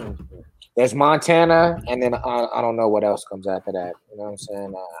 There's Montana, and then I don't know what else comes after that. You know what I'm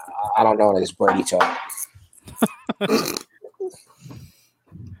saying? I don't know this Brady talk.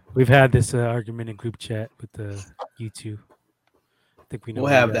 We've had this argument in group chat with the YouTube. I think we know.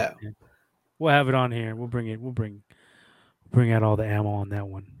 We'll where have you guys that. stand. We'll have it on here. We'll bring it. We'll bring out all the ammo on that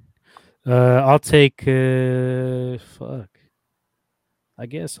one. I'll take. Fuck. I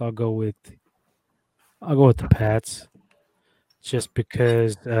guess I'll go with the Pats, just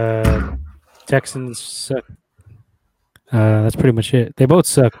because Texans suck. That's pretty much it. They both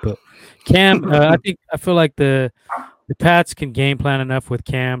suck, but Cam. I feel like the Pats can game plan enough with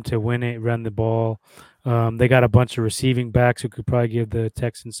Cam to win it, run the ball. They got a bunch of receiving backs who could probably give the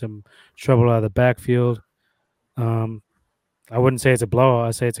Texans some trouble out of the backfield. I wouldn't say it's a blowout.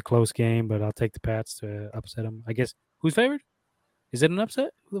 I say it's a close game, but I'll take the Pats to upset them. I guess who's favored? Is it an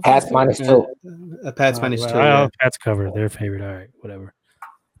upset? Pats -2. Pats All right, -2. well, Yeah. Pats cover. They're favored. All right, whatever.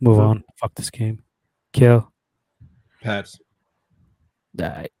 Move on. Fuck this game. Kill. Pats.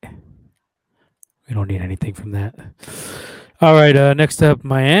 Die. We don't need anything from that. All right. Next up,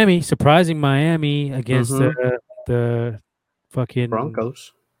 Miami. Surprising Miami against the fucking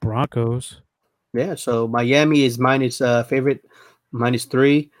Broncos. Yeah. So Miami is favorite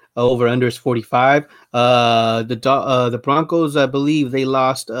 -3. Over/under is 45. The Broncos, I believe they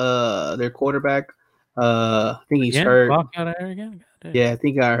lost their quarterback. I think he's hurt. Yeah, I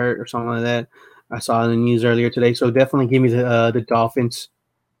think he got hurt or something like that. I saw in the news earlier today. So definitely give me the Dolphins.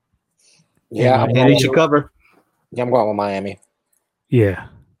 Yeah, and they should cover. Yeah, I'm going with Miami. Yeah,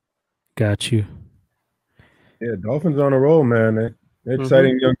 got you. Yeah, Dolphins on a roll, man. They're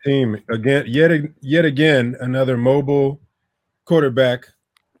exciting young team. Again, yet again, another mobile quarterback,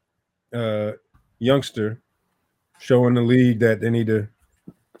 youngster, showing the league that they need to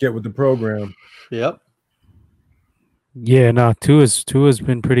get with the program. Yep. Yeah, no, Tua's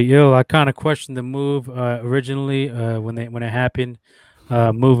been pretty ill. I kind of questioned the move originally when it happened,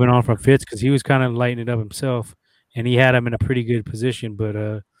 moving on from Fitz, because he was kind of lighting it up himself, and he had him in a pretty good position. But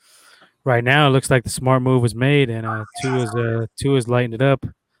right now, it looks like the smart move was made, and Tua's lighting it up.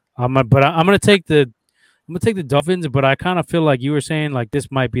 I'm gonna take the Dolphins, but I kind of feel like you were saying like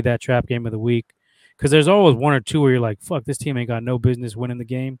this might be that trap game of the week, because there's always one or two where you're like, fuck, this team ain't got no business winning the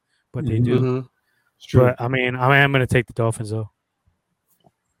game, but they do. It's true. But I mean, I am going to take the Dolphins though.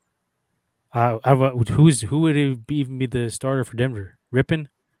 Who would even be the starter for Denver? Rippin?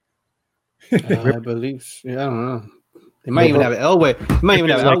 I believe. Yeah, I don't know. They might even have Elway. They might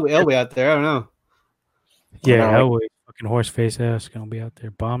even have Elway out there. I don't know. Yeah, Elway, fucking horse face ass, gonna be out there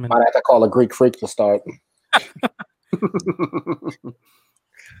bombing. Might have to call a Greek freak to start.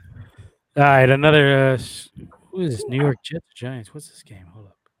 All right, another. Who is this? New York Jets, Giants. What's this game? Hold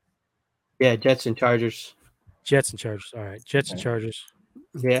up. Yeah, Jets and Chargers. Jets and Chargers. All right, Jets and Chargers.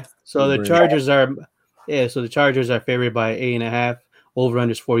 Yeah. So the Chargers are favored by 8.5.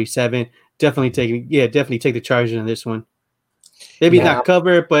 Over/under is 47. Definitely take the Chargers in this one. Maybe not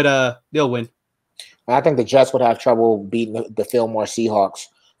cover, but they'll win. I think the Jets would have trouble beating the Fillmore Seahawks.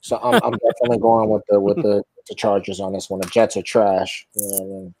 So I'm definitely going with the Chargers on this one. The Jets are trash. You know what I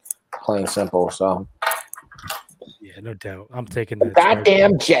mean? Plain simple. So yeah, no doubt. I'm taking the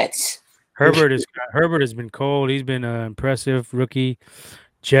goddamn Jets. Herbert has been cold. He's been impressive rookie.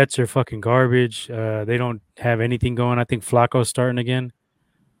 Jets are fucking garbage. They don't have anything going. I think Flacco's starting again.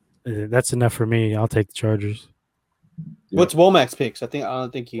 That's enough for me. I'll take the Chargers. What's Womack's picks? I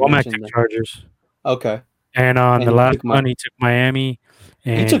don't think he Womack took Chargers. Okay. And on the last one, he took Miami.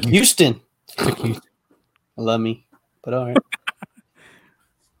 And he took Houston. I love me, but all right.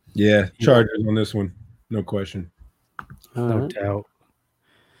 Yeah, Chargers on this one, no question. No doubt.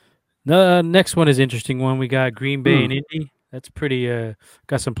 The next one is interesting one. We got Green Bay and Indy. That's pretty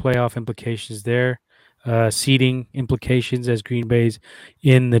got some playoff implications there. Seeding implications, as Green Bay's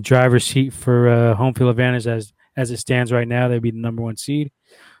in the driver's seat for home field advantage as it stands right now. They'd be the number 1 seed.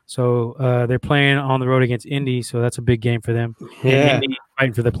 So they're playing on the road against Indy, so that's a big game for them. Yeah. And Indy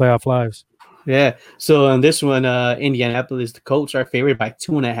fighting for the playoff lives. Yeah. So on this one, Indianapolis, the Colts are favored by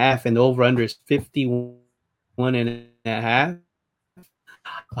 2.5, and the over/under is 51.5.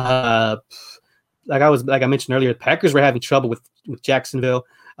 Like I mentioned earlier, the Packers were having trouble with Jacksonville,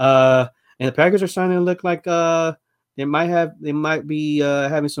 and the Packers are starting to look like they might be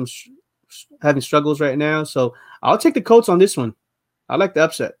having having struggles right now. So I'll take the Colts on this one. I like the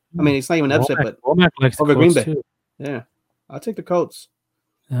upset. I mean, it's not even an upset, but Womack likes over the Green Colts Bay. too. Yeah, I'll take the Colts.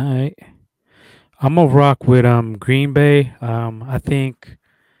 All right. I'm gonna rock with Green Bay. I think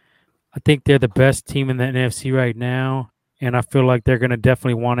they're the best team in the NFC right now, and I feel like they're gonna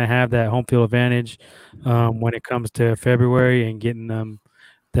definitely want to have that home field advantage when it comes to February and getting the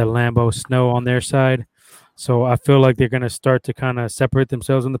Lambeau snow on their side. So I feel like they're gonna start to kind of separate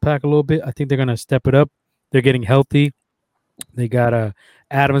themselves in the pack a little bit. I think they're gonna step it up. They're getting healthy. They got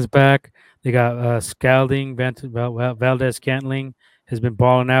Adams back. They got Scalding, Valdez Scantling has been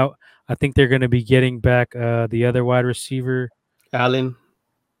balling out. I think they're going to be getting back the other wide receiver. Allen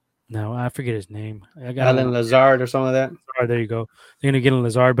No, I forget his name. Lazard or something like that. Oh, there you go. They're going to get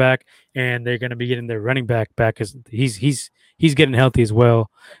Lazard back, and they're going to be getting their running back back because he's getting healthy as well.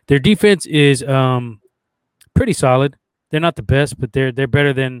 Their defense is pretty solid. They're not the best, but they're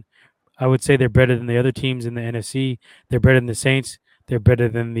better than, I would say they're better than the other teams in the NFC. They're better than the Saints. They're better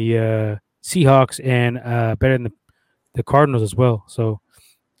than the Seahawks, and better than the Cardinals as well. So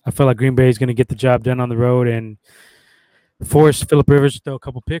I feel like Green Bay is going to get the job done on the road and force Phillip Rivers to throw a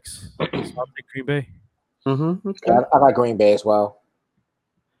couple picks. So I'll take Green Bay. Mm-hmm. Okay. Yeah, I like Green Bay as well.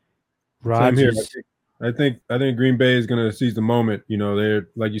 Same here. Rodgers. I think Green Bay is going to seize the moment. You know, they're,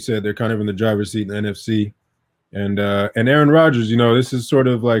 like you said, they're kind of in the driver's seat in the NFC. And Aaron Rodgers, you know, this is sort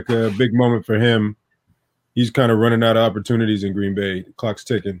of like a big moment for him. He's kind of running out of opportunities in Green Bay. The clock's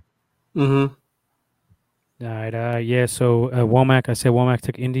ticking. Mm-hmm. All right. Yeah. So Womack, I said Womack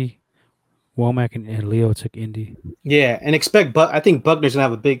took Indy. Womack and Leo took Indy. Yeah, and I think Buckner's gonna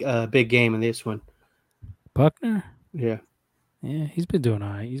have a big game in this one. Buckner? Yeah. Yeah, he's been doing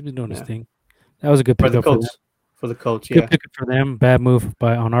all right. He's been doing his Yeah. thing. That was a good For the pickup for them. Colts. For the Colts, Good yeah. pickup for them. Bad move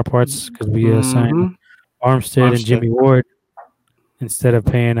on our parts because we signed Mhm. Armstead and Armstead. Jimmy Ward instead of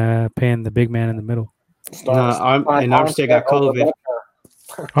paying the big man in the middle. And Armstead got COVID.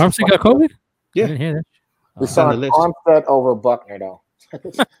 Armstead got COVID? Yeah. I didn't hear that. We It's on the signed list. Armstead over Buckner, though.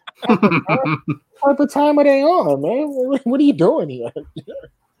 What time are they on, man? What are you doing here?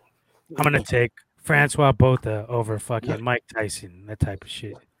 I'm gonna take Francois Botha over fucking Mike Tyson, that type of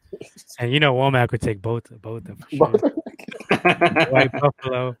shit. And you know Womack would take both of them for sure. White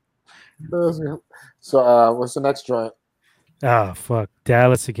Buffalo. So, what's the next joint? Oh fuck.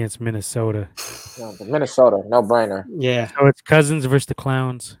 Dallas against Minnesota. Minnesota, no brainer. Yeah. So it's Cousins versus the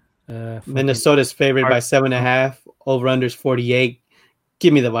Clowns. Minnesota's favored by 7.5. Over unders 48.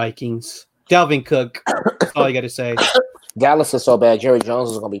 Give me the Vikings. Dalvin Cook. That's all you got to say. Dallas is so bad. Jerry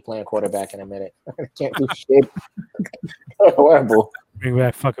Jones is going to be playing quarterback in a minute. Can't do shit. Horrible. Bring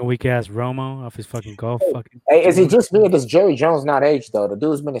back fucking weak ass Romo off his fucking golf. Fucking. Hey, is he just me or does Jerry Jones not age though? The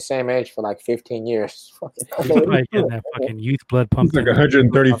dude's been the same age for like 15 years. He's probably getting that fucking youth blood He's pumped. like in.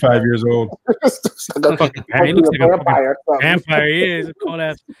 135 years old. Fucking man, he looks like a fucking vampire. He is a cold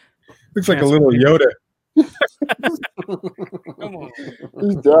ass. Looks like a little Yoda. Come on.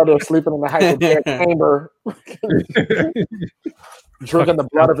 He's down there sleeping in the hyperbaric chamber, drinking the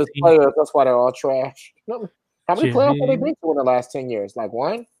blood of his players. That's why they're all trash. How many playoffs have they been to in the last 10 years? Like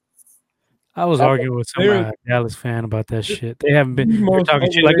one? I was arguing with some Dallas fan about that shit. They haven't been. They're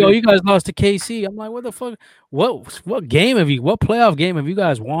talking shit like, "Oh, you guys lost to KC." I'm like, "What the fuck? What playoff game have you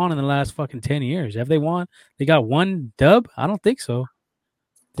guys won in the last fucking 10 years? Have they won? They got one dub? I don't think so.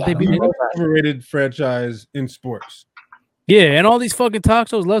 Did they beat The anyone? most overrated franchise in sports. Yeah, and all these fucking talk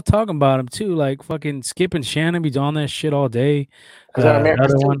shows love talking about him too. Like fucking Skip and Shannon be on that shit all day.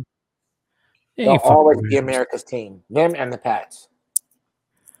 America's Another team. one. They'll always be America's team. Them and the Pats.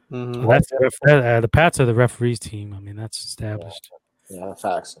 Mm-hmm. Well, the Pats are the referees team. I mean, that's established. Yeah,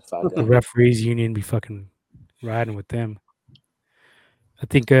 facts. The referees union be fucking riding with them. I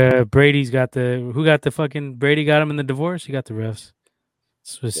think Brady's got who got the fucking Brady got him in the divorce. He got the refs.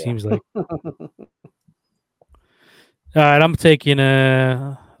 That's what it seems like. All right, I'm taking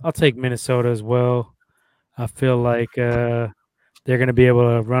I'll take Minnesota as well. I feel like they're gonna be able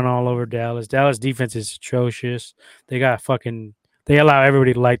to run all over Dallas. Dallas defense is atrocious. They allow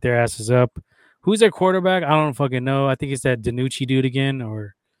everybody to light their asses up. Who's their quarterback? I don't fucking know. I think it's that Danucci dude again,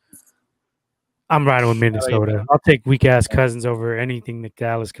 or I'm riding with Minnesota. I'll take weak ass Cousins over anything that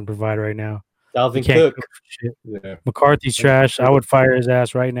Dallas can provide right now. Dalvin can't Cook. cook for shit. Yeah. McCarthy's trash. I would fire his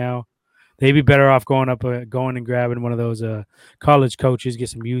ass right now. They'd be better off going and grabbing one of those college coaches, get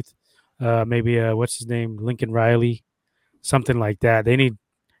some youth. Maybe what's his name, Lincoln Riley, something like that. They need,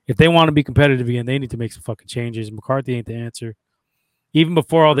 if they want to be competitive again, they need to make some fucking changes. McCarthy ain't the answer. Even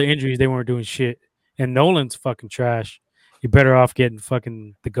before all the injuries, they weren't doing shit. And Nolan's fucking trash. You're better off getting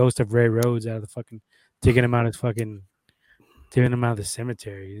fucking the ghost of Ray Rhodes out of the fucking, taking him out of the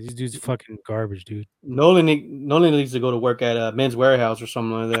cemetery. These dude's fucking garbage, dude. Nolan needs to go to work at Men's Warehouse or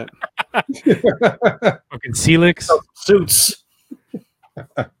something like that. Fucking Celix. Suits.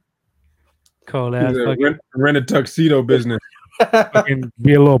 Cold ass fucking, Rent a tuxedo business. fucking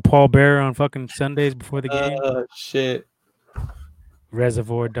be a little Paul Bearer on fucking Sundays before the game. Shit.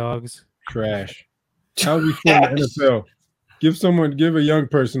 Reservoir Dogs. Trash. How we feel in the NFL? Give a young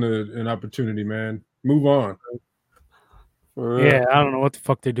person an opportunity, man. Move on. Yeah, I don't know what the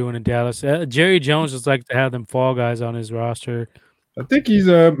fuck they're doing in Dallas. Jerry Jones just like to have them fall guys on his roster. I think he's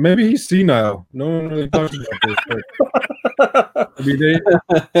maybe he's senile. No one really talks about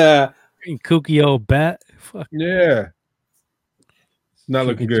this. Kooky old bat. Fuck. Yeah. It's not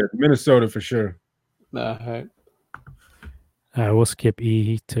looking good. Minnesota for sure. Nah, We'll skip E.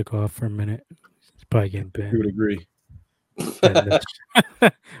 He took off for a minute. He's probably getting You banned. would agree.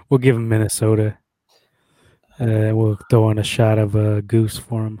 We'll give him Minnesota. We'll throw on a shot of Goose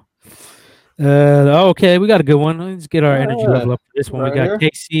for him. Okay, we got a good one. Let's get our energy level up for this one. Right We got here.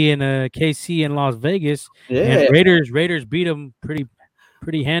 KC in Las Vegas. Yeah. And Raiders beat them pretty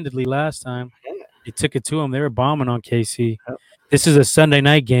handedly last time. They took it to them. They were bombing on KC. This is a Sunday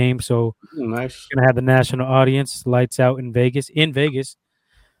night game, so Nice. gonna have the national audience, lights out in Vegas.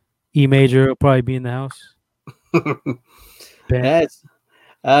 E Major will probably be in the house. That's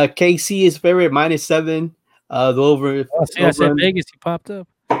KC is favorite -7. The over. I said Vegas. He popped up.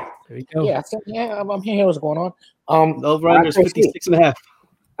 There you go. Yeah, I'm hearing what's going on. The over under is 56.5.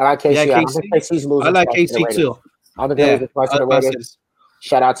 I like KC. Yeah, I don't KC. think KC's losing. I like twice to the KC Raiders. too. I don't think they're losing twice to the Raiders.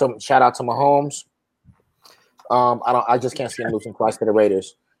 Shout out to Mahomes. I just can't see him losing twice to the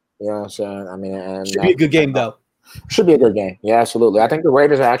Raiders. You know what I'm saying? I mean, and Should be a good game though. Should be a good game. Yeah, absolutely. I think the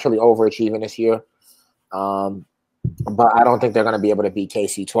Raiders are actually overachieving this year. But I don't think they're going to be able to beat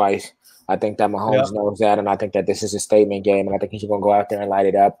KC twice. I think that Mahomes knows that, and I think that this is a statement game, and I think he's going to go out there and light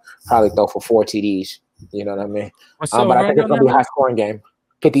it up. Probably throw for 4 TDs. You know what I mean? But I think it's going to be a high-scoring game.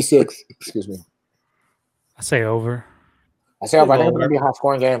 56. Excuse me. I say over. I think it's going to be a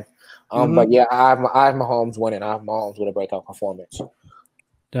high-scoring game. But yeah, I have Mahomes winning. I have Mahomes with a breakout performance. All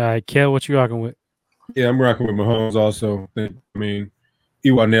right, Kel, what you rocking with? Yeah, I'm rocking with Mahomes also. I mean,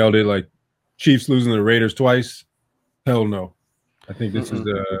 Ewa nailed it. Like, Chiefs losing to the Raiders twice? Hell no. I think this is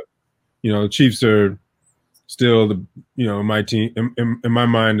the Chiefs are still in my team, in my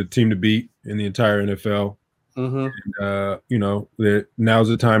mind, the team to beat in the entire NFL. And, now's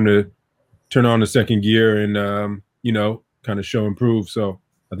the time to turn on the second gear and, kind of show improve. So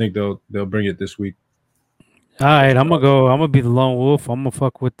I think they'll bring it this week. All right, I'm gonna be the lone wolf. I'm gonna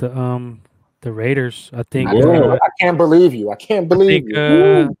fuck with the Raiders. I think. I can't believe you. I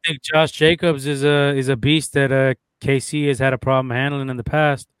think Josh Jacobs is a beast that KC has had a problem handling in the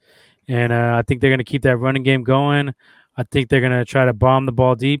past, and I think they're gonna keep that running game going. I think they're gonna try to bomb the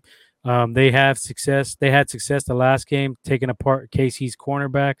ball deep. They have success. They had success the last game, taking apart KC's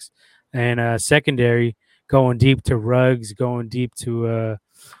cornerbacks and secondary, going deep to Ruggs, going deep to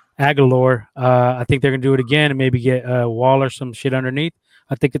Aguilar. I think they're gonna do it again and maybe get Waller some shit underneath.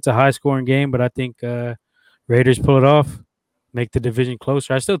 I think it's a high-scoring game, but I think Raiders pull it off, make the division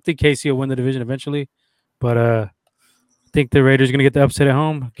closer. I still think KC will win the division eventually, but I think the Raiders are gonna get the upset at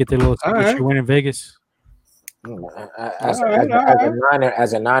home, get their little win in Vegas. As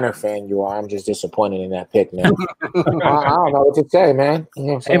a Niner fan, you are. I'm just disappointed in that pick, man. I don't know what to say, man. You know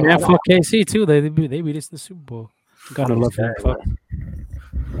what I'm saying? Hey, man, fuck KC too. They beat us in the Super Bowl. Gotta love him. Fuck.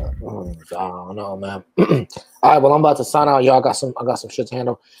 I don't know, man. All right, well, I'm about to sign out. Y'all I got some shit to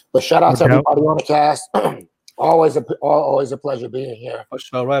handle. But shout out to everybody on the cast. always a pleasure being here.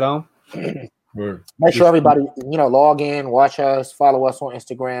 Right on. Make sure everybody, log in, watch us, follow us on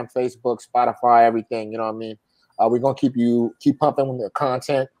Instagram, Facebook, Spotify, everything. You know what I mean? We're gonna keep pumping with the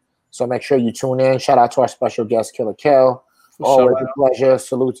content. So make sure you tune in. Shout out to our special guest, Killer Kel. Always a pleasure.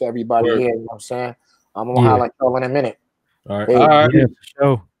 Salute to everybody here. You know what I'm saying? I'm gonna highlight y'all in a minute. All right. Yeah, for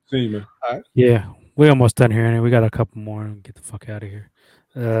sure. See you, man. All right. Yeah, we almost done here, and we got a couple more and get the fuck out of here.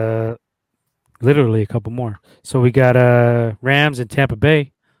 Literally a couple more. So we got Rams and Tampa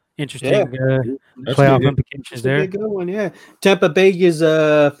Bay. Interesting playoff implications there. Good one, yeah. Tampa Bay is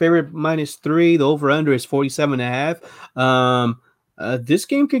favorite -3. The over/under is 47.5. This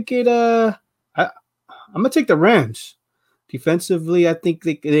game could get gonna take the Rams. Defensively, I think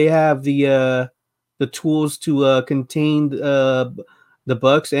they have the tools to contain the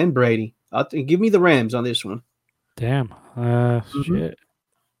Bucks and Brady. Give me the Rams on this one. Damn. Shit.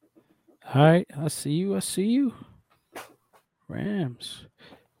 All right. I see you. Rams.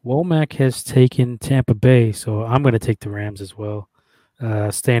 Womack has taken Tampa Bay, so I'm going to take the Rams as well.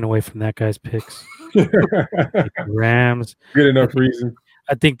 Staying away from that guy's picks. Rams. Good enough reason.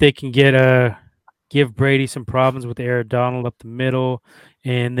 I think they can give Brady some problems with Aaron Donald up the middle,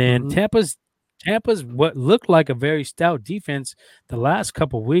 and then Tampa's what looked like a very stout defense the last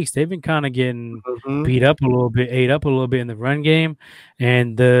couple of weeks. They've been kind of getting beat up a little bit, ate up a little bit in the run game,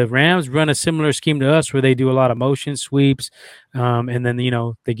 and the Rams run a similar scheme to us where they do a lot of motion sweeps, and then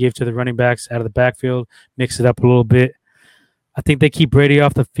they give to the running backs out of the backfield, mix it up a little bit. I think they keep Brady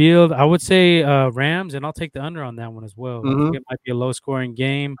off the field. I would say Rams, and I'll take the under on that one as well. I think it might be a low-scoring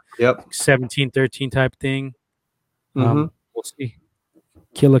game. Yep. 17-13 type thing. We'll see.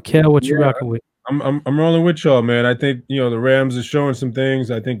 Killer Kel, what you rocking with? I'm rolling with y'all, man. I think the Rams are showing some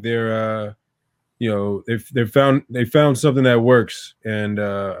things. I think they're they found something that works, and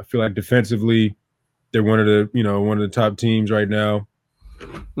I feel like defensively they're one of the top teams right now. So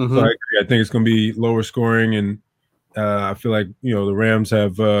I agree. I think it's going to be lower scoring, and I feel like the Rams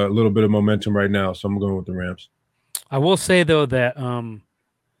have a little bit of momentum right now, so I'm going with the Rams. I will say though that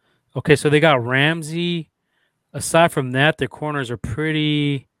okay, so they got Ramsey. Aside from that, their corners are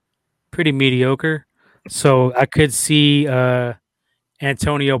pretty mediocre. So I could see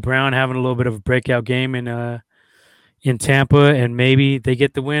Antonio Brown having a little bit of a breakout game in Tampa, and maybe they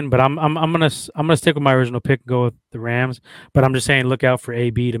get the win. But I'm gonna stick with my original pick and go with the Rams. But I'm just saying, look out for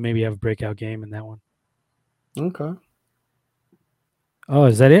AB to maybe have a breakout game in that one. Okay. Oh,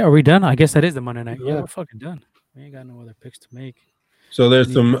 is that it? Are we done? I guess that is the Monday night. Yeah, we're fucking done. We ain't got no other picks to make. So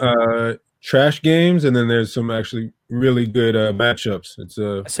there's some trash games, and then there's some actually really good matchups.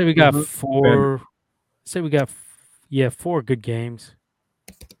 I say we got four. Say we got 4 good games.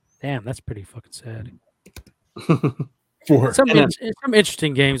 Damn, that's pretty fucking sad. 4. Some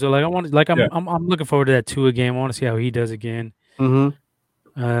interesting games though. Like I'm looking forward to that Tua game. I want to see how he does again. And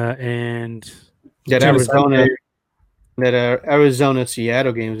that Arizona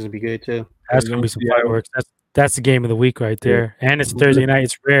Seattle game is gonna be good too. That's gonna be some fireworks. That's the game of the week right there. And it's Thursday night.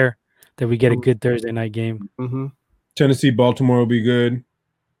 It's rare that we get a good Thursday night game. Tennessee Baltimore will be good.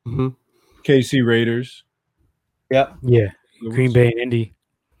 KC Raiders. Yeah. Green Bay and Indy.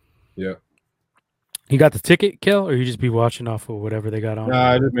 Yeah. You got the ticket, Kel, or you just be watching off of whatever they got on?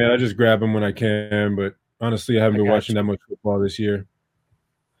 Nah, I just grab them when I can. But honestly, I haven't been watching that much football this year.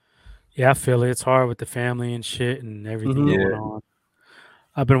 Yeah, I feel it. It's hard with the family and shit and everything going on.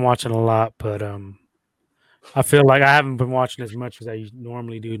 I've been watching a lot, but I feel like I haven't been watching as much as I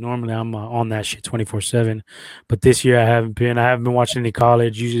normally do. Normally, I'm on that shit 24/7, but this year I haven't been. I haven't been watching any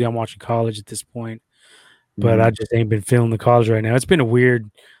college. Usually, I'm watching college at this point, but I just ain't been feeling the college right now. It's been a weird.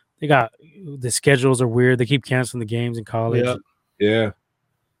 The schedules are weird. They keep canceling the games in college. Yeah,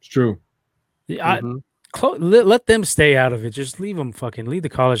 it's true. Let them stay out of it. Just leave the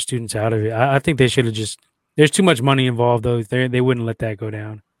college students out of it. I think they should have just. There's too much money involved though. They wouldn't let that go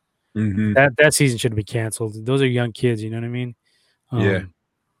down. That season should be canceled. Those are young kids. You know what I mean?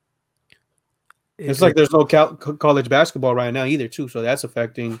 It's like there's no college basketball right now either, too. So that's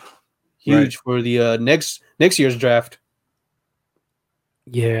affecting huge for the next year's draft.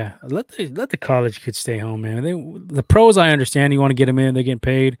 Yeah, let the college kids stay home, man. The pros, I understand. You want to get them in; they're getting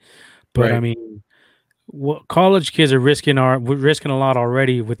paid. But I mean, college kids are risking a lot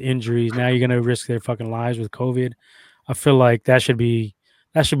already with injuries. Now you're going to risk their fucking lives with COVID. I feel like that should be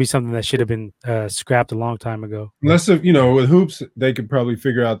something that should have been scrapped a long time ago. Unless with hoops, they could probably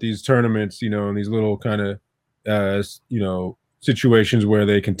figure out these tournaments, and these little kind of situations where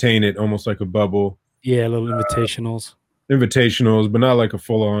they contain it almost like a bubble. Yeah, little invitationals, but not like a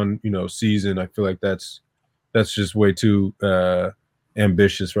full on season. I feel like that's just way too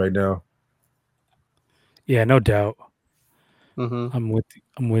ambitious right now. Yeah, no doubt. I'm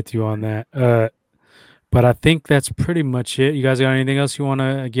with you on that. But I think that's pretty much it. You guys got anything else you want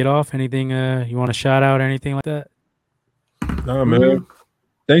to get off? Anything you want to shout out? Anything like that? No, man.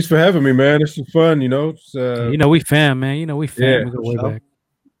 Thanks for having me, man. This is fun. It's, we fam, man. We fam. Yeah, we go way back.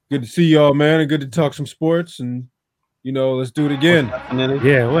 Good to see y'all, man, and good to talk some sports. And let's do it again.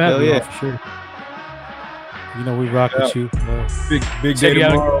 Yeah, we'll have you for sure. We rock with you. Big day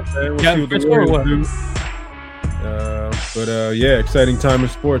tomorrow, man. We'll see what the Warriors do. But exciting time in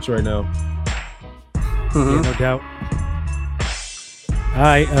sports right now. Yeah, no doubt. All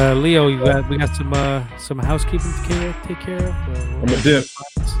right, Leo, we got some housekeeping to take care of. I'm a dip.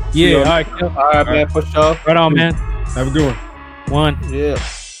 Yeah, you all on- right. All right, man. For sure. Right on, man. Have a good one. One. Yeah.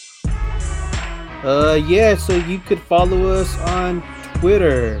 Yeah, so you could follow us on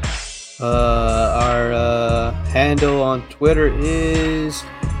Twitter. Our handle on Twitter is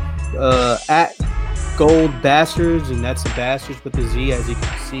at Gold Bastards, and that's the Bastards with the Z, as you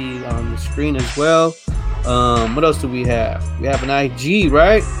can see on the screen as well. What else do we have? We have an IG,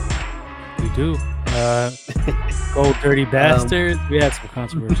 right? We do. Gold Dirty Bastards. We had some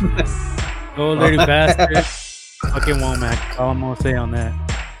controversy. Gold Dirty Bastards. Fucking Womack. All I'm gonna say on that.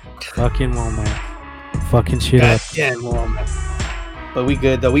 Fucking Womack. Fucking shit up. Goddamn, woman. But we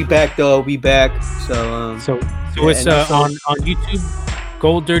good though. We back though. We back. So So yeah, it's and also- on YouTube.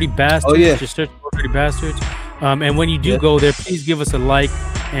 Gold Dirty Bastards. Oh, yeah. Just search Gold Dirty Bastards. And when you do Yeah. go there, please give us a like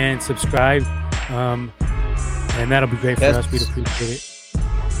and subscribe. And that'll be great for Yes. us. We'd appreciate it.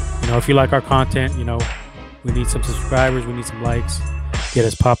 You know, if you like our content, you know, we need some subscribers. We need some likes. Get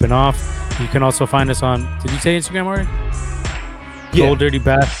us popping off. You can also find us on. Did you say Instagram already? Yeah. Gold Dirty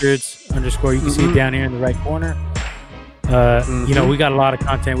Bastards _. You can see it down here in the right corner. You know, we got a lot of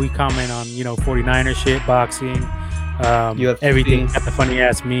content. We comment on, you know, 49er shit, boxing, UFC. everything. Got the funny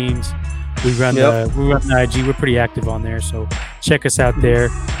ass memes. We run Yep. the IG. We're pretty active on there, so check us out there.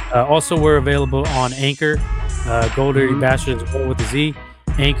 Also, we're available on Anchor, Gold Dirty Bastards with the Z,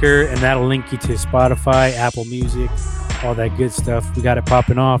 Anchor, and that'll link you to Spotify, Apple Music, all that good stuff. We got it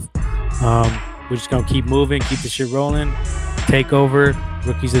popping off. We're just gonna keep moving, keep the shit rolling. Take over,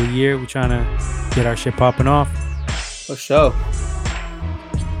 Rookies of the Year. We're trying to get our shit popping off. For sure.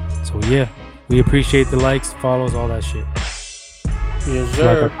 So yeah, we appreciate the likes, follows, all that shit. Yes, If you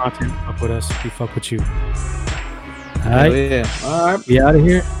like sir. our content, fuck with us. We fuck with you. All Hell right, yeah. All right. we out of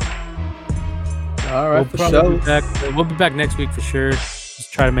here. All right. For probably sure. be back. We'll be back next week for sure.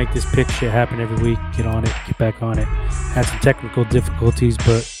 Just try to make this pick shit happen every week. Get on it. Get back on it. Had some technical difficulties,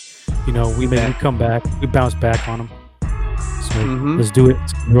 but you know we come back. We bounce back on them. So let's do it.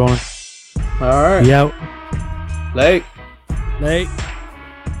 Let's keep rolling. All right. We out. Late. Late.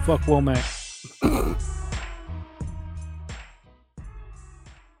 Fuck Womack.